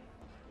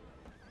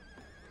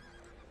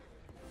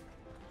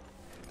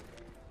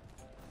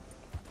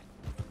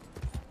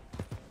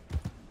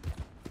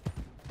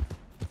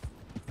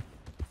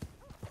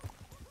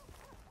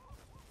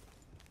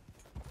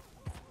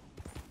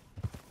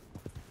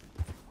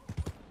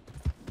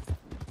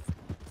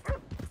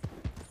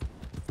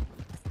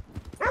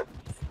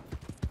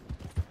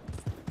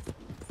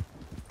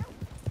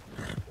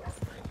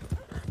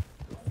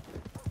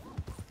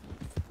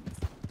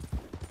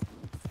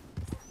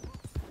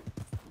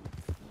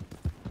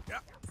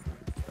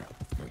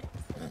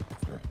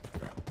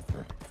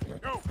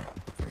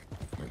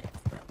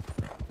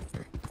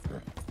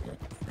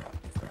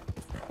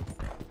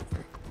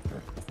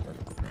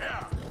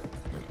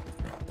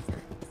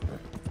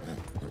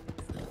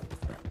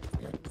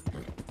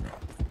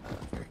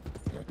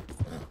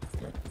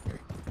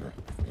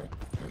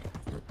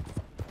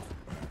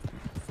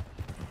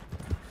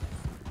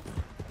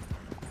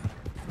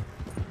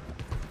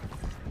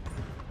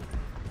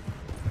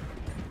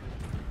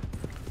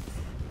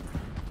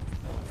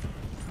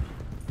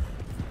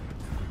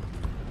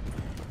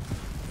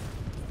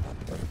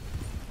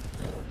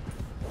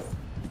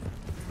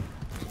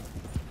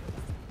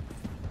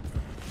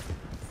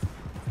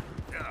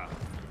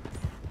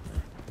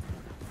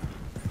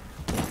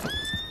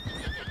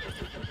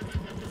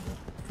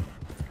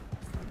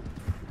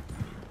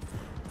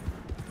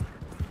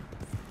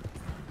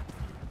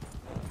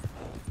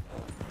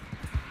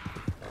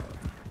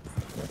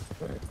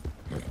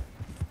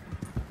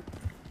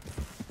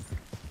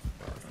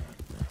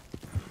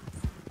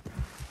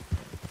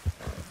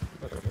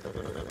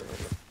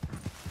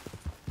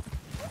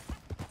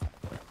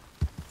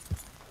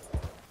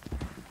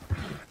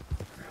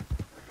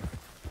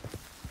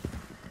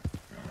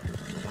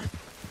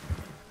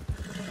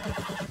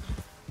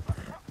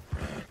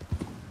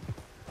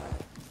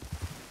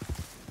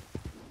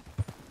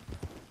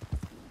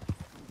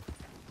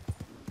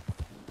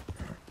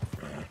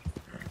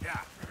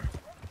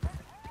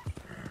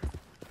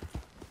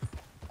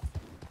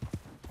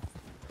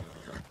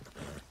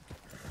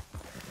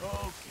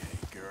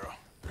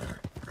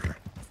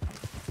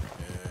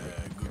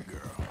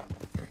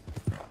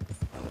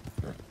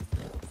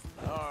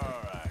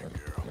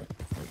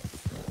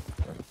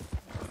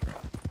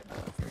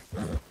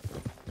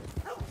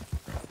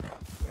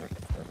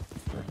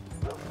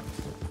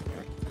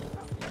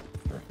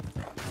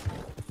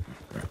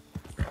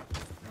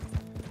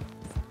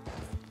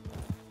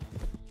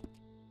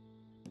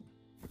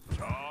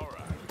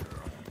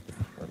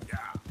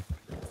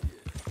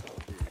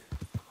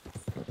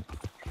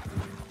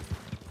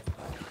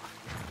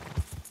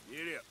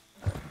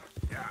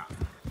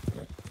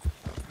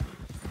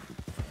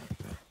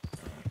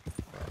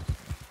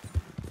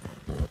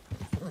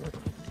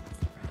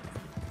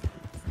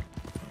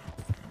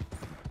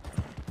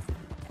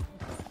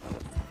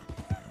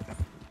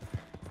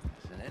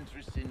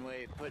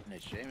 way of putting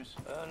it,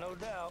 Seamus. No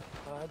doubt.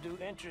 I do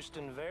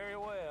interesting very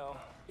well.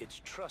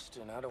 It's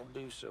trusting I don't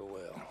do so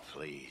well. Oh,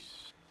 please.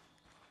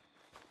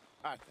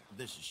 Arthur,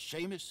 this is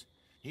Seamus.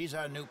 He's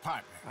our new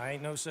partner. I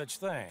ain't no such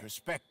thing.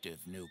 Prospective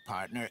new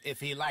partner, if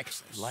he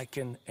likes us.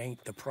 Liking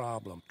ain't the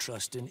problem.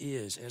 Trusting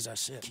is. As I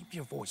said, keep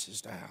your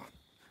voices down.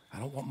 I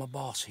don't want my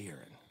boss hearing.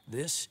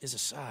 This is a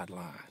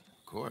sideline.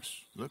 Of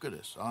course. Look at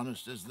us.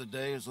 Honest as the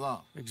day is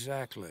long.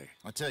 Exactly.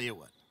 I'll tell you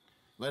what.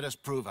 Let us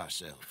prove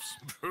ourselves.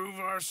 Prove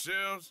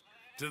ourselves?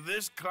 To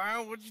this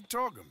clown? What you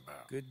talking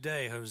about? Good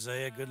day,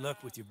 Hosea. Good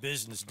luck with your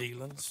business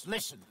dealings.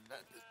 Listen,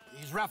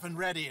 he's rough and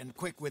ready and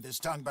quick with his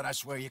tongue, but I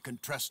swear you can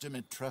trust him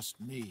and trust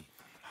me.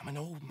 I'm an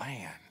old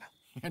man.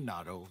 You're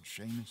not old,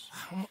 Seamus.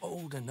 I'm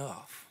old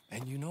enough.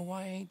 And you know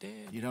I ain't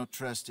dead. You don't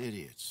trust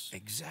idiots.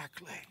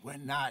 Exactly. We're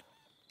not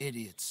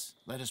idiots.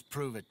 Let us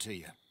prove it to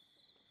you.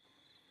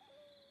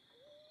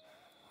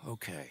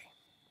 Okay.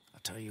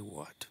 I'll tell you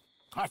what.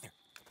 Arthur.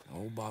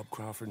 Old Bob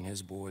Crawford and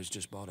his boys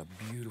just bought a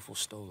beautiful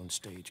stolen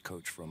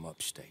stagecoach from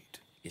upstate.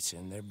 It's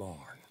in their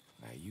barn.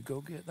 Now you go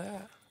get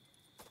that,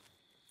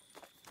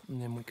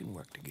 and then we can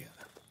work together.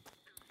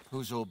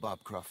 Who's old Bob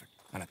Crawford?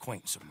 An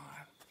acquaintance of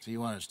mine. So you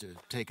want us to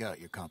take out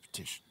your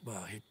competition?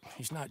 Well,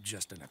 he's not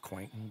just an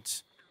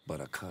acquaintance, but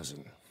a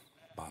cousin.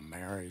 By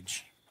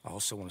marriage. I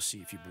also want to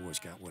see if you boys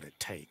got what it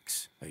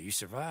takes. Now, you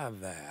survive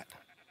that.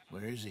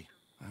 Where is he?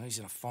 He's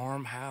in a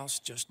farmhouse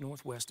just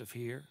northwest of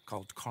here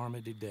called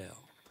Carmody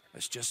Dell.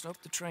 It's just up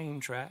the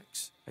train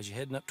tracks as you're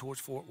heading up towards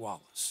Fort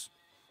Wallace.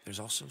 There's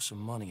also some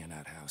money in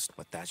that house,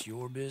 but that's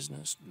your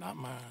business, not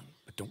mine.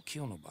 But don't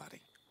kill nobody.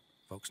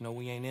 Folks know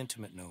we ain't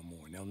intimate no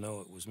more, and they'll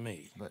know it was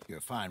me. But you're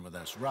fine with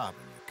us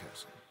robbing your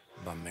cousin.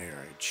 By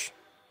marriage.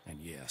 And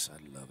yes,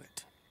 I'd love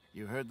it.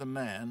 You heard the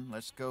man.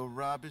 Let's go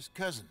rob his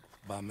cousin.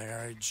 By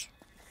marriage.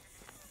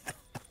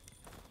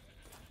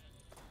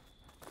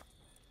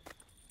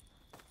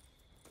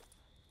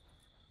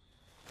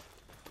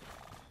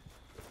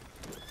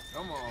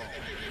 Come on.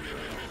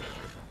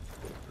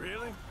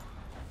 Really?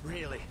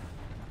 Really.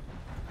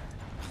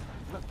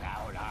 Look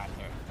out, Arthur.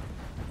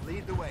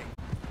 Lead the way.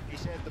 He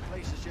said the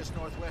place is just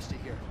northwest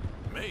of here.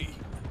 Me?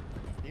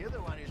 The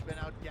other one who's been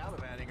out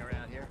gallivanting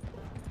around here.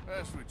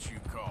 That's what you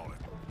call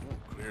it. Well,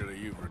 clearly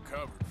you've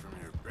recovered from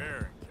your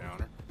bear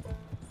encounter.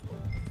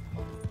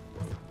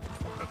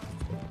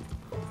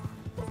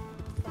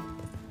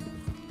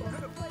 Could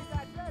have played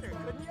that better,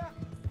 couldn't you?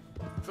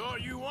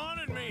 Thought you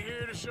wanted me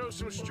here to show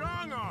some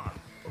strong arm.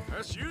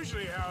 That's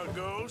usually how it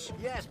goes.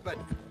 Yes, but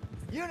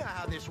you know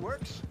how this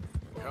works.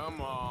 Come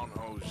on,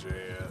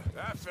 Hosea.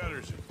 That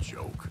feller's a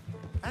joke.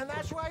 And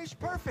that's why he's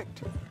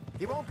perfect.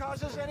 He won't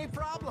cause us any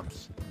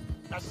problems.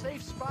 A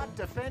safe spot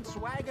to fence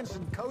wagons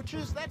and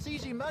coaches, that's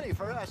easy money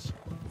for us.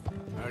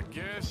 I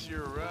guess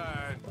you're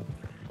right.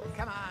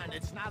 Come on,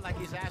 it's not like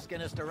he's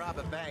asking us to rob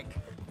a bank.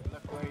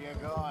 Look where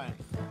you're going.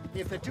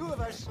 If the two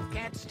of us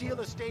can't steal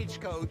a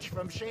stagecoach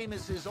from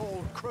Seamus's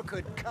old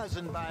crooked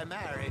cousin by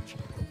marriage,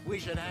 we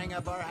should hang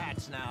up our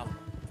hats now.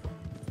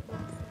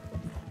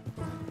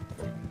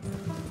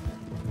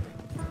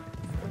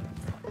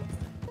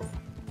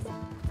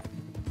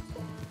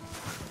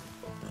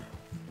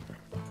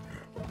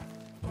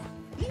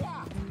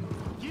 Yeah!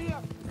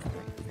 Yeah!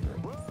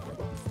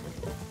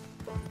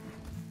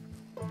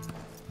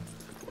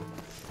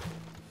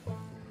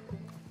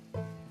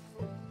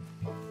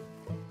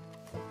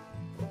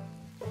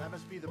 That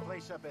must be the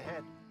place up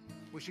ahead.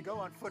 We should go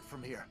on foot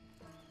from here.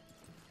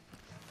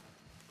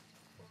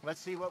 Let's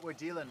see what we're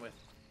dealing with.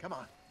 Come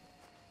on.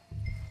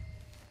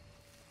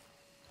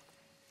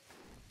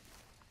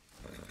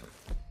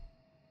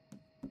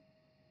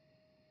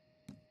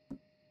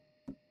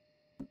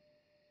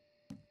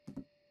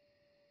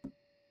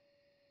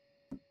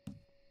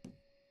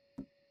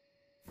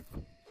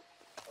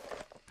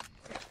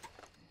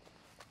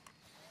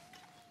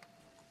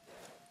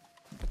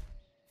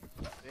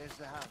 There's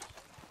the house.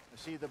 I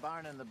see the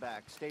barn in the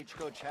back.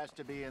 Stagecoach has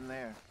to be in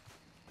there.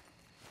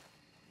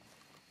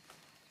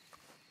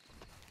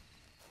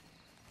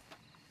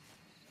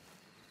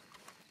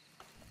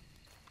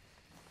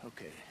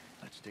 Okay,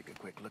 let's take a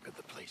quick look at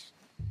the place.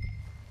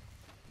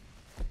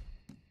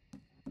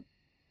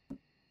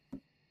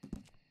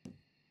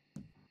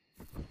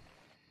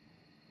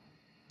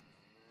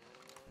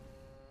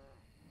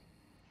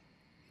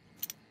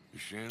 You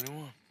see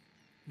anyone?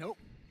 Nope.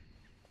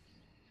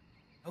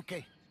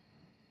 Okay.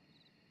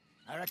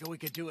 I reckon we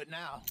could do it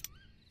now.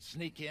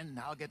 Sneak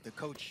in, I'll get the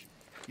coach.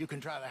 You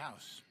can try the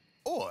house.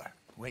 Or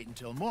wait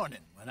until morning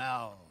when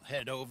I'll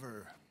head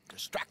over,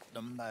 distract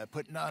them by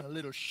putting on a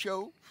little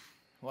show,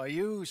 while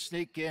you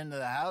sneak into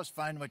the house,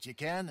 find what you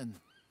can, and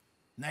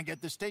then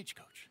get the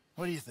stagecoach.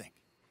 What do you think?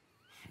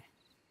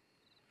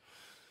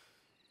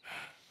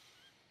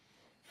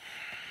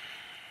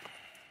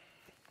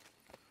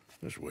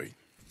 Just wait.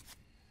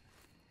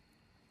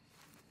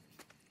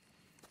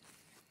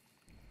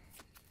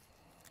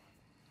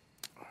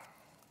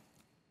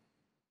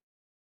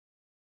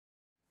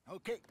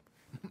 Okay.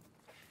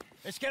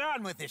 Let's get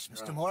on with this,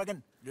 Mr.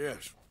 Morgan.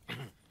 Yes.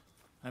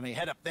 Let me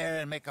head up there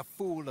and make a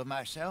fool of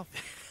myself.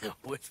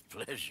 With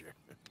pleasure.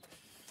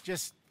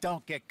 Just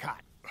don't get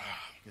caught.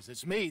 Because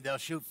it's me they'll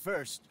shoot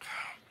first.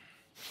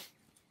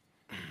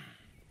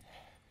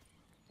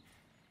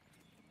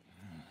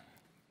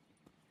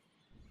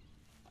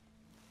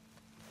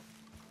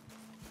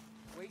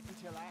 Wait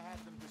until I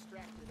have them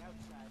distracted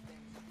outside, then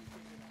sneak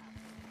into the house.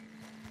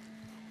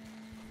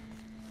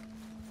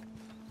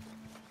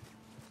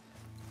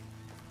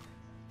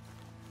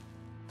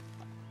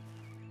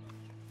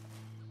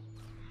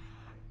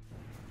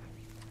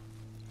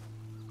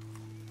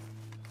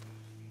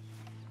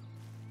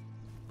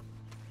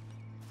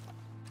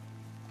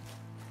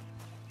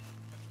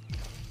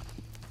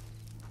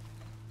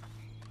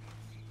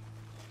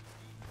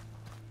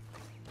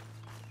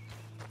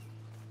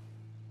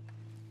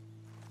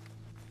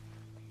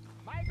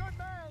 My good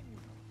man!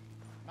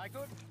 My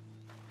good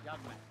young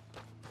man.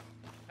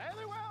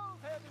 Fairly well,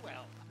 fairly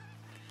well.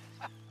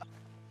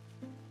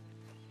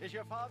 Is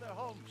your father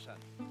home, son?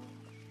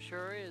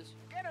 Sure is.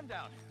 Get him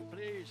down.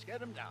 Please,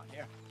 get him down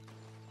here.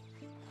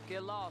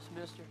 Get lost,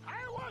 mister.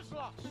 I was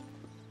lost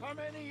for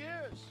many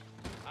years.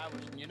 I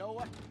was, and you know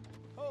what?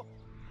 Oh,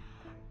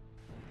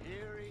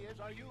 here he is.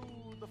 Are you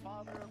the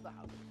father of the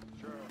house?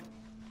 Sure.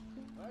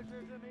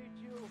 Pleasure to meet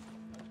you.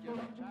 I was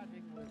just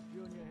chatting with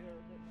Junior here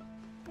a bit.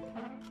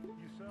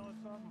 You selling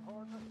something,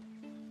 partner?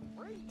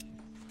 Free.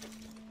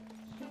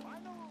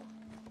 Spinal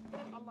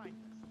alignment.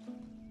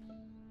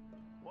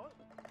 What?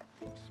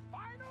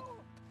 Spinal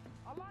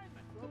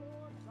alignment. The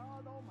Lord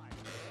God Almighty.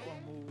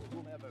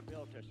 Whomever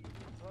built us.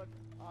 But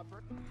our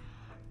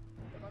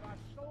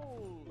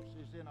souls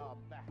is in our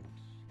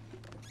backs.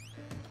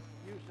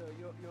 You, sir,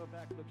 your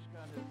back looks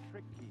kind of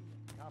tricky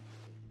and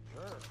complicated.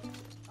 Sure.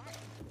 I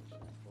can fix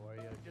that for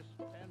you. Just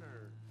 10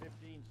 or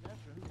 15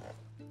 sessions.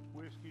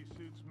 Whiskey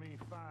suits me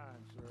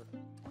fine, sir.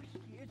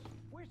 Whiskey is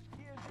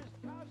just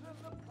causing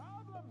the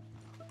problems.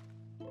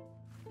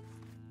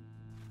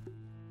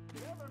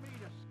 You ever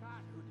meet a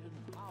Scot who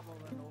didn't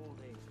hobble in old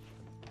age?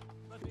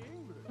 But the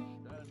English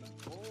stand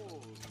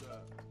cold.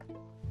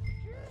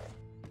 Gin.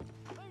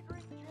 They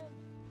drink gin.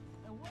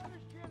 And what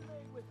is gin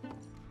made with? And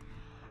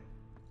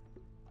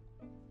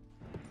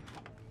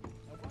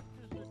what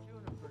does the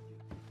juniper do?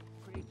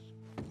 Creates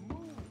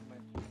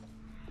movement.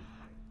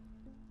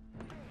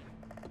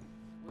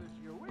 Was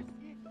your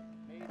whiskey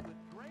made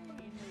with grain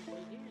as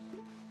it is?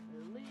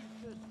 It leaves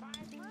the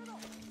spine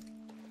brittle.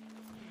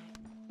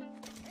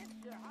 Hence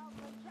your house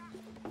and shop.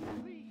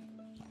 Please.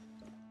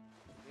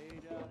 Stay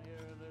down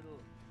here a little.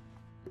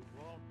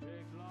 Won't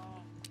take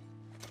long.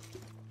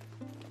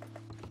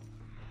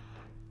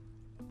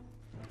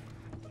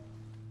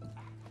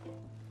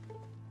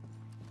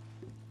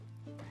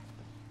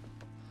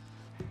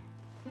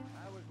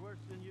 I was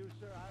worse than you,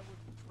 sir. I was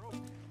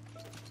broke.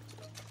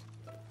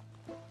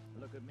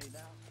 Look at me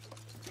now.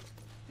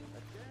 I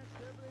dance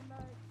every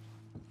night.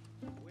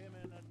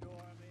 Women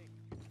adore me.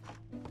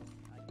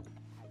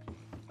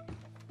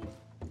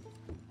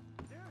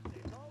 Seriously,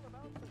 it's all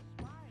about the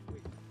spine. We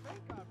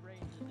think our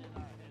brains is in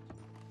our heads,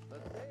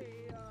 but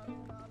they are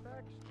in our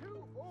backs too.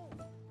 Oh,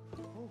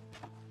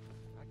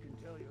 I can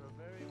tell you're a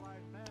very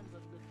wise man,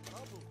 but the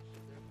troubles,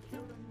 they're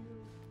killing you.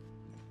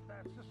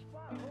 That's the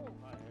spot. Oh,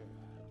 I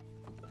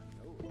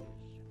know it is.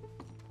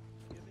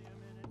 Give me a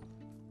minute,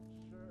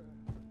 sir.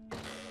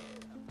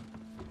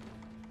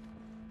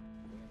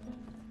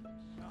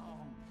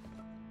 Song.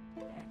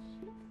 That's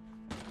it.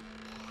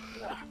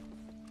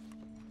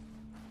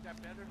 Is that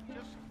better?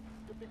 Just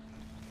a bit.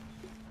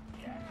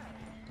 Yeah.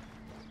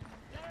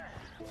 Yeah.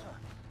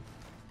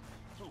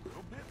 It's a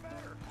little bit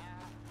better.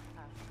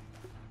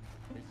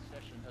 This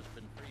session has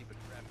been free, but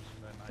perhaps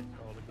I might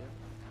call again.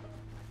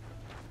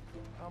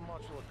 How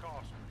much will it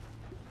cost me?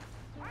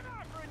 I'm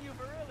offering you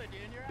virility,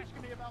 and you're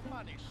asking me about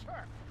money,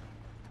 sir.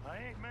 I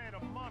ain't made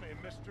of money,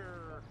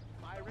 Mr.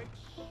 My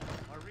rates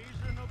are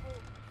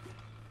reasonable.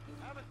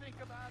 Have a think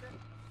about it.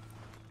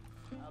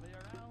 I'll be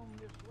around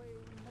this way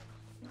next.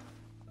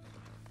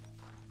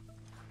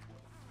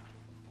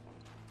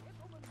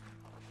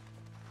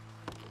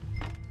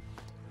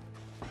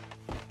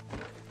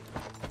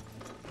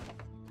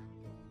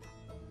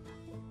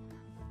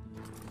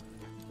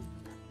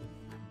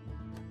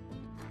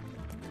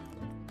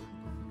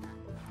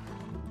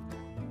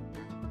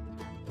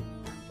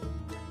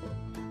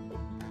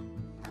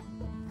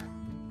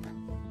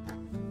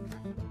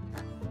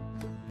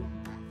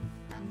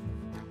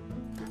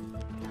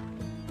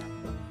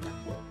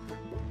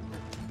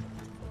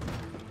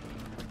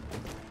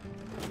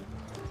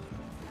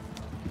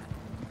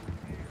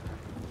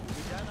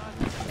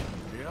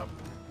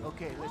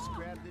 Okay, let's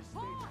grab this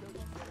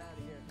stagecoach and get out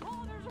of here.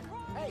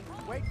 Hey,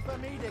 wait for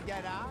me to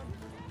get out.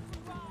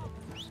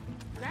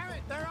 Damn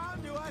it, they're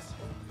on to us.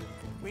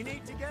 We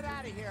need to get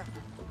out of here.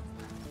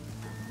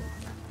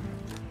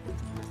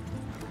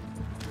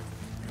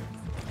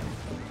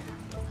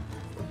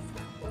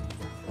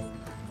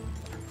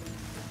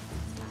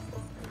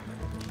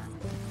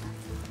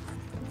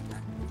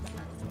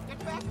 Get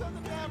back on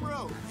the damn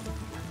road.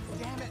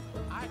 Damn it,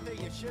 Arthur,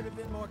 you should have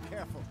been more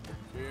careful.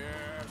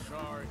 Yeah,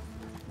 sorry.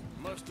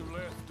 Must have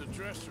left the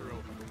dresser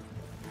open.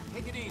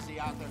 Take it easy,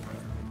 Arthur.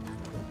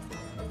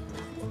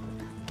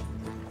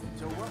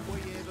 So what were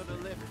you able to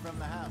lift from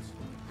the house?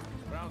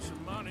 Found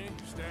some money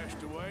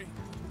stashed away.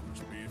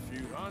 Must be a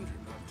few hundred,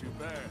 not too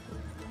bad.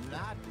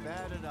 Not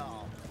bad at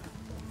all.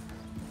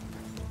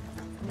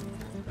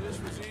 This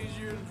was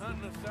easier than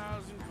hunting a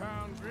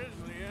 1,000-pound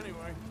grizzly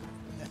anyway.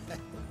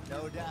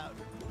 No doubt.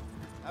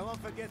 I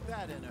won't forget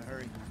that in a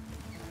hurry.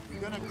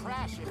 You're gonna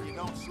crash if you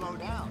don't slow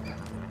down.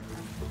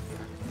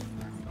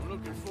 I'm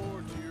looking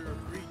forward to your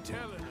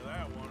retelling of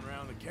that one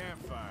around the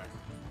campfire.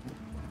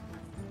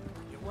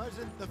 It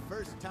wasn't the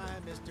first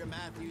time Mr.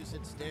 Matthews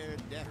had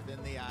stared death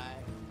in the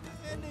eye.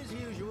 And as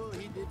usual,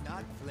 he did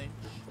not flinch.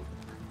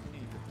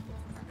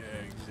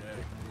 Yeah,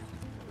 exactly.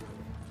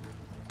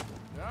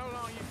 How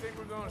long you think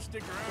we're gonna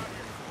stick around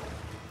here?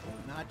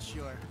 Not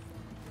sure.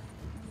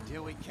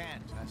 Till we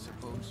can't, I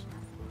suppose.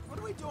 What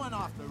are we doing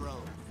off the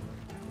road?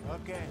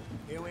 Okay,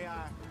 here we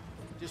are.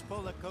 Just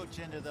pull the coach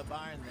into the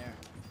barn there.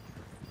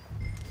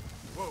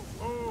 Whoa,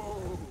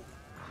 whoa!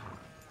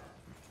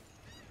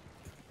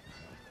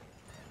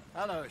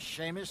 Hello,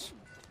 Seamus.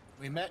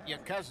 We met your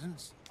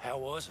cousins. How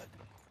was it?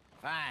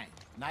 Fine.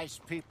 Nice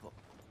people.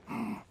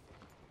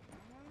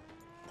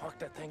 Park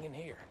that thing in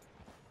here.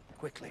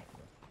 Quickly.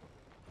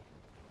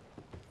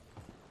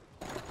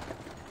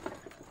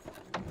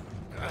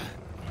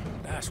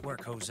 Nice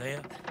work, Hosea.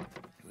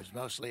 It was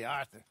mostly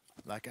Arthur.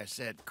 Like I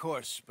said,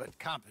 coarse but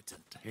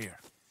competent. Here.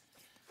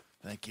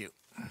 Thank you.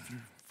 If you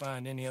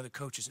find any other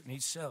coaches that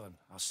need selling,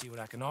 I'll see what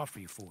I can offer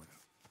you for them.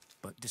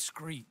 But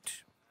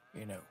discreet,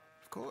 you know.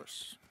 Of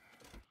course.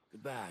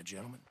 Goodbye,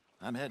 gentlemen.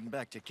 I'm heading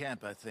back to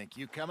camp, I think.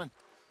 You coming?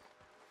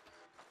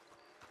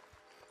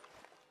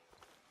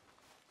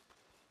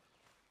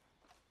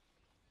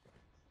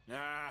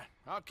 Nah,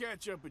 I'll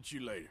catch up with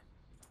you later.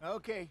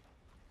 Okay.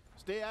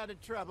 Stay out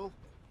of trouble.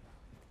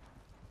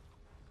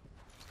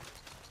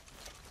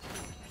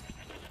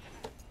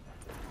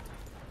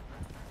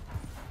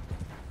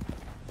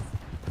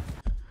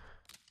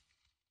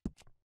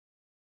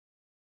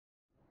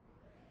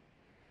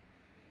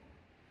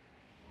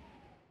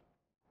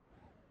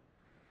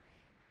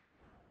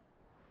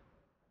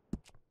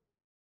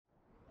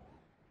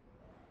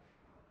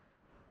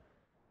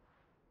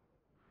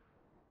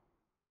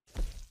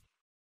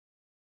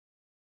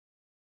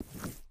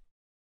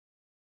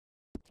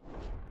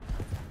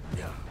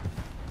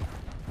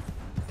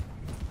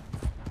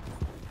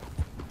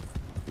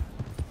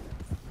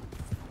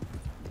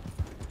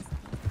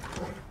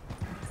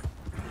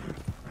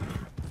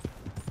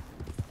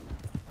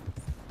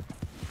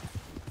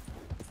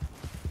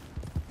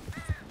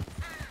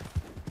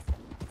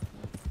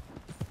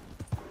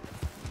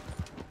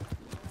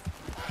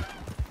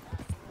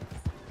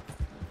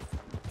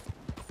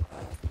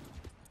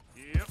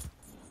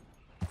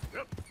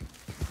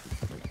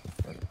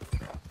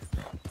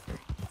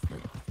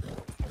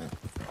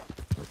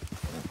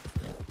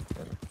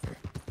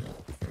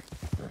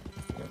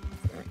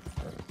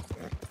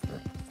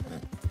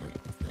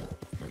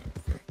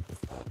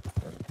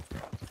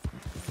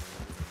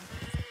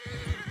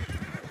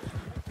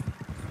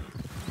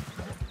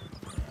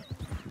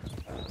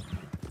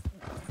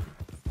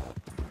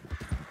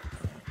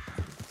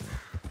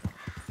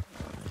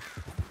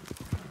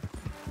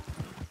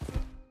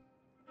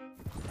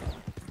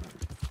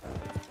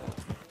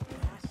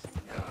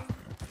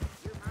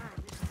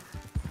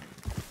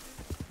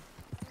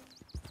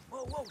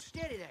 Whoa,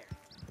 steady there.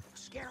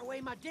 Scare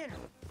away my dinner.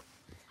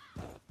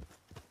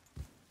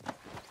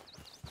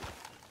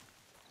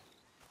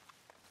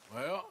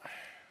 Well,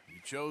 you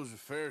chose a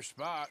fair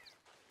spot.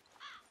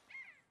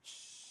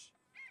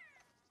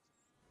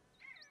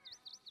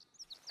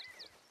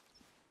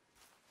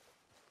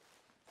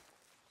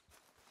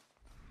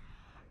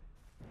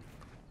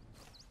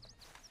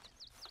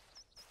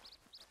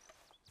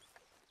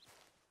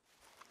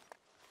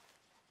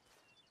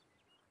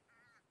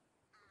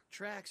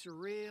 Tracks are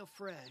real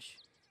fresh.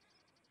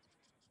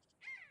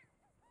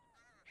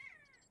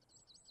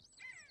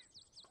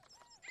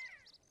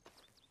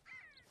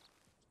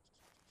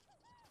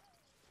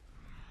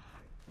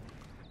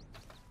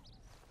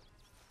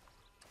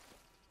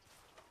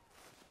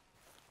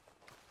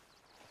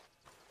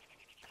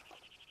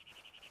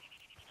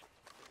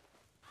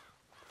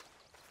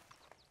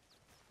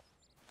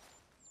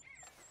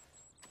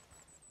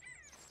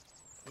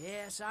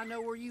 Yes, I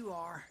know where you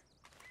are.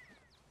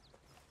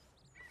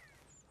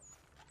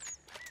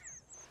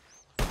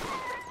 Got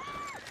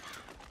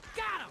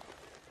him!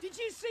 Did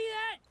you see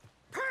that?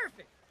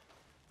 Perfect!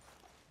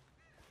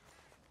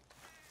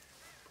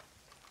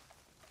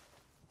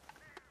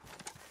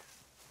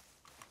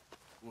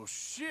 Well,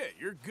 shit,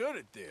 you're good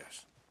at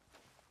this.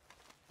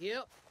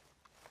 Yep.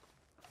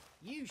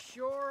 You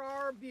sure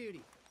are a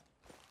beauty.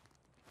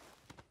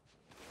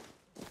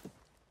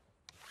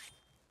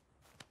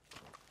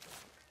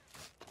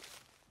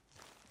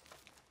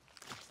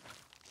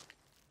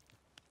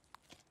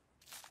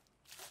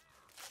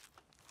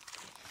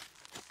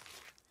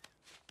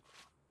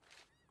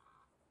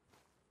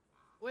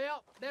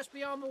 Well, best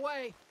be on the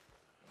way.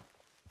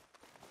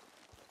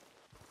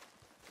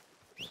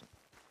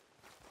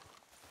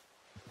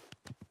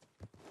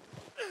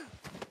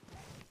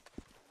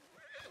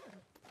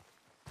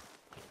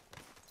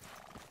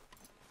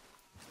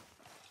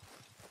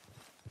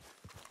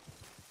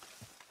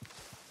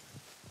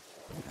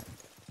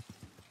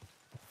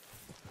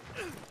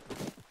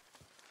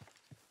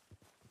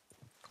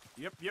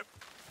 Yep, yep.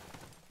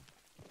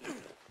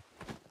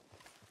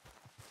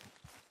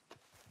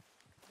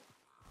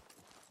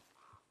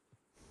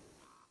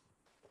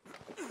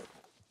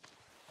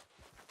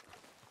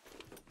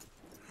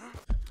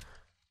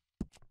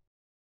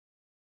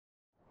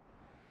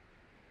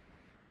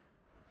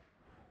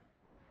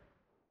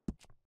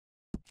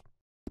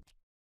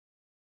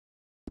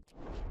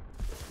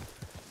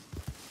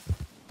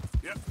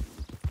 Yep.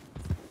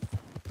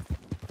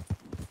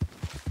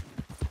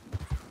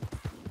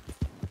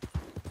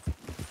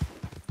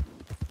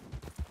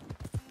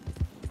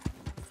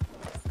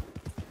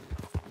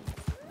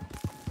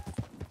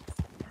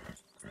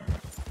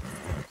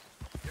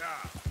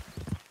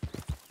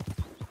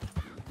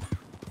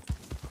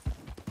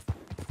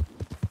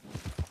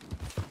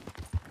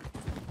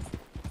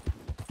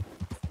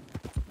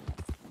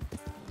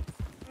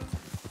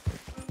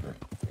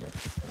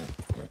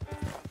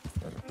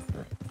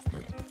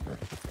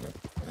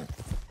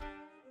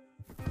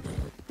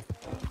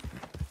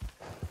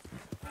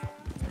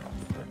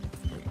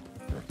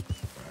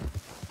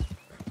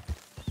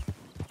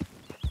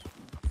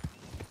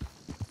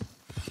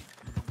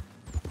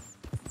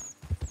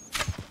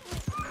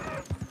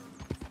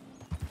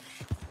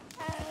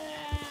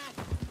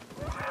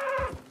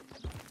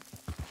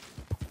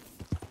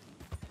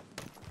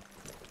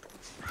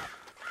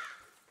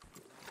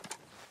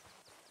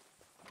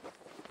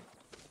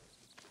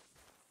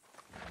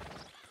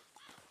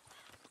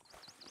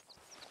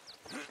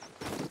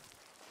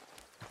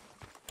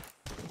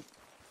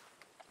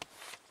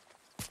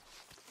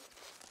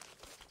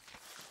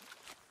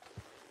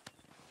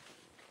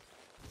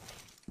 Yeah.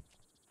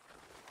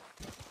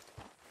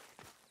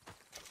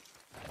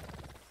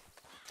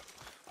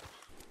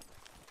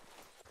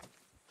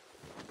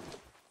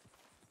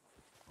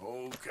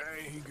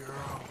 Okay,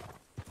 girl.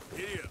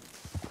 Here.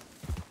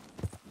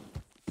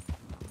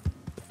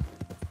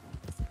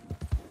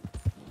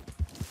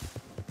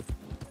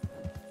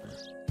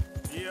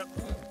 Yep.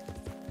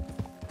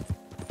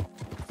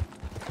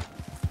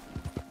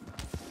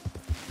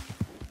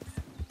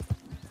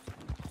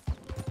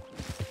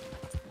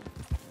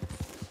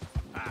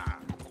 Ah.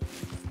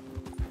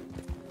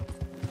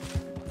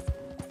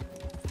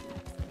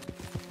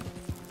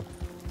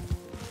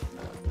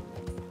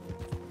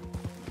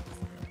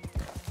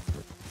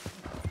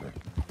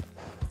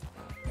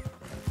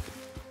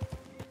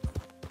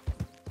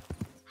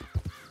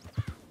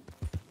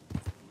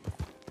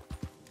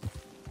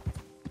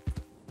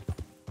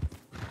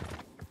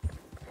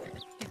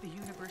 Did the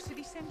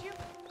university send you?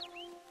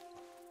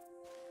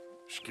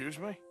 Excuse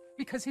me?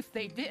 Because if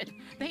they did,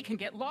 they can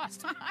get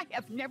lost. I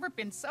have never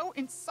been so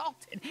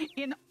insulted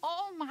in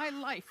all my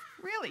life.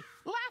 Really,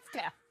 laughed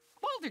at.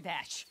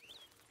 Balderdash.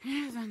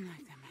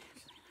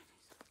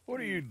 What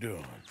are you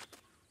doing?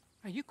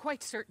 Are you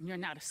quite certain you're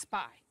not a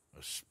spy?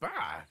 A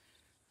spy?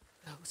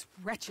 Those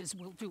wretches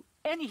will do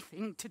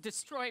anything to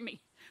destroy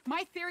me.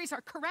 My theories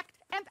are correct,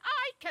 and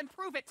I can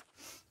prove it.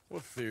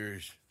 What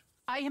theories?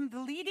 I am the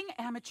leading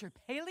amateur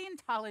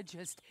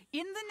paleontologist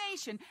in the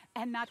nation,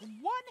 and not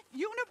one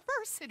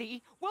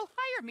university will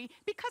hire me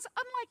because,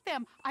 unlike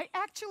them, I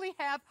actually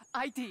have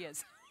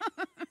ideas.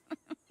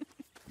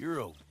 You're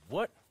a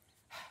what?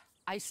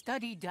 I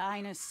study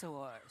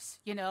dinosaurs.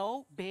 You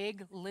know,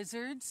 big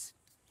lizards.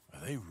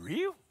 Are they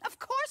real? Of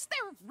course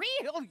they're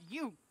real,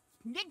 you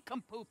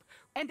nincompoop.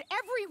 And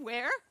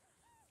everywhere.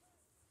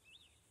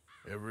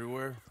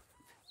 Everywhere?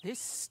 This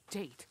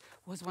state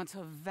was once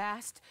a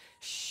vast,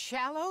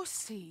 shallow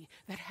sea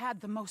that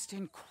had the most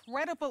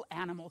incredible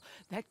animal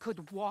that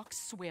could walk,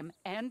 swim,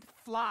 and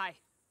fly.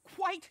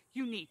 Quite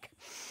unique.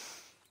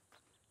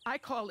 I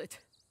call it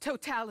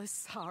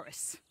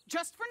Totalisaurus.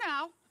 Just for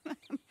now.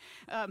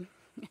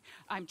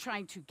 I'm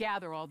trying to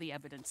gather all the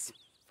evidence.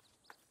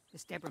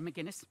 Miss Deborah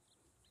McGinnis.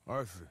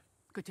 Arthur.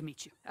 Good to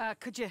meet you.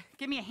 Could you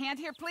give me a hand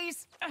here,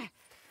 please?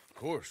 Of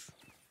course.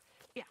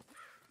 Yeah.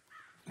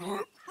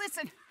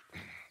 Listen.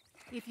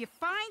 If you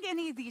find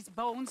any of these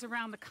bones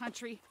around the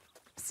country,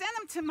 send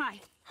them to my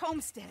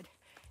homestead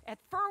at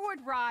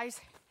Furwood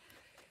Rise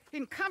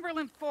in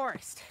Cumberland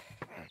Forest.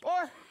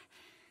 Or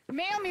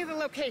mail me the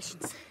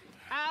locations.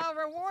 I'll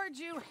reward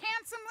you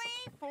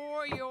handsomely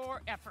for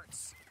your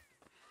efforts.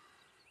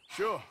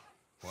 Sure.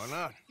 Why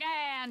not?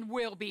 And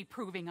we'll be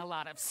proving a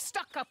lot of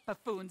stuck-up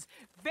buffoons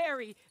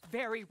very,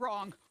 very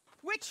wrong.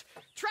 Which,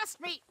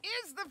 trust me,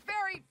 is the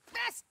very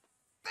best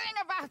thing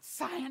about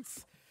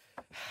science.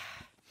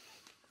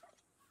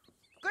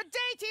 Good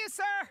day to you,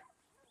 sir!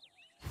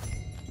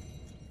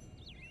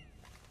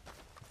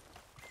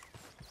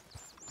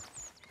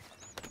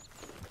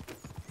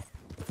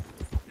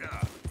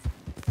 Yeah.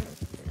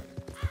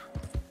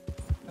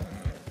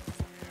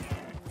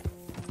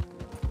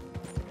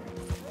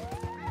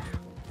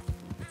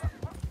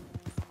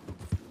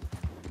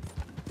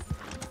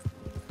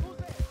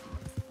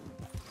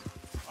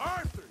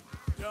 Arthur,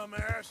 you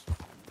dumbass.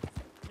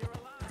 You're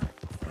alive.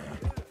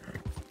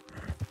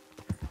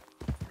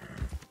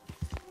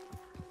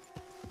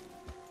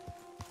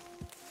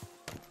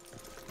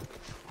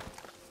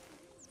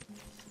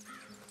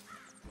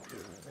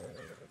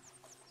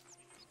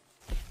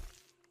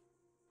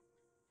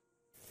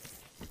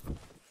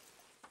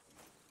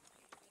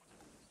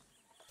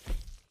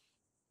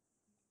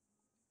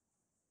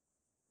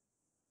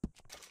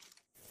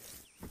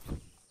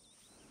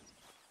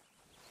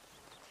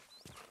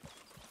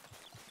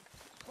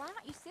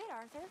 You sit,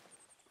 Arthur.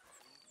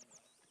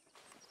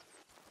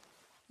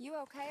 You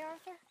okay,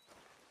 Arthur?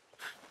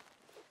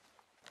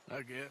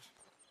 I guess.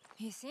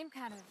 You seem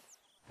kind of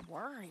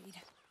worried.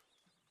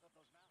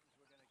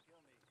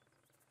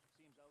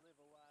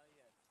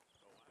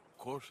 Of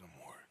course I'm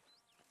worried.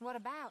 What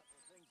about?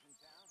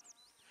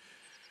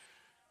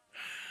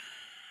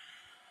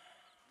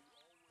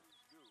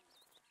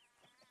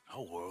 The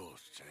whole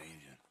world's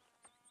changing.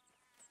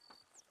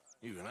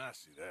 Even I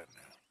see that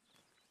now.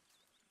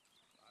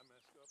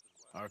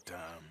 Our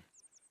time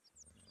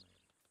is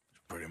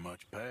pretty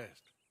much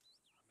past.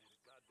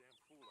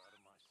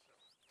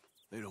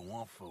 They don't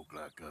want folk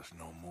like us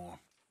no more.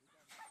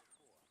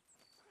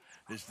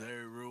 This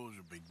there rules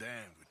will be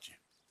damned with you.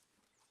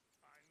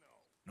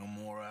 No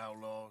more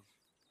outlaws.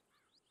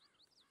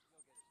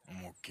 No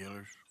more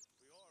killers.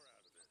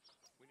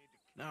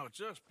 Now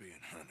it's us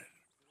being hunted.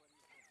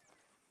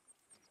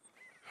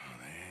 Oh,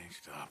 they ain't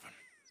stopping.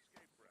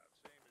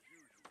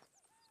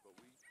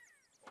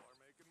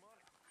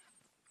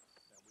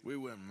 We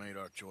went and made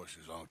our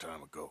choices a long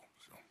time ago,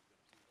 so...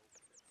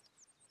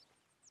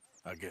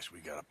 I guess we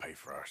gotta pay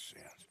for our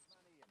sins.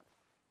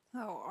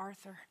 Oh,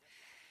 Arthur.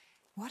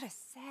 What a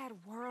sad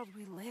world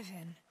we live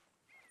in.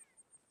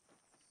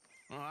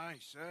 Oh, I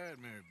ain't sad,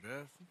 Mary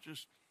Beth.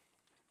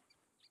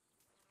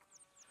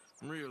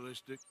 I'm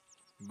realistic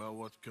about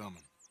what's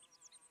coming.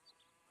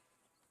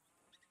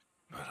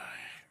 But I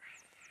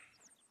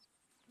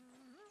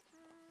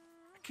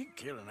keep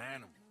killing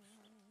animals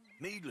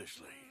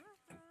needlessly.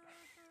 And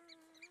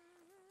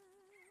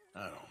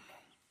I don't know.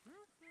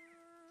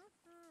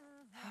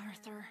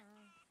 Arthur.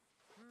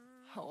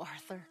 Oh,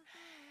 Arthur.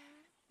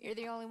 You're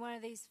the only one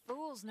of these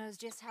fools knows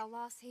just how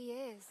lost he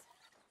is.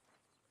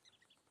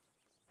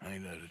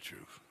 Ain't that the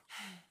truth?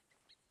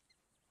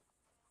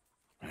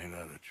 Ain't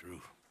that the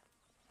truth?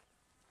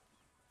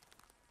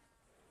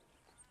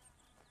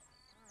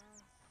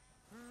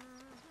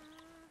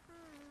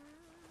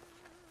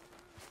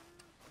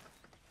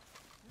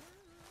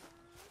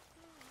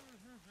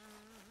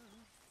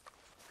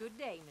 Good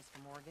day,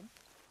 Mr. Morgan.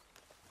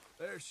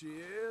 There she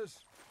is.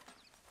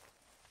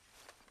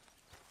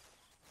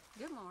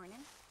 Good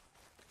morning.